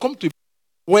must have come to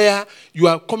where you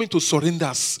are coming to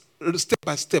surrender step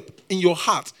by step in your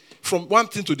heart. From one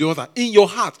thing to the other, in your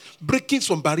heart, breaking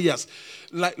some barriers.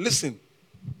 Like, listen,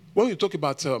 when we talk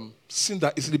about sin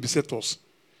that easily besets us,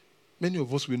 many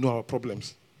of us will know our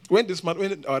problems. When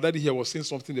our daddy here was saying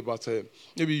something about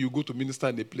maybe you go to minister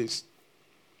in a place,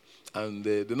 and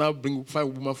they now bring 5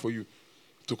 women for you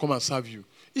to come and serve you.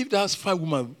 If that's 5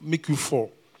 women make you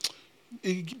fall,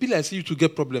 it be like you to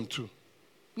get problem too.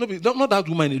 Not that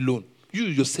woman alone. You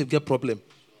yourself get problem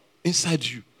inside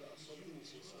you.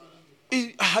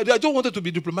 I don't want it to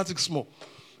be diplomatic small.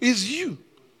 It's you.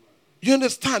 You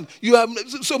understand?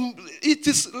 So it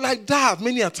is like that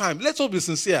many a time. Let's all be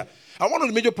sincere. And one of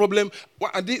the major problems,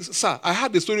 sir, I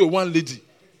heard the story of one lady.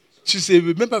 She's a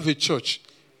member of a church.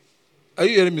 Are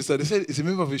you hearing me, sir? They said she's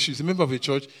a member of a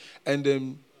church.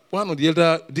 And one of the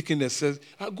elder deaconess says,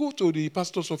 I'll go to the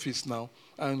pastor's office now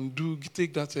and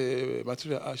take that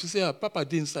material. She said, Papa,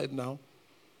 they inside now.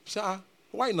 She said,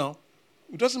 why now?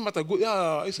 It doesn't matter. Go.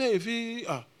 Yeah, I say if he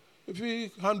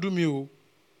handle me,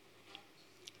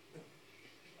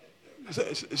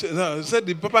 said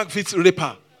the Papa fits rape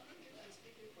her.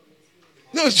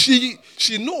 No, she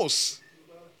knows.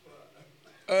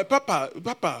 Papa,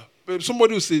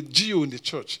 somebody will say Geo in the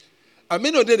church, and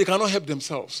many of them they cannot help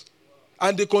themselves,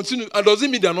 and they continue. And doesn't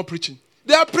mean they are not preaching.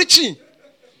 They are preaching.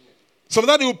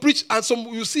 Sometimes they will preach, and some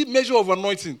you see measure of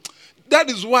anointing. That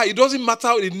is why it doesn't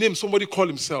matter the name somebody call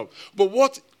himself. But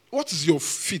what is your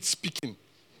feet speaking?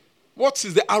 What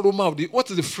is the aroma of what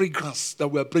is the fragrance that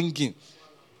we are bringing?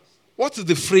 What is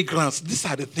the fragrance? These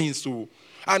are the things to.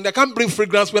 And I can't bring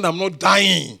fragrance when I'm not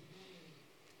dying.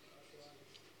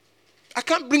 I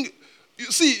can't bring. You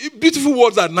see, beautiful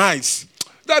words are nice.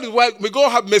 That is why may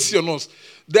God have mercy on us.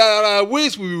 There are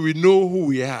ways we will know who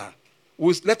we are.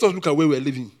 Let us look at where we're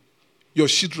living. Your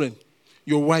children,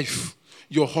 your wife,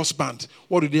 your husband.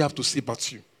 What do they have to say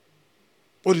about you?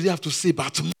 What do they have to say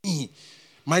about me?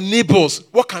 My neighbors,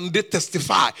 what can they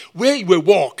testify? Where you will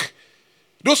walk?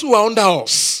 Those who are under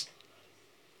us.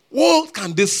 What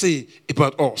can they say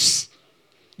about us?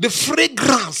 The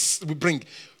fragrance we bring.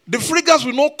 The fragrance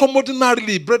will not come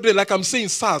ordinarily, brethren, like I'm saying,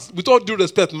 sirs, with all due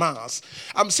respect, mass.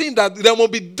 I'm saying that there will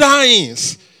be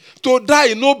dyings. To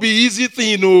die, no be easy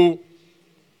thing, you know.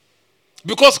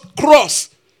 Because cross.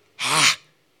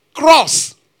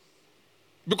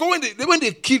 Because when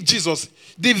they killed Jesus,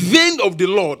 the vein of the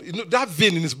Lord, that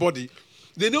vein in his body,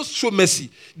 they don't show mercy.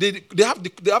 They have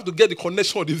to get the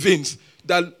connection of the veins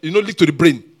that lead to the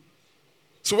brain.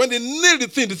 So when they nail the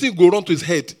thing go run to his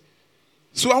head.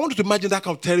 So I want you to imagine that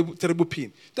kind of terrible, terrible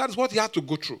pain. That is what he had to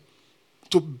go through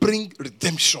to bring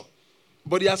redemption.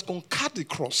 But he has conquered the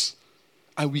cross,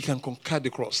 and we can conquer the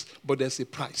cross. But there's a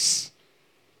price.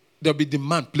 There'll be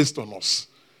demand placed on us.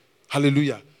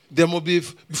 Hallelujah. There will be,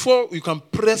 before you can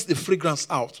press the fragrance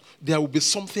out, there will be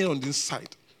something on the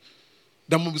inside.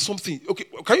 There will be something. Okay,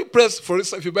 can you press, for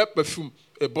instance, if you buy perfume,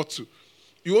 a bottle,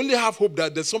 you only have hope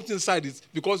that there's something inside it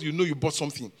because you know you bought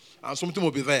something and something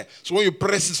will be there. So when you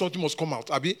press it, something must come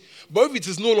out, Abi. But if it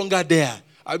is no longer there,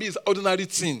 Abi, it's ordinary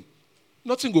thing,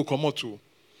 nothing will come out too.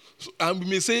 So, and we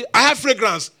may say, I have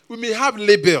fragrance. We may have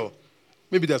label.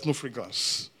 Maybe there's no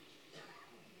fragrance.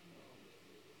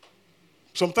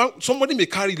 Sometimes somebody may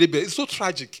carry label. It's so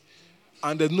tragic.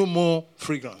 And there's no more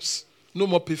fragrance. No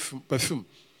more perfume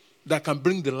that can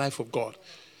bring the life of God.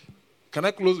 Can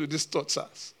I close with this thought, sir?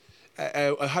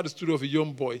 I had a story of a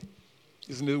young boy.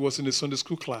 He was in a Sunday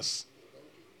school class.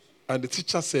 And the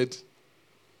teacher said,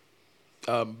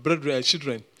 brethren and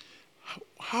children,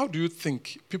 how do you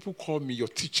think people call me your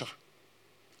teacher,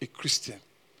 a Christian?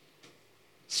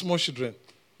 Small children,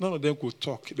 none of them could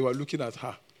talk. They were looking at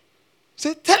her.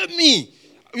 Say, tell me.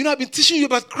 I've been teaching you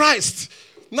about Christ.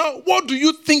 Now, what do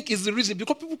you think is the reason?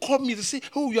 Because people call me, they say,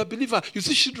 oh, you're a believer. You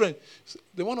see children.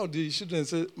 The one of the children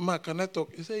said, Ma, can I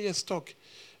talk? He said, yes, talk.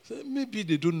 He said, maybe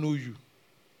they don't know you.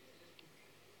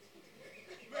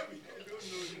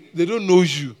 They don't know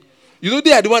you.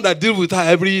 They are the one that deal with her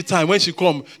every time when she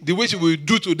come. The way she will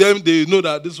do to them, they know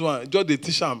that this one, just they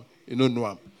teach them, know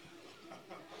them.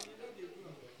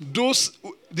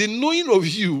 The knowing of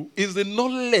you is the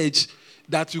knowledge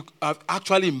that you have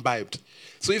actually imbibed.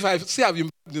 So if I say I've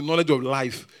imbibed the knowledge of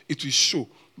life, it will show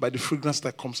by the fragrance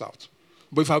that comes out.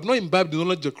 But if I have not imbibed the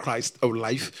knowledge of Christ or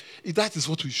life, that is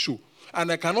what will show.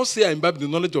 And I cannot say I imbibed the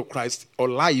knowledge of Christ or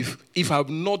life if I have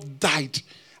not died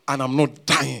and I'm not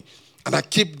dying. And I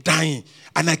keep dying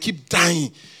and I keep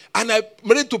dying. And I'm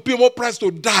ready to pay more price to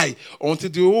die until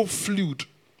the whole fluid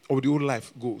of the whole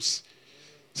life goes.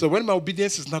 So when my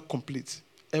obedience is not complete,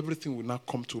 everything will now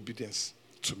come to obedience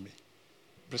to me.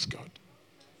 Bless God.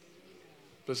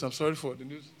 Bless, I'm sorry for the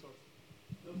news.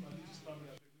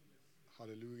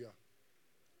 Hallelujah.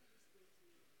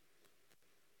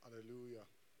 Hallelujah.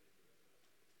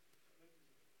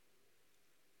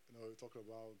 We talk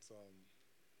about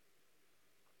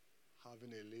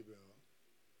having a label,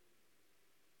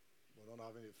 but not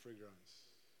having a fragrance.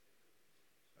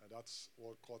 That's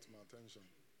what caught my attention.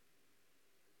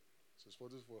 So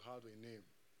suppose we have a name,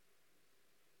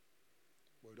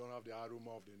 but we don't have the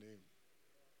aroma of the name.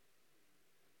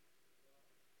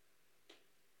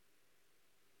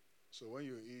 So when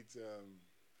you eat,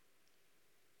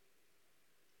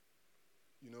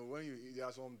 when you eat, there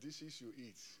are some dishes you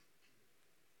eat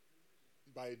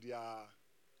by the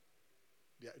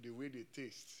way they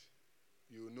taste.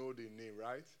 You know the name,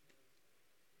 right?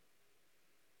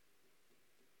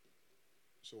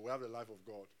 So we have the life of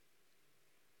God.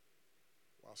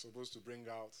 We are supposed to bring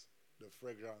out the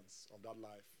fragrance of that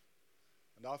life.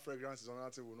 And that fragrance is another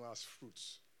thing we know as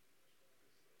fruits.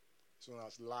 It's known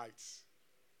as lights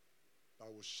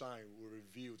that will shine, will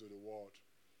reveal to the world.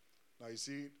 Now you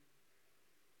see,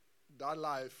 that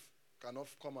life cannot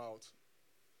come out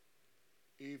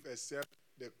if except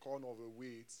the corn of a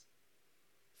wheat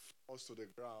falls to the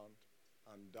ground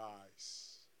and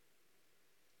dies.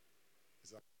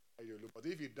 But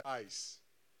if it dies,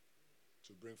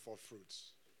 to bring forth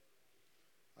fruits.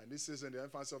 And this is in the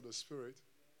emphasis of the Spirit,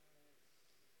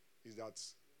 is that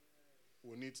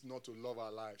we need not to love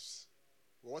our lives.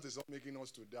 But what is not making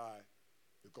us to die?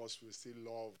 Because we still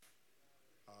love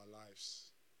our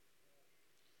lives.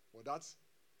 But that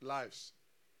lives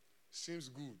seems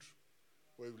good,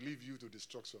 but it will lead you to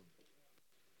destruction.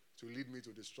 To lead me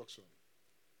to destruction.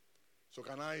 So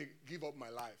can I give up my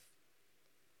life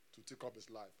to take up his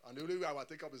life? And the only way I will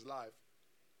take up his life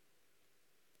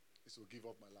is to give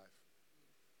up my life.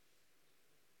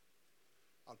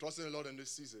 I'm trusting the Lord in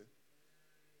this season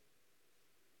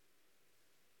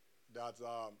that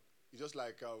it's just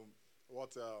like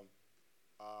what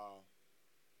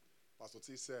Pastor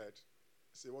T said.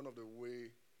 See, one of the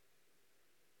way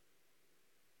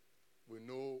we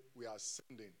know we are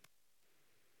sending.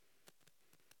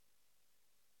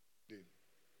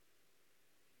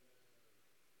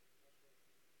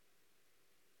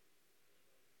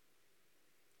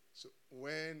 So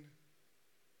when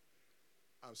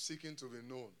I'm seeking to be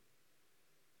known,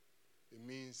 it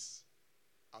means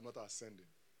I'm not ascending.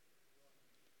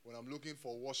 When I'm looking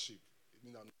for worship, it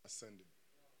means I'm not ascending.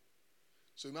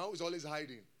 So now it's always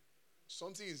hiding.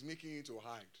 Something is making it to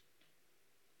hide.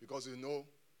 Because you know,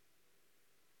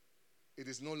 it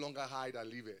is no longer I that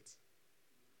liveth,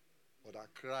 but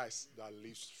that Christ that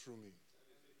lives through me.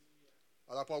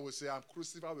 Other Paul will say, I'm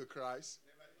crucified with Christ.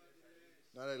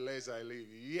 Nevertheless I live.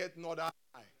 Yet not I,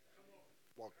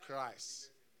 but Christ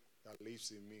that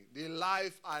lives in me. The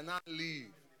life I now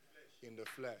live in the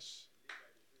flesh,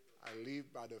 I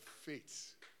live by the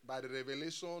faith, by the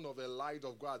revelation of the light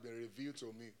of God being revealed to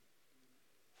me,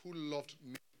 who loved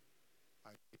me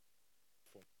and gave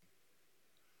for me.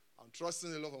 I'm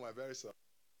trusting the Lord for my very self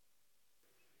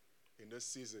in this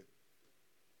season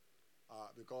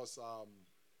because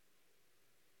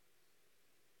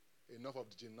enough of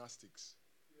the gymnastics.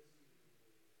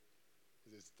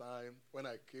 It is time. When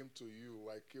I came to you,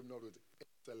 I came not with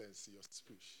excellency of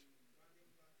speech.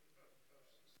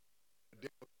 The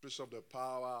demonstration of the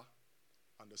power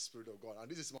and the Spirit of God. And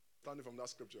this is my understanding from that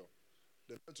scripture.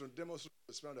 The demonstration of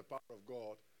the Spirit and the power of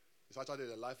God is actually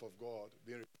the life of God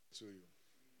being revealed to you.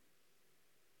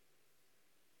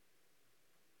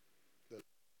 The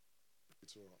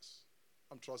life to us.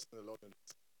 I'm trusting the Lord in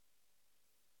this.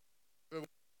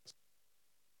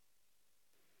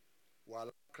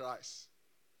 While Christ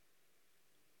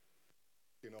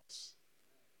in us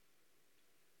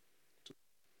to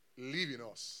live in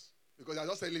us, because I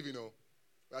just say live, we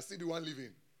are still the one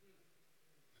living.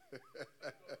 We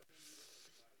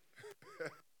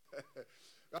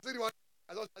are still the one.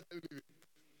 I just say living.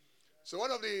 So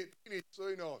one of the things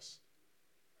showing us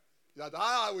that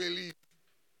how I will live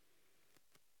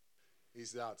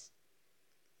is that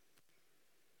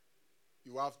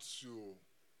you have to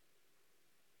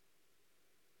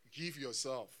give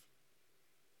yourself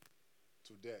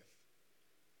to death.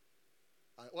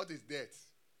 And what is death?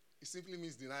 It simply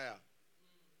means denial.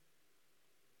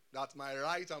 That my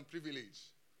right and privilege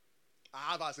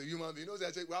I have as a human being.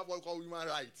 They say we have what we call human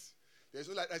rights. There's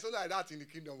no like that in the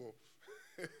kingdom.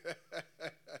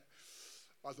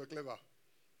 Pastor Clever.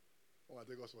 Oh, I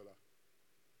take us for that.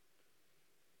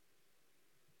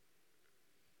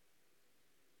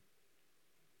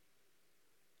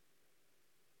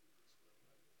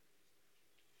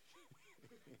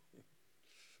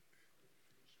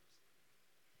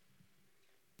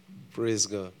 Praise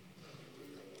God.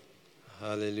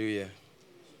 Hallelujah.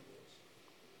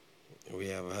 We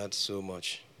have had so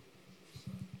much.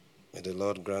 May the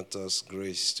Lord grant us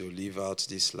grace to live out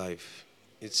this life.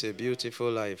 It's a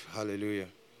beautiful life. Hallelujah.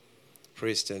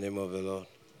 Praise the name of the Lord.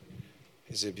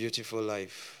 It's a beautiful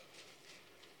life.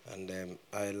 And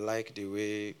I like the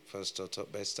way Pastor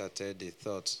Topper started the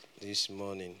thought this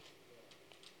morning.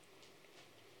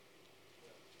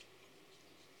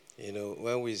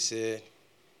 When we say,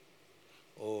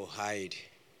 oh, hide,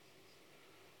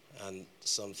 and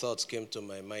some thoughts came to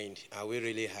my mind, are we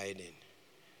really hiding?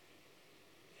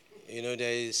 There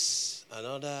is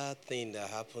another thing that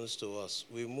happens to us.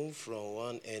 We move from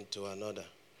one end to another.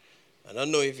 I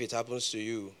don't know if it happens to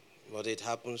you, but it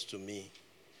happens to me.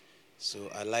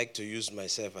 So I like to use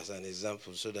myself as an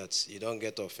example so that you don't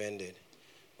get offended.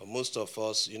 But most of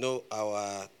us,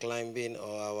 our climbing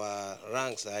or our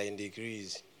ranks are in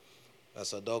degrees.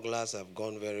 Pastor Douglas have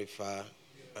gone very far.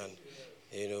 And,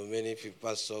 many people,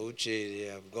 Pastor Uche, they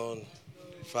have gone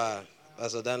far.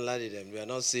 Pastor Dan Ladi, them, we are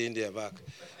not seeing their back.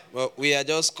 But we are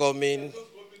just coming.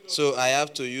 So I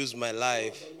have to use my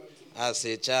life as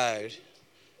a child,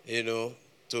 to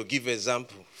give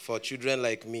example for children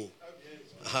like me.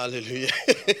 Hallelujah.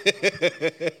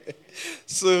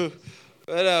 So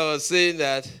when I was saying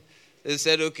that, they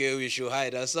said, okay, we should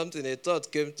hide. And a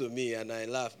thought came to me and I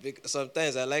laughed. Because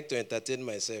sometimes I like to entertain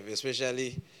myself,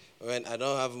 especially when I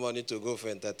don't have money to go for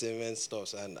entertainment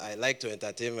stuff, and I like to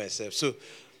entertain myself. So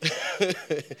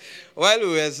while we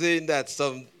were saying that,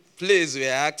 some plays were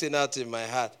acting out in my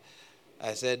heart.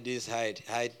 I said, this hide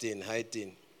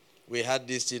thing. We had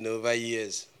this thing over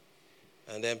years.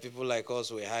 And then people like us,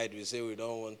 we hide. We say we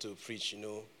don't want to preach,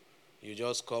 You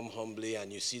just come humbly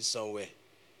and you sit somewhere.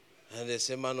 And they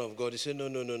say, man of God, you say, no,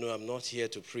 I'm not here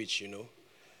to preach,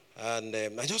 And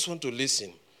I just want to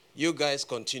listen. You guys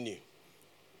continue.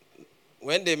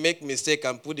 When they make mistake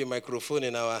and put the microphone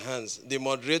in our hands, the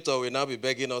moderator will now be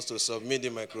begging us to submit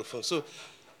the microphone. So,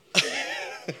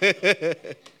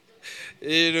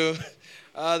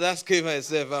 I'll ask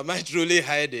myself, am I truly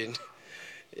hiding?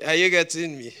 Are you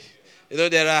getting me?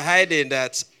 There are hiding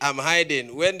that I'm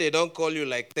hiding. When they don't call you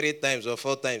like 3 times or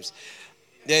 4 times,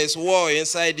 there is war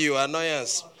inside you,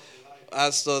 annoyance.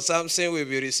 As to something will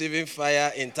be receiving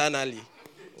fire internally.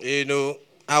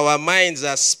 Our minds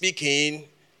are speaking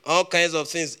all kinds of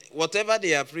things. Whatever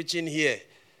they are preaching here,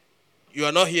 you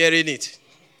are not hearing it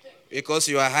because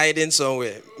you are hiding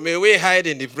somewhere. May we hide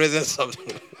in the presence of the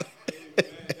Lord.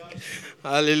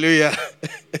 Hallelujah.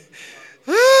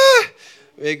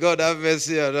 May God have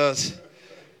mercy on us.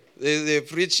 They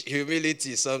preach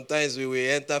humility. Sometimes we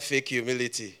will enter fake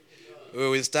humility. We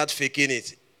will start faking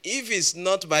it. If it's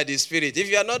not by the Spirit, if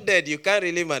you are not dead, you can't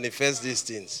really manifest these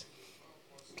things.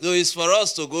 So it's for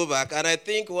us to go back. And I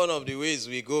think one of the ways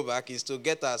we go back is to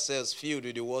get ourselves filled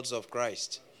with the words of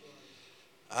Christ.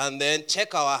 And then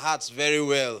check our hearts very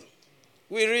well.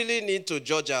 We really need to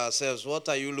judge ourselves. What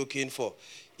are you looking for?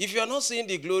 If you are not seeing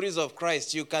the glories of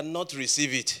Christ, you cannot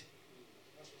receive it.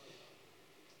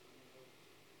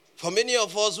 For many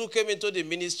of us who came into the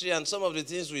ministry, and some of the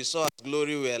things we saw as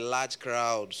glory were large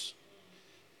crowds,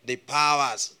 the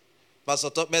powers.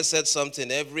 Pastor Topman said something,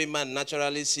 every man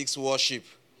naturally seeks worship.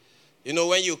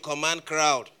 When you command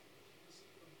crowd,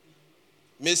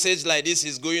 message like this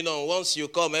is going on. Once you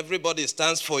come, everybody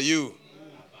stands for you.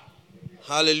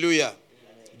 Hallelujah.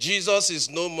 Jesus is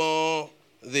no more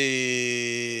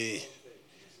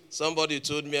somebody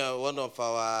told me at one of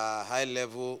our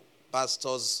high-level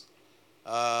pastors'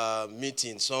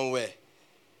 meeting somewhere.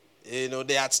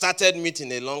 They had started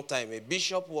meeting a long time. A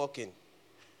bishop walking.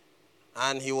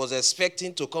 And he was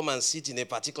expecting to come and sit in a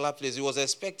particular place. He was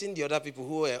expecting the other people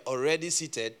who were already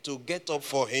seated to get up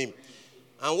for him.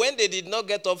 And when they did not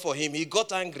get up for him, he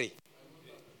got angry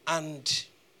and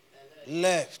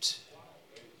left.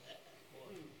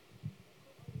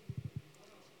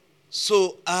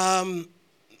 So,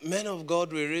 men of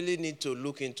God, we really need to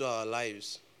look into our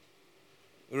lives.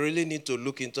 We really need to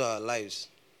look into our lives.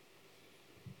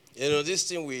 This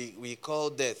thing we call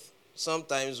death.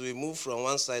 Sometimes we move from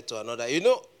one side to another.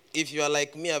 If you are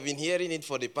like me, I've been hearing it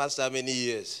for the past how many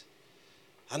years.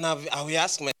 And I will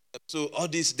ask myself, so all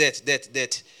this death.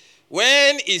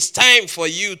 When it's time for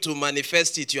you to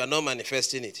manifest it, you are not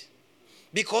manifesting it.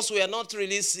 Because we are not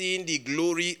really seeing the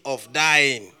glory of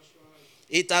dying.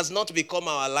 It has not become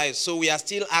our lives. So we are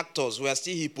still actors. We are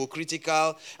still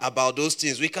hypocritical about those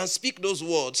things. We can speak those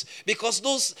words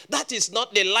because that is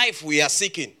not the life we are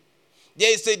seeking.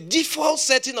 There is a default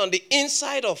setting on the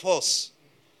inside of us.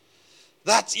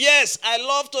 That, yes, I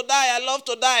love to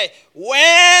die.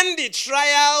 When the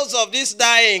trials of this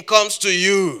dying comes to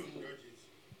you,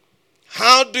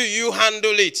 how do you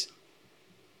handle it?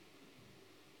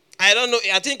 I don't know.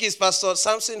 I think it's Pastor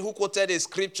Samson who quoted a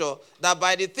scripture that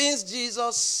by the things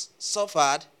Jesus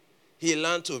suffered, he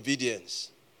learned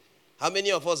obedience. How many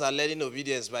of us are learning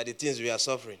obedience by the things we are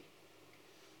suffering?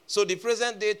 So the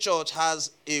present day church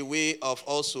has a way of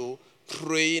also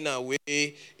praying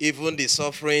away even the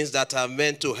sufferings that are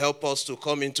meant to help us to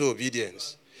come into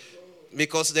obedience.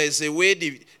 Because there is a way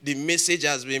the message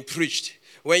has been preached.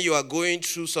 When you are going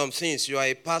through some things, you are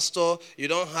a pastor, you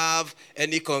don't have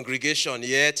any congregation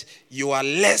yet, you are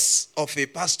less of a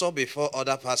pastor before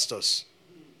other pastors.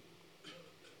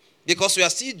 Because we are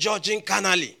still judging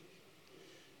carnally.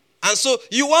 And so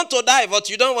you want to die, but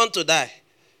you don't want to die.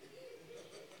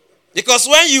 Because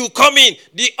when you come in,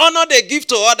 the honor they give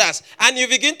to others, and you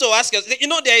begin to ask yourself,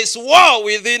 there is war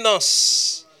within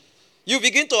us. You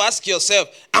begin to ask yourself,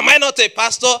 am I not a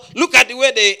pastor? Look at the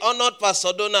way they honored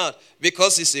Pastor Donald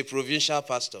because he's a provincial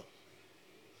pastor.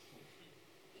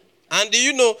 And do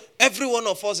you know, every one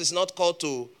of us is not called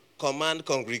to command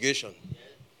congregation.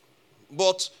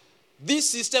 But this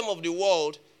system of the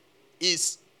world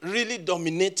is really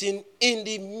dominating in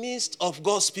the midst of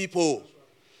God's people.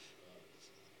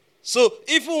 So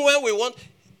even when we want,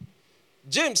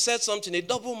 James said something, a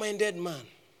double-minded man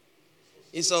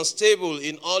is unstable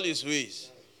in all his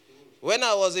ways. When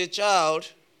I was a child,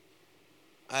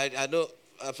 I know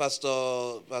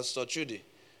Pastor Chudi,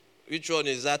 Which one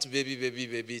is that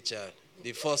baby child?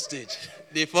 The first stage.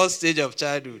 The first stage of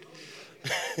childhood.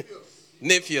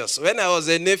 Nephews. When I was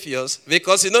a nephews,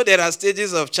 because you know there are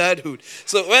stages of childhood.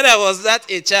 So when I was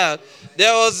a child,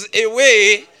 there was a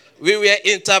way we were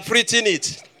interpreting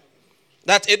it.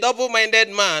 That a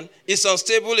double-minded man is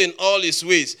unstable in all his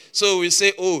ways. So we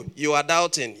say, oh, you are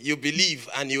doubting. You believe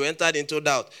and you entered into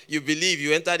doubt. You believe,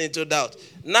 you entered into doubt.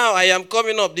 Now I am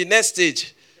coming up the next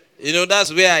stage. You know,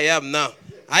 that's where I am now.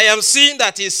 I am seeing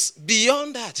that it's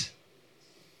beyond that.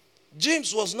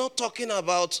 James was not talking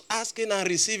about asking and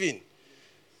receiving.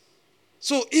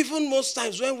 So even most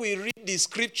times when we read the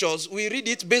scriptures, we read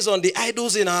it based on the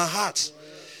idols in our hearts.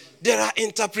 There are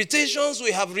interpretations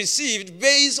we have received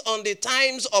based on the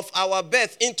times of our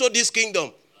birth into this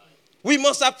kingdom. We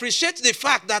must appreciate the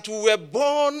fact that we were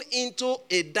born into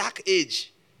a dark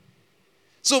age.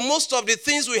 So most of the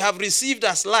things we have received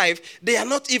as life, they are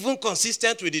not even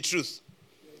consistent with the truth.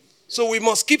 So we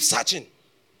must keep searching.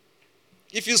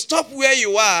 If you stop where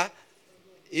you are,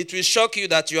 it will shock you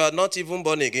that you are not even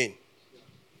born again.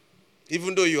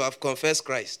 Even though you have confessed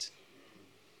Christ.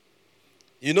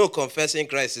 You know, confessing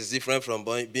Christ is different from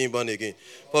being born again.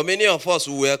 For many of us,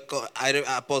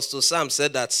 Apostle Sam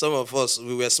said that some of us,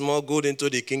 we were smuggled into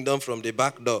the kingdom from the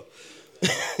back door.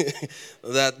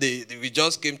 That we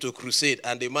just came to crusade,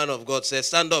 and the man of God said,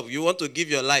 stand up, you want to give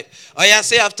your life. Oh yeah,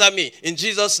 say after me, in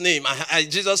Jesus' name.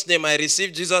 Jesus' name, I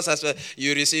receive Jesus as well.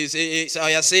 You receive, oh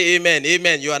yeah, say amen,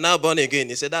 amen. You are now born again.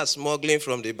 He said, that's smuggling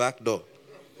from the back door.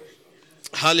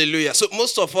 Hallelujah. So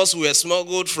most of us were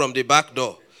smuggled from the back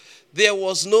door. There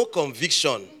was no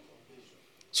conviction.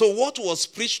 So what was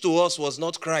preached to us was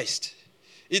not Christ.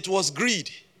 It was greed.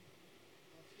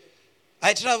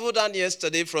 I traveled down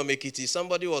yesterday from Ekiti.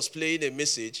 Somebody was playing a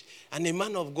message, and a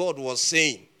man of God was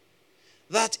saying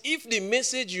that if the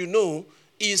message you know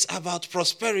is about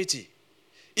prosperity,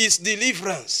 is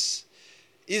deliverance,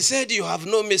 he said you have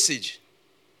no message.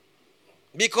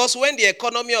 Because when the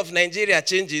economy of Nigeria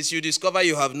changes, you discover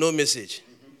you have no message.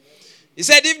 He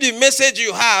said if the message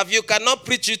you have, you cannot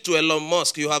preach it to Elon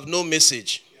Musk, you have no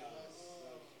message.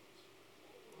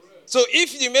 So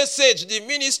if the message, the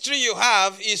ministry you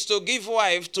have is to give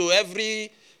wife to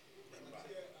every...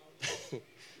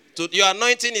 your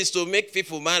anointing is to make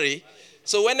people marry.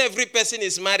 So when every person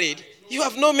is married, you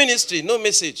have no ministry, no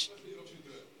message.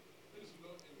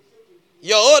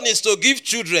 Your own is to give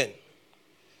children.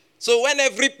 So when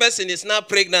every person is now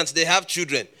pregnant, they have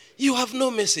children. You have no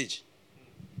message.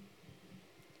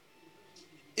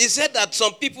 He said that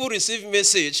some people receive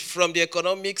message from the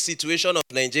economic situation of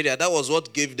Nigeria. That was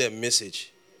what gave them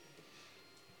message.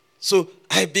 So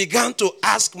I began to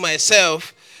ask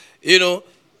myself, you know,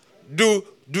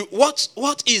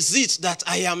 what is it that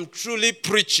I am truly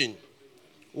preaching?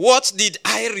 What did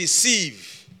I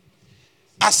receive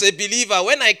as a believer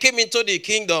when I came into the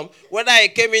kingdom? Whether I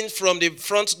came in from the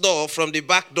front door or from the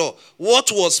back door,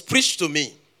 what was preached to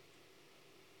me?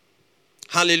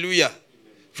 Hallelujah.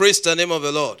 Praise the name of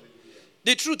the Lord.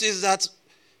 The truth is that,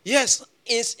 yes,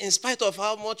 in spite of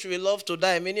how much we love to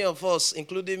die, many of us,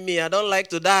 including me, I don't like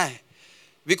to die.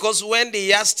 Because when the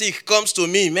yardstick comes to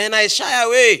me, man, I shy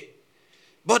away.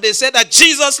 But they said that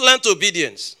Jesus learned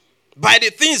obedience by the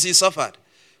things he suffered.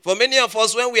 For many of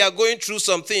us, when we are going through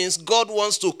some things, God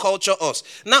wants to culture us.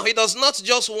 Now, he does not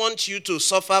just want you to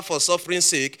suffer for suffering's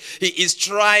sake. He is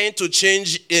trying to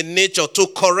change a nature, to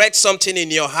correct something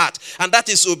in your heart. And that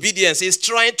is obedience. He's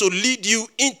trying to lead you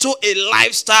into a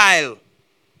lifestyle.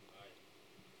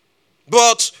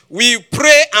 But we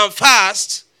pray and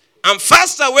fast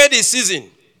away the season.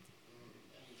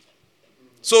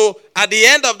 So, at the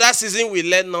end of that season, we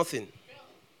learn nothing.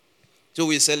 So,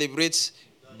 we celebrate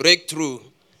breakthrough.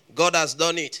 God has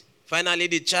done it. Finally,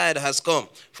 the child has come.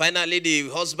 Finally, the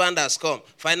husband has come.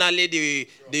 Finally,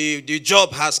 the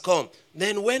job has come.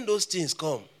 Then when those things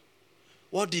come,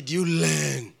 what did you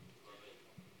learn?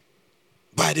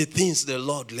 By the things the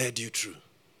Lord led you through.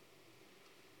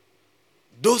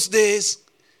 Those days,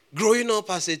 growing up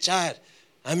as a child,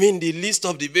 the least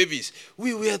of the babies,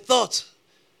 we were taught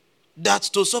that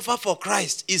to suffer for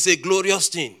Christ is a glorious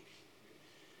thing.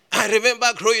 I remember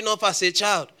growing up as a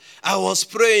child, I was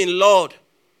praying, Lord,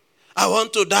 I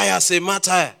want to die as a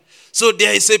martyr. So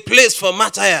there is a place for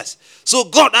martyrs. So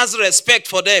God has respect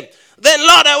for them. Then,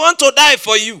 Lord, I want to die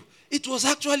for you. It was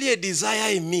actually a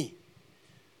desire in me.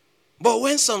 But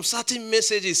when some certain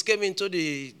messages came into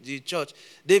the church,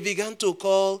 they began to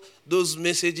call those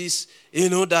messages,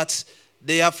 that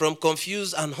they are from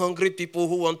confused and hungry people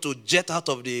who want to jet out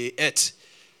of the earth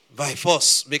by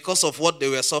force because of what they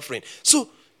were suffering. So,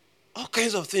 all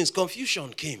kinds of things,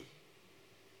 confusion came.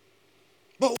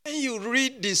 But when you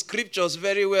read the scriptures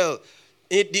very well,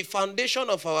 the foundation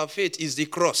of our faith is the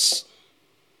cross,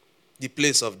 the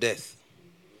place of death.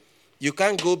 You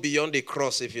can't go beyond the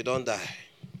cross if you don't die.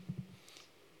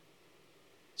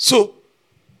 So,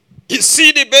 you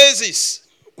see the basis.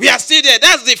 We are still there.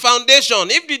 That's the foundation.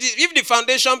 If the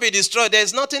foundation be destroyed,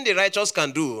 there's nothing the righteous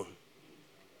can do.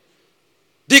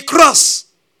 The cross.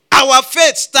 Our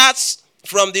faith starts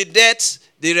from the death,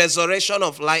 the resurrection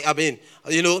of life.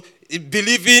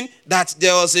 Believing that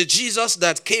there was a Jesus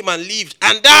that came and lived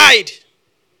and died.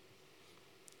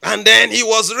 And then he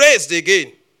was raised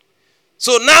again.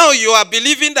 So now you are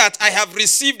believing that I have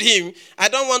received him. I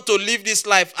don't want to live this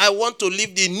life. I want to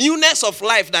live the newness of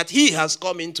life that he has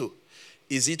come into.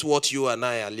 Is it what you and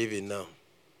I are living now?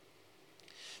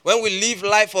 When we live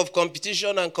life of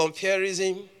competition and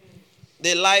comparison,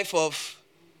 the life of,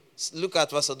 look at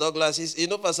Pastor Douglas.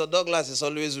 Pastor Douglas is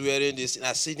always wearing this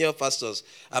as senior pastors.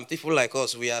 And people like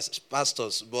us, we are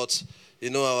pastors. But,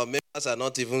 our members are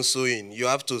not even sowing. You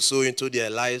have to sow into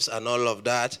their lives and all of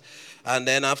that. And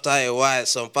then after a while,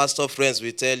 some pastor friends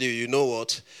will tell you, you know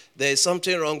what? There is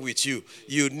something wrong with you.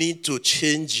 You need to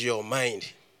change your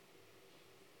mind.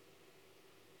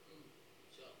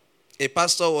 A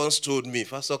pastor once told me,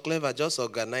 Pastor Clever, just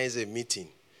organize a meeting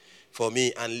for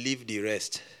me and leave the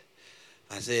rest.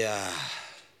 I say,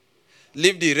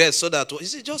 leave the rest so that, he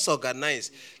said, just organize.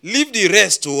 Leave the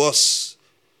rest to us.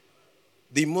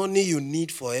 The money you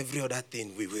need for every other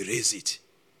thing, we will raise it.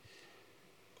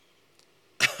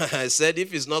 I said,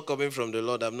 if it's not coming from the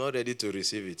Lord, I'm not ready to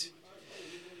receive it.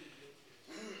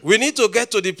 We need to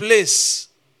get to the place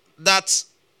that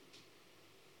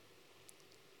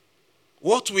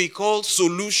what we call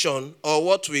solution or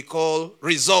what we call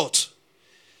result,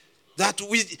 that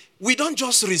we don't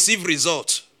just receive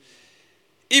result.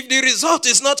 If the result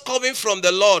is not coming from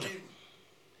the Lord,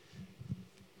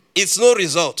 it's no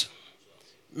result.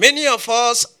 Many of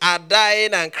us are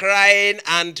dying and crying,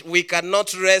 and we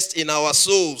cannot rest in our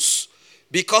souls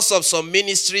because of some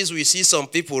ministries we see some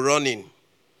people running.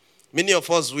 Many of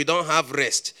us, we don't have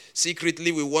rest.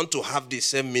 Secretly, we want to have the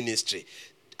same ministry.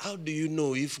 How do you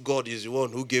know if God is the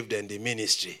one who gave them the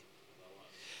ministry?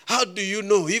 How do you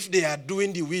know if they are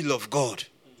doing the will of God?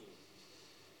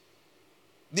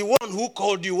 The one who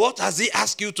called you, what has he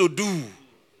asked you to do?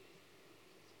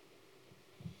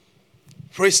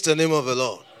 Praise the name of the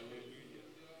Lord.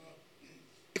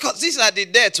 Because these are the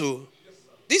dead too.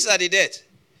 These are the dead.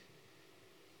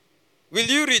 Will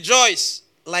you rejoice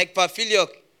like Paphiliok?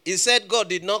 He said God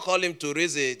did not call him to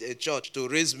raise a church, to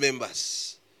raise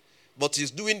members. But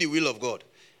he's doing the will of God.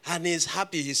 And he's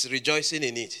happy, he's rejoicing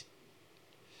in it.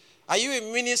 Are you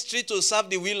a ministry to serve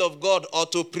the will of God or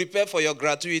to prepare for your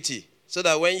gratuity? So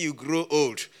that when you grow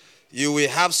old, you will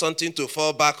have something to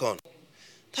fall back on.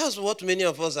 That's what many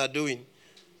of us are doing.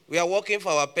 We are working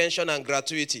for our pension and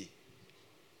gratuity.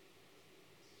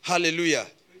 Hallelujah.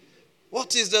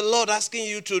 What is the Lord asking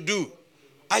you to do?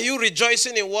 Are you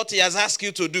rejoicing in what he has asked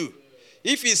you to do?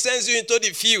 If he sends you into the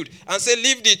field and say,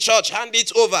 leave the church, hand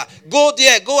it over, go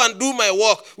there, go and do my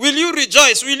work, will you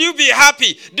rejoice? Will you be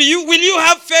happy? Will you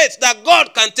have faith that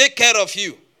God can take care of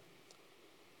you?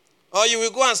 Or you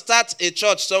will go and start a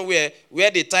church somewhere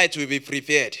where the tithe will be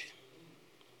prepared.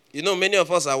 Many of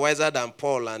us are wiser than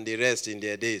Paul and the rest in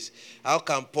their days. How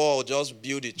can Paul just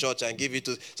build the church and give it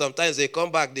to... Sometimes they come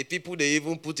back, the people they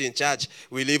even put in charge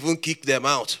will even kick them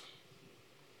out.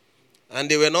 And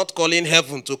they were not calling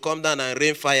heaven to come down and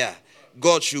rain fire.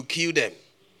 God should kill them.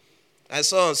 I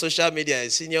saw on social media a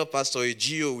senior pastor, a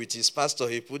GO with his pastor,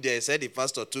 he put there, he said the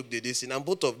pastor took the decision, and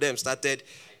both of them started,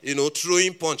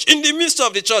 throwing punch in the midst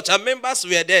of the church. And members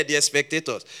were there, the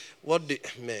spectators.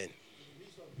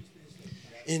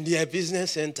 In their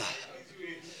business center.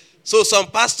 So some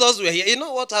pastors were here. You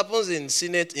know what happens in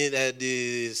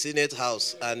the Senate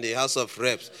House and the House of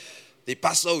Reps? The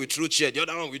pastor will throw chair, the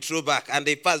other one will throw back. And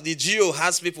the GO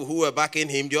has people who were backing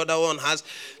him. The other one has...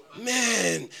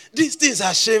 Man, these things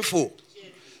are shameful.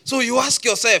 So you ask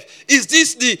yourself, is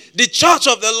this the church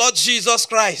of the Lord Jesus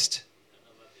Christ?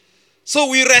 So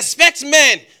we respect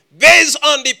men based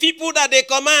on the people that they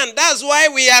command. That's why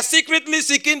we are secretly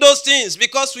seeking those things.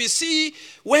 Because we see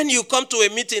when you come to a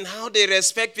meeting, how they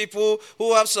respect people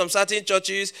who have some certain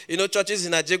churches. Churches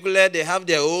in Ajegule, they have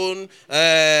their own,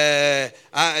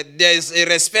 there's a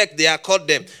respect, they accord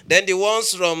them. Then the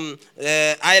ones from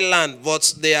island,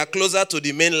 but they are closer to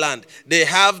the mainland, they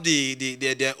have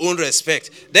their own respect.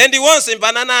 Then the ones in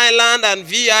Banana Island and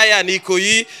VI and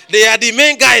Ikoyi, they are the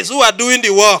main guys who are doing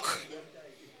the work.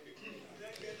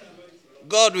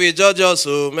 God will judge us,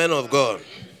 men of God.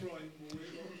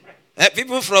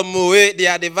 People from Moe, they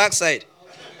are the backside.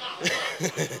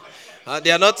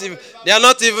 They are not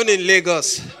even in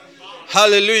Lagos.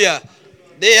 Hallelujah.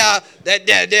 They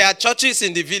are churches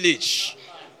in the village.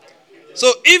 So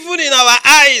even in our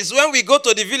eyes, when we go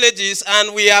to the villages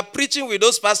and we are preaching with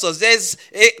those pastors, there's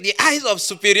the eyes of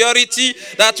superiority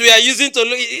that we are using to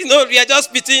look. We are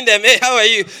just pitying them. Hey, how are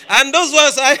you? And those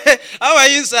ones, how are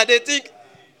you, sir? They think,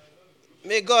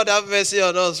 may God have mercy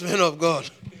on us, men of God.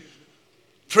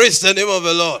 Praise the name of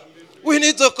the Lord. We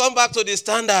need to come back to the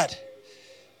standard.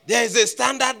 There is a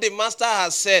standard the master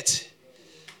has set.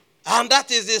 And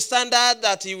that is the standard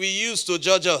that he will use to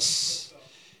judge us.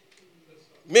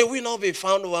 May we not be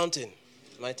found wanting.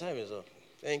 My time is up.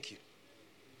 Thank you.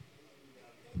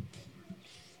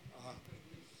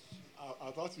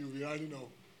 I thought you would be running off.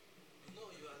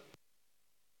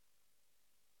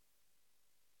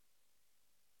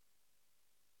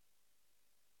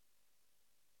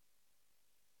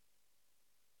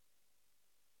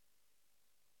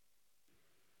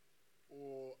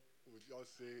 Or we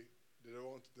just say they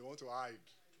want to hide.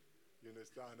 You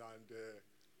understand? And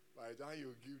by the time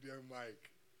you give them mic,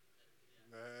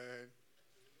 man,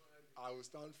 I will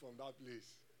stand from that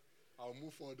place. I'll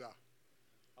move further.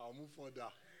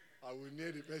 I will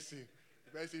near the person.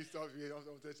 The person stops me. I'm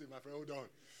saying, my friend, hold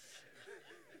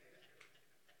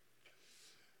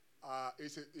on.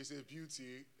 It's a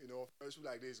beauty, fellowship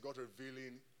like this, God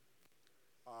revealing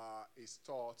his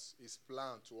thoughts, his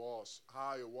plan to us,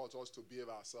 how he wants us to behave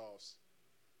ourselves,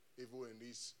 even in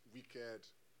this wicked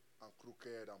and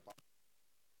crooked and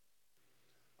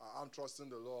I'm trusting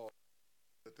the Lord.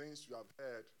 The things you have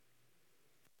heard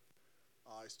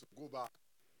is to go back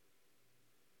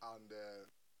and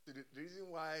the reason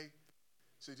why.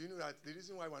 So do you know that the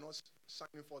reason why we're not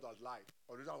shining forth as light,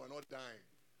 or the reason why we're not dying,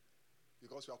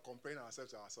 because we are comparing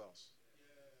ourselves to ourselves.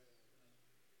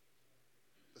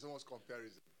 There's so much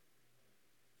comparison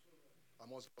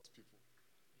amongst God's people.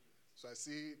 So I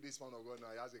see this man of God now,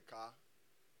 he has a car.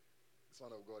 This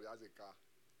man of God, he has a car.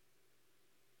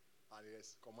 And he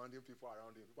is commanding people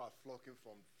around him. People are flocking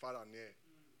from far and near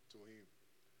to him.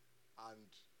 And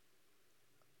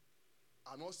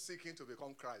I'm not seeking to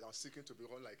become Christ. I'm seeking to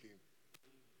become like him.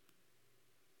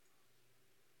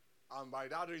 And by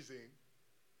that reason,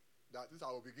 that this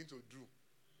I will begin to do,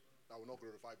 that will not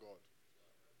glorify God.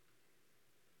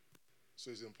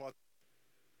 So it's important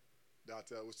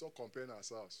that we stop comparing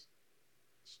ourselves.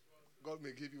 God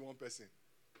may give you one person.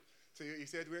 So he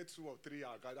said, where 2 or 3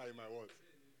 are gathered in my word.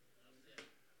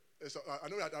 So I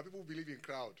know that people believe in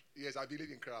crowd. Yes, I believe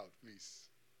in crowd, please.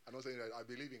 I'm not saying that. I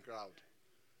believe in crowd.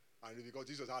 And because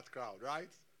Jesus had crowd,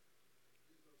 right?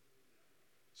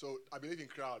 So I believe in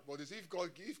crowd. But if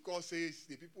God says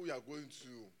the people you are going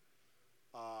to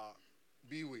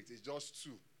be with is just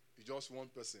 2, it's just one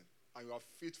person, and you are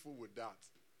faithful with that,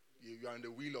 you are in the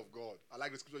will of God. I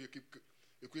like the scripture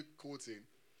you keep quoting.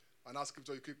 And that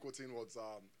scripture you keep quoting was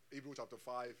Hebrews chapter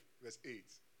 5, verse 8.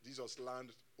 Jesus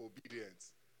learned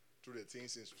obedience through the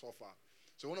things he suffered.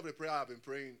 So one of the prayers I've been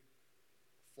praying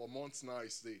for months now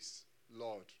is this: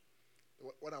 Lord,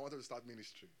 when I wanted to start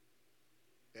ministry,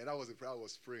 and that was the prayer I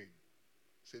was praying.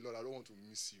 Say, Lord, I don't want to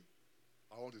miss you.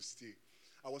 I want to stay.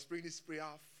 I was praying this prayer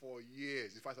for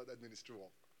years before I started ministry work.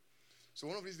 So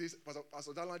one of these days,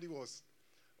 Pastor Danladi was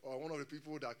one of the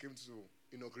people that came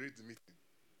to inaugurate the meeting.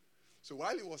 So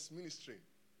while he was ministering,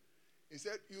 he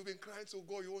said, you've been crying to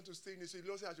God, you want to stay. And he said,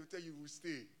 Lord said, I should tell you, you will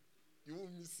stay. You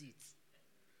won't miss it.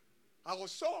 I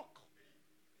was shocked.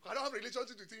 I don't have a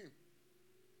relationship with him.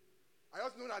 I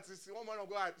just know that it's one man of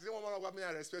God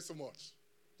I respect so much.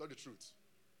 That's the truth.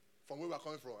 From where we're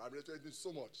coming from, I respect him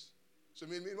so much. So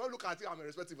when I look at him, I'm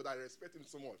respecting, but I respect him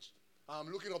so much.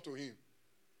 I'm looking up to him.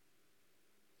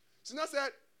 So now I said,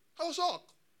 I was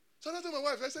shocked. So I told my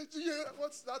wife, I said, do you hear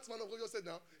what that man of God just said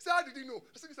now? He said, how did he know?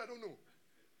 I said, yes, I don't know.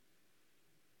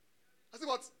 I said,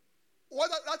 but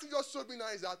what that thing just showed me now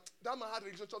is that man had a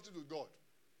relationship with God.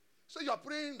 So you are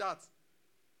praying that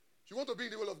you want to be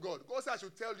in the will of God. God said, I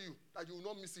should tell you that you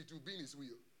will not miss it. You will be in his will.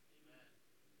 Amen.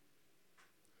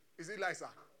 Is it like, sir?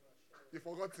 You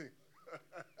forgot him.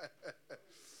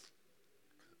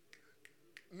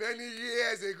 Many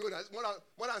years ago,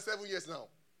 more than 7 years now.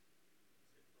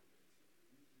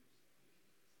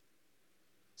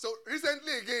 So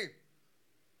recently again,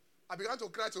 I began to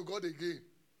cry to God again.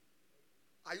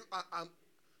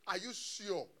 Are you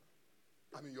sure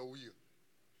I'm in your will?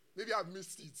 Maybe I've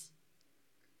missed it.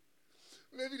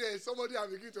 Maybe there is somebody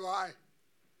I'm beginning to hide.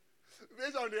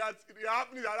 Based on the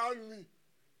happening around me,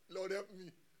 Lord help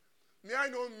me. May I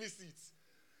not miss it.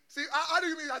 See, how do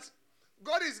you mean that?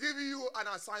 God is giving you an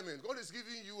assignment. God is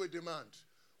giving you a demand.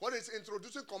 God is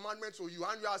introducing commandments to you,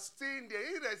 and you are staying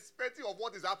there irrespective of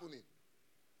what is happening.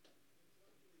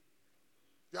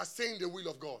 We are staying in the will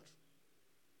of God.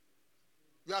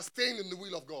 We are staying in the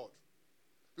will of God.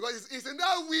 Because it's in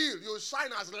that will you shine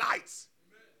as light.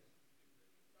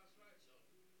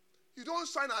 You don't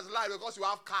shine as light because you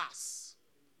have cars,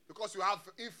 because you have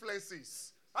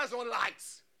influences. That's not light.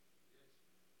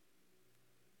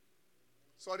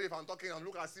 Sorry if I'm talking and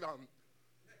look as if I'm.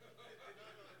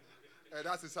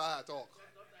 That is how I talk.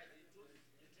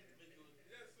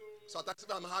 So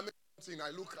if I'm having something, I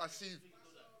look as if.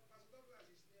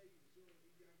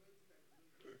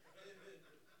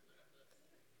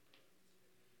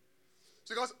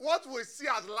 Because what we see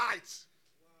as light,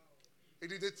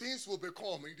 it is the things will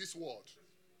become in this world.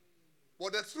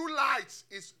 But the true light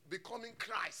is becoming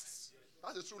Christ.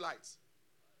 That's the true light.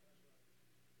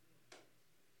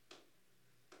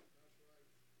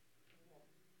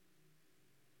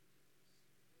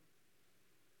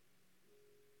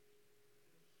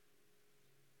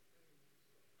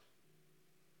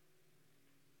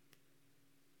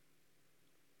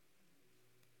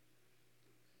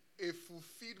 A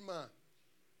fulfilled man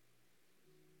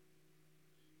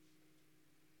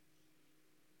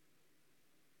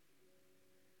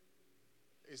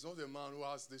is not the man who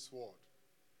has this word.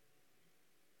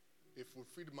 A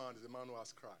fulfilled man is the man who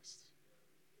has Christ.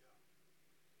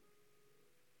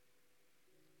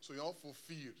 So you're not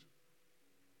fulfilled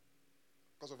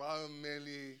because of how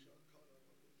many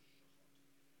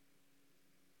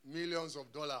millions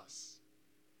of dollars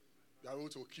you are able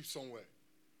to keep somewhere.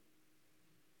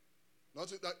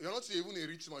 You're not even a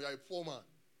rich man, you're a poor man.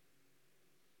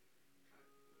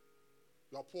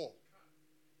 You are poor.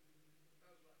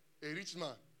 A rich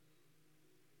man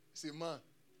is a man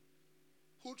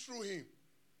who through him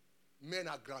men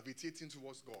are gravitating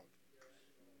towards God.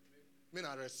 Men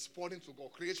are responding to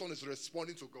God. Creation is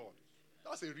responding to God.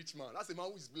 That's a rich man. That's a man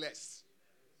who is blessed.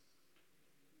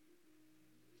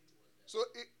 So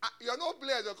you're not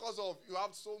blessed because of you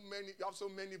have so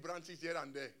many branches here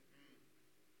and there.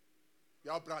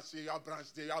 You have branch here, you have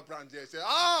branch there, you have branch there. You say,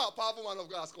 powerful man of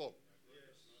God has come.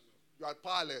 You are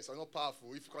powerless or not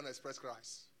powerful if you can't express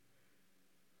Christ.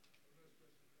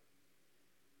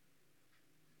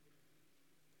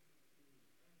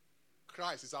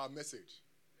 Christ is our message.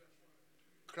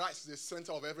 Christ is the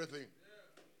center of everything.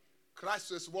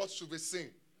 Christ is what should be seen.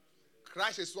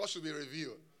 Christ is what should be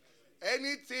revealed.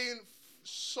 Anything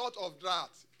short of that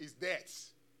is death.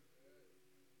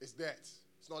 It's death.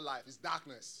 It's not life. It's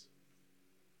darkness.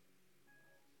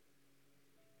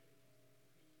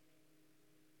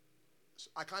 So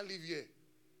I can't live here.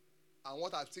 And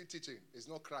what I'm still teaching is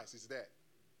not Christ. It's death.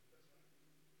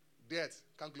 Death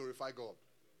can't glorify God.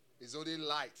 It's only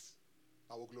light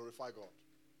that will glorify God.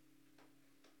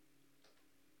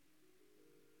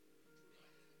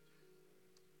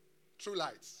 True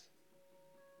light.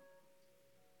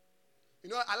 You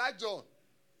know, I like John.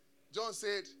 John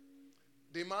said,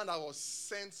 the man that was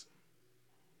sent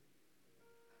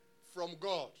from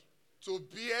God to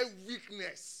bear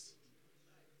witness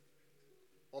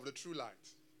of the true light.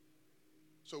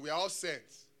 So we are all sent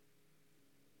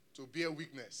to bear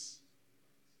witness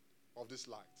of this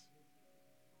light.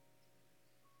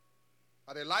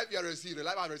 And the life you receive, the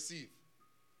life I receive,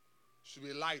 should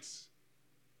be light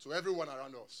to everyone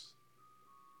around us.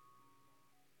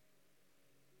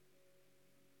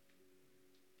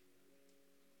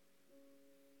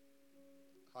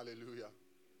 Hallelujah.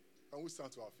 And we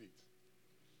stand to our feet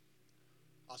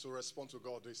as we respond to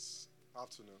God this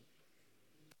afternoon.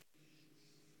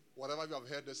 Whatever you have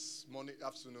heard this morning,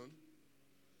 afternoon,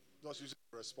 just use it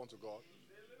to respond to God.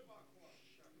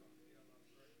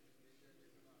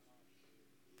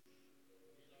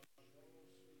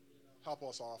 Help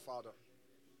us, our Father.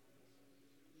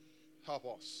 Help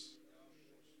us.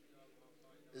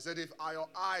 He said, if your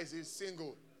eyes is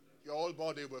single, your whole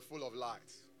body will be full of light.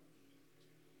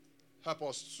 Help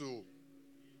us too.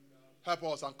 Help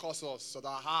us and cause us so that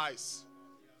our eyes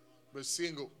be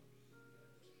single.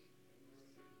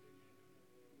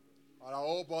 And our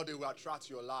whole body will attract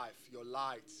your life, your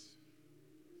light.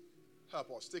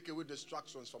 Help us. Take away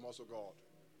distractions from us, O God.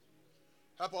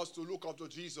 Help us to look up to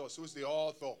Jesus, who is the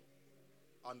author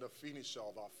and the finisher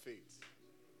of our faith.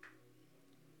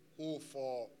 Who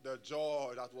for the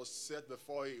joy that was set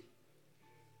before him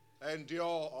endure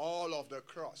all of the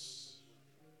cross,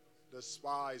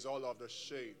 despise all of the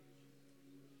shame.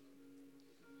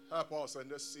 Help us in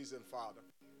this season, Father.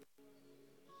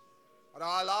 And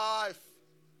our life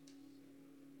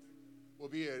will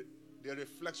be the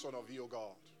reflection of you,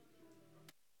 God.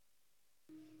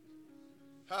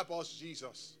 Help us,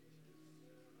 Jesus.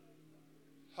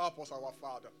 Help us, our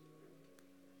Father.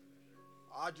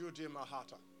 Ajuji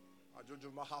mahata.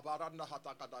 Ajuju mahabaranda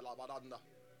hatakadalabaranda.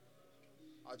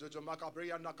 Ajujumba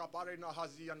kabria na kapare na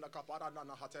hazi na kapara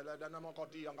na hatele na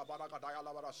mokodi anga baraka daya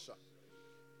la barasha.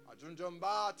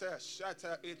 Ajunjumba te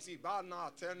shete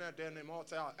itibana tene dene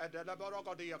mota edele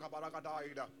barokodi anga baraka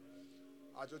daida.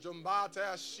 Ajujumba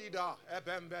te shida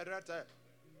ebemberete.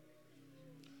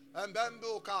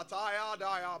 Embembu kataya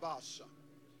daya basha.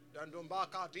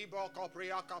 Dendumbaka dibo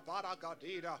kopria kapara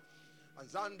kadida.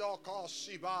 Anzando ko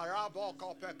shibara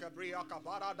boko pekabria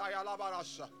kapara daya la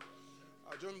barasha.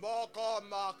 Ajumboko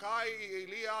makai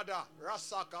iliada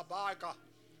rasa kabaika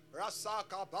rasa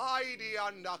kabaidi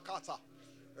andakata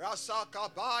rasa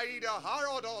kabaida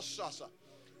harodosasa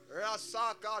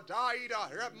rasa kadaida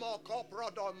remoko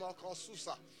prodo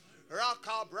mokosusa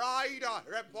raka braida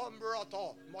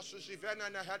repombroto mosusivene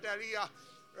nehedelia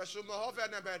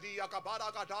resumohovene bedia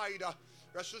kabara kadaida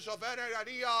resusovene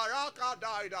gadia raka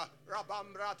daida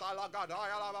rabambrata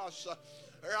lagadaya lavasa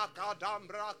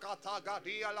Rakadambra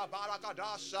katagadia la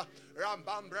barakadasha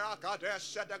Rambambra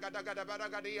kadesha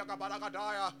dagadagadabaragadia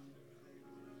kabaragadaya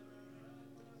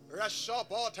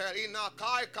Reshopote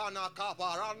inakaika na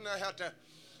kaparane hete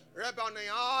Rebani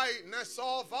ai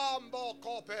nesovambo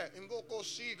kope Imbuko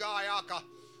shigayaka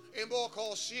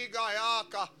Imbuko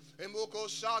shigayaka Imbuko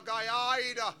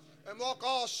shagayaida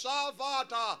Imbuko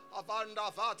shavata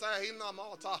Avanda vate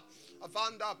hinamota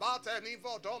Avanda bate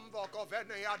nivo domvo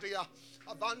kovene yadia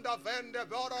Avanda vende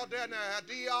boro dene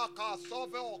hadia ka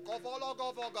sovo kovolo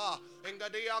govoga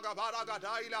ingadia gabaraga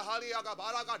daila halia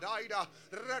gabaraga daida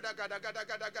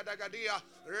redagadagadagadagadia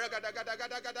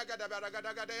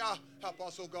regadagadagadagadagadagadia. Help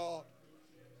us, O God,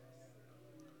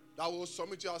 that we will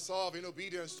submit yourself in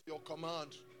obedience to your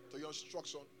command, to your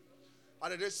instruction.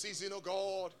 And in this season, O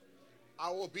God,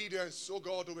 our obedience, O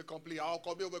God, will be complete. Our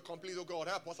commitment will be complete, O God.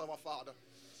 Help us, our Father.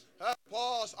 Help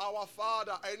us, our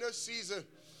Father, in this season.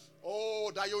 Oh,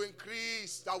 that you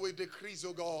increase, that we decrease,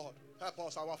 oh God. Help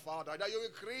us, our Father. That you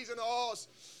increase in us,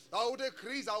 that will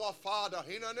decrease, our Father.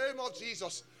 In the name of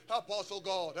Jesus, help us, oh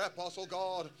God. Help us, oh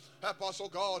God. Help us, oh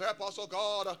God. Help us, oh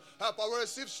God. Help us. We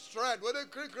receive strength. We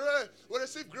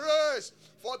receive grace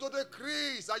for to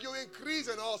decrease, that you increase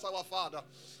in us, our Father.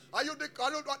 That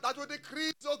you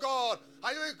decrease, oh God.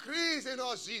 Are you increase in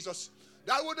us, Jesus?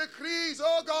 That will decrease,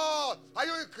 oh God. Are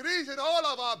you increasing all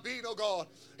of our being, oh God?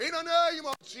 In the name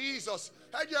of Jesus.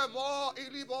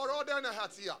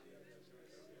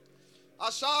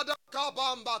 Ashada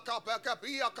kabamba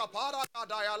kapekapia kapara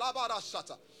kadaya labara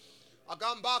shata.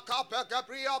 Agamba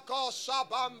kapekapia ko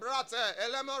shabambrate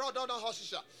elemerodona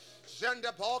hosisha.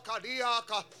 Zende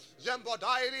pokadiaka,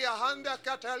 zembodairia hande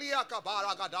katelia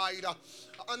kabaragadaida,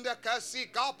 ande kasi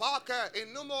kapake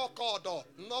inumokodo,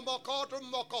 nomokodo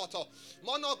mokoto,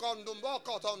 monogondum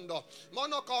mokotondo,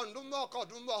 monokondum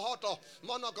mokodum mohoto,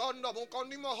 monogondo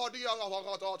mukondimo hodia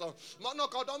mokototo,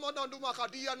 monokodomo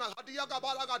makadia na hadia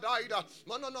kabaragadaida,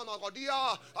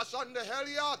 mononomokodia, asande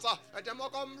heliata,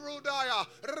 etemokomrudaya,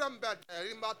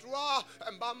 rembete, imbatua,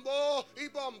 embambo,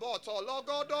 ibomboto,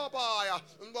 logodobaya,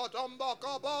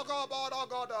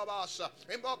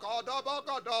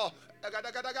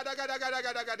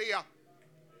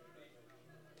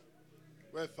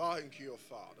 we thank you,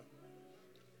 Father.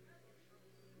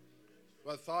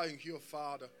 We thank you,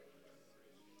 Father.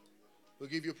 We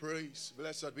give you praise.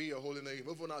 Blessed be your holy name.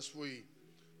 Even as we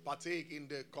partake in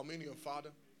the communion,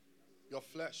 Father, your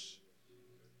flesh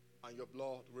and your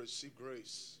blood will receive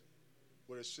grace,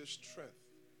 will receive strength,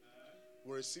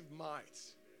 will receive might,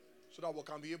 so that we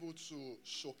can be able to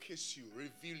showcase you,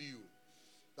 reveal you,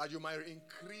 that you might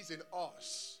increase in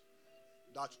us,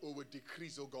 that we will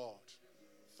decrease, oh God.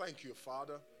 Thank you,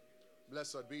 Father.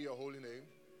 Blessed be your holy name.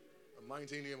 In the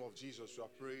mighty name of Jesus, we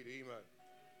have prayed. Amen.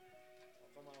 I'll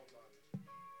come out and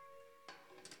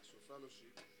so fellowship.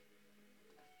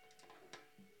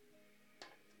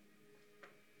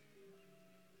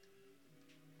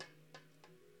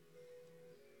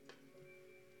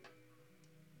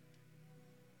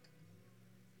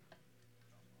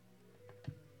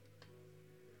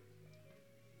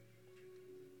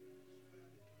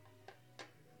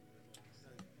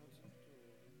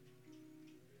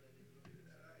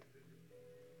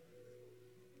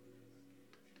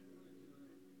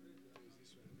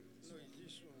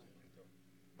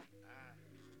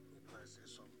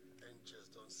 Some angels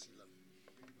don't seal them.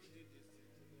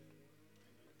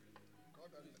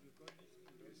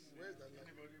 Where's that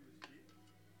lady?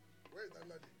 Where's that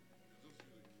lady?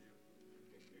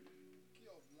 Key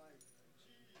of life.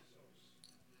 Jesus.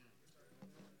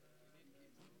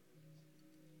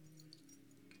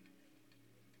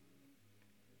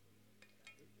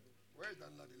 Where's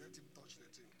that lady? Let him touch the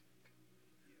thing.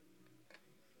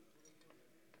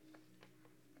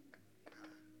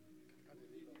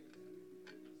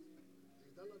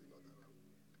 Is that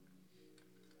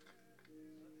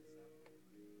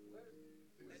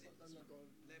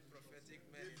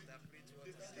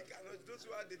Davidic anointing. Those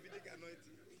who are Davidic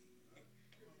anointing.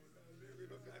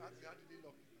 How did they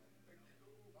lock it?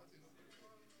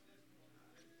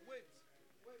 Wait.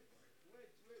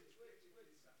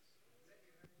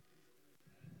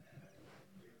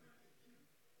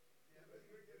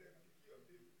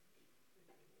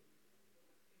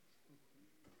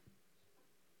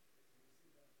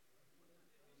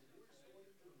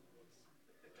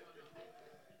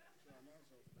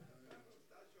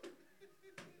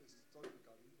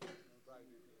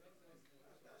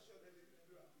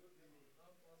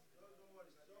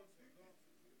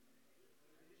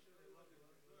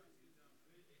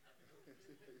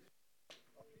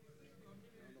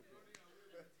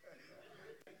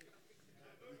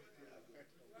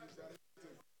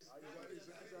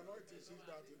 It's anointing. She's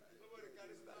that. Nobody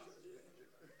carries that. No,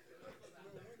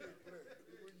 when they pray,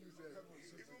 people use their heavens.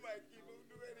 People might even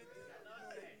do anything.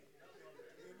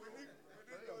 We need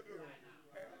God.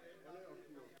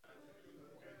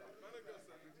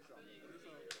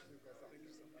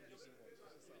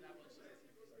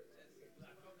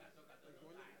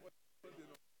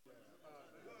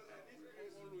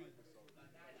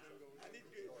 I need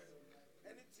grace.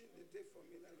 Anything they take from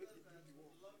me, I make it do the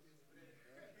work.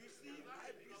 You see, my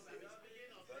business,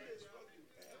 Sunday struggle.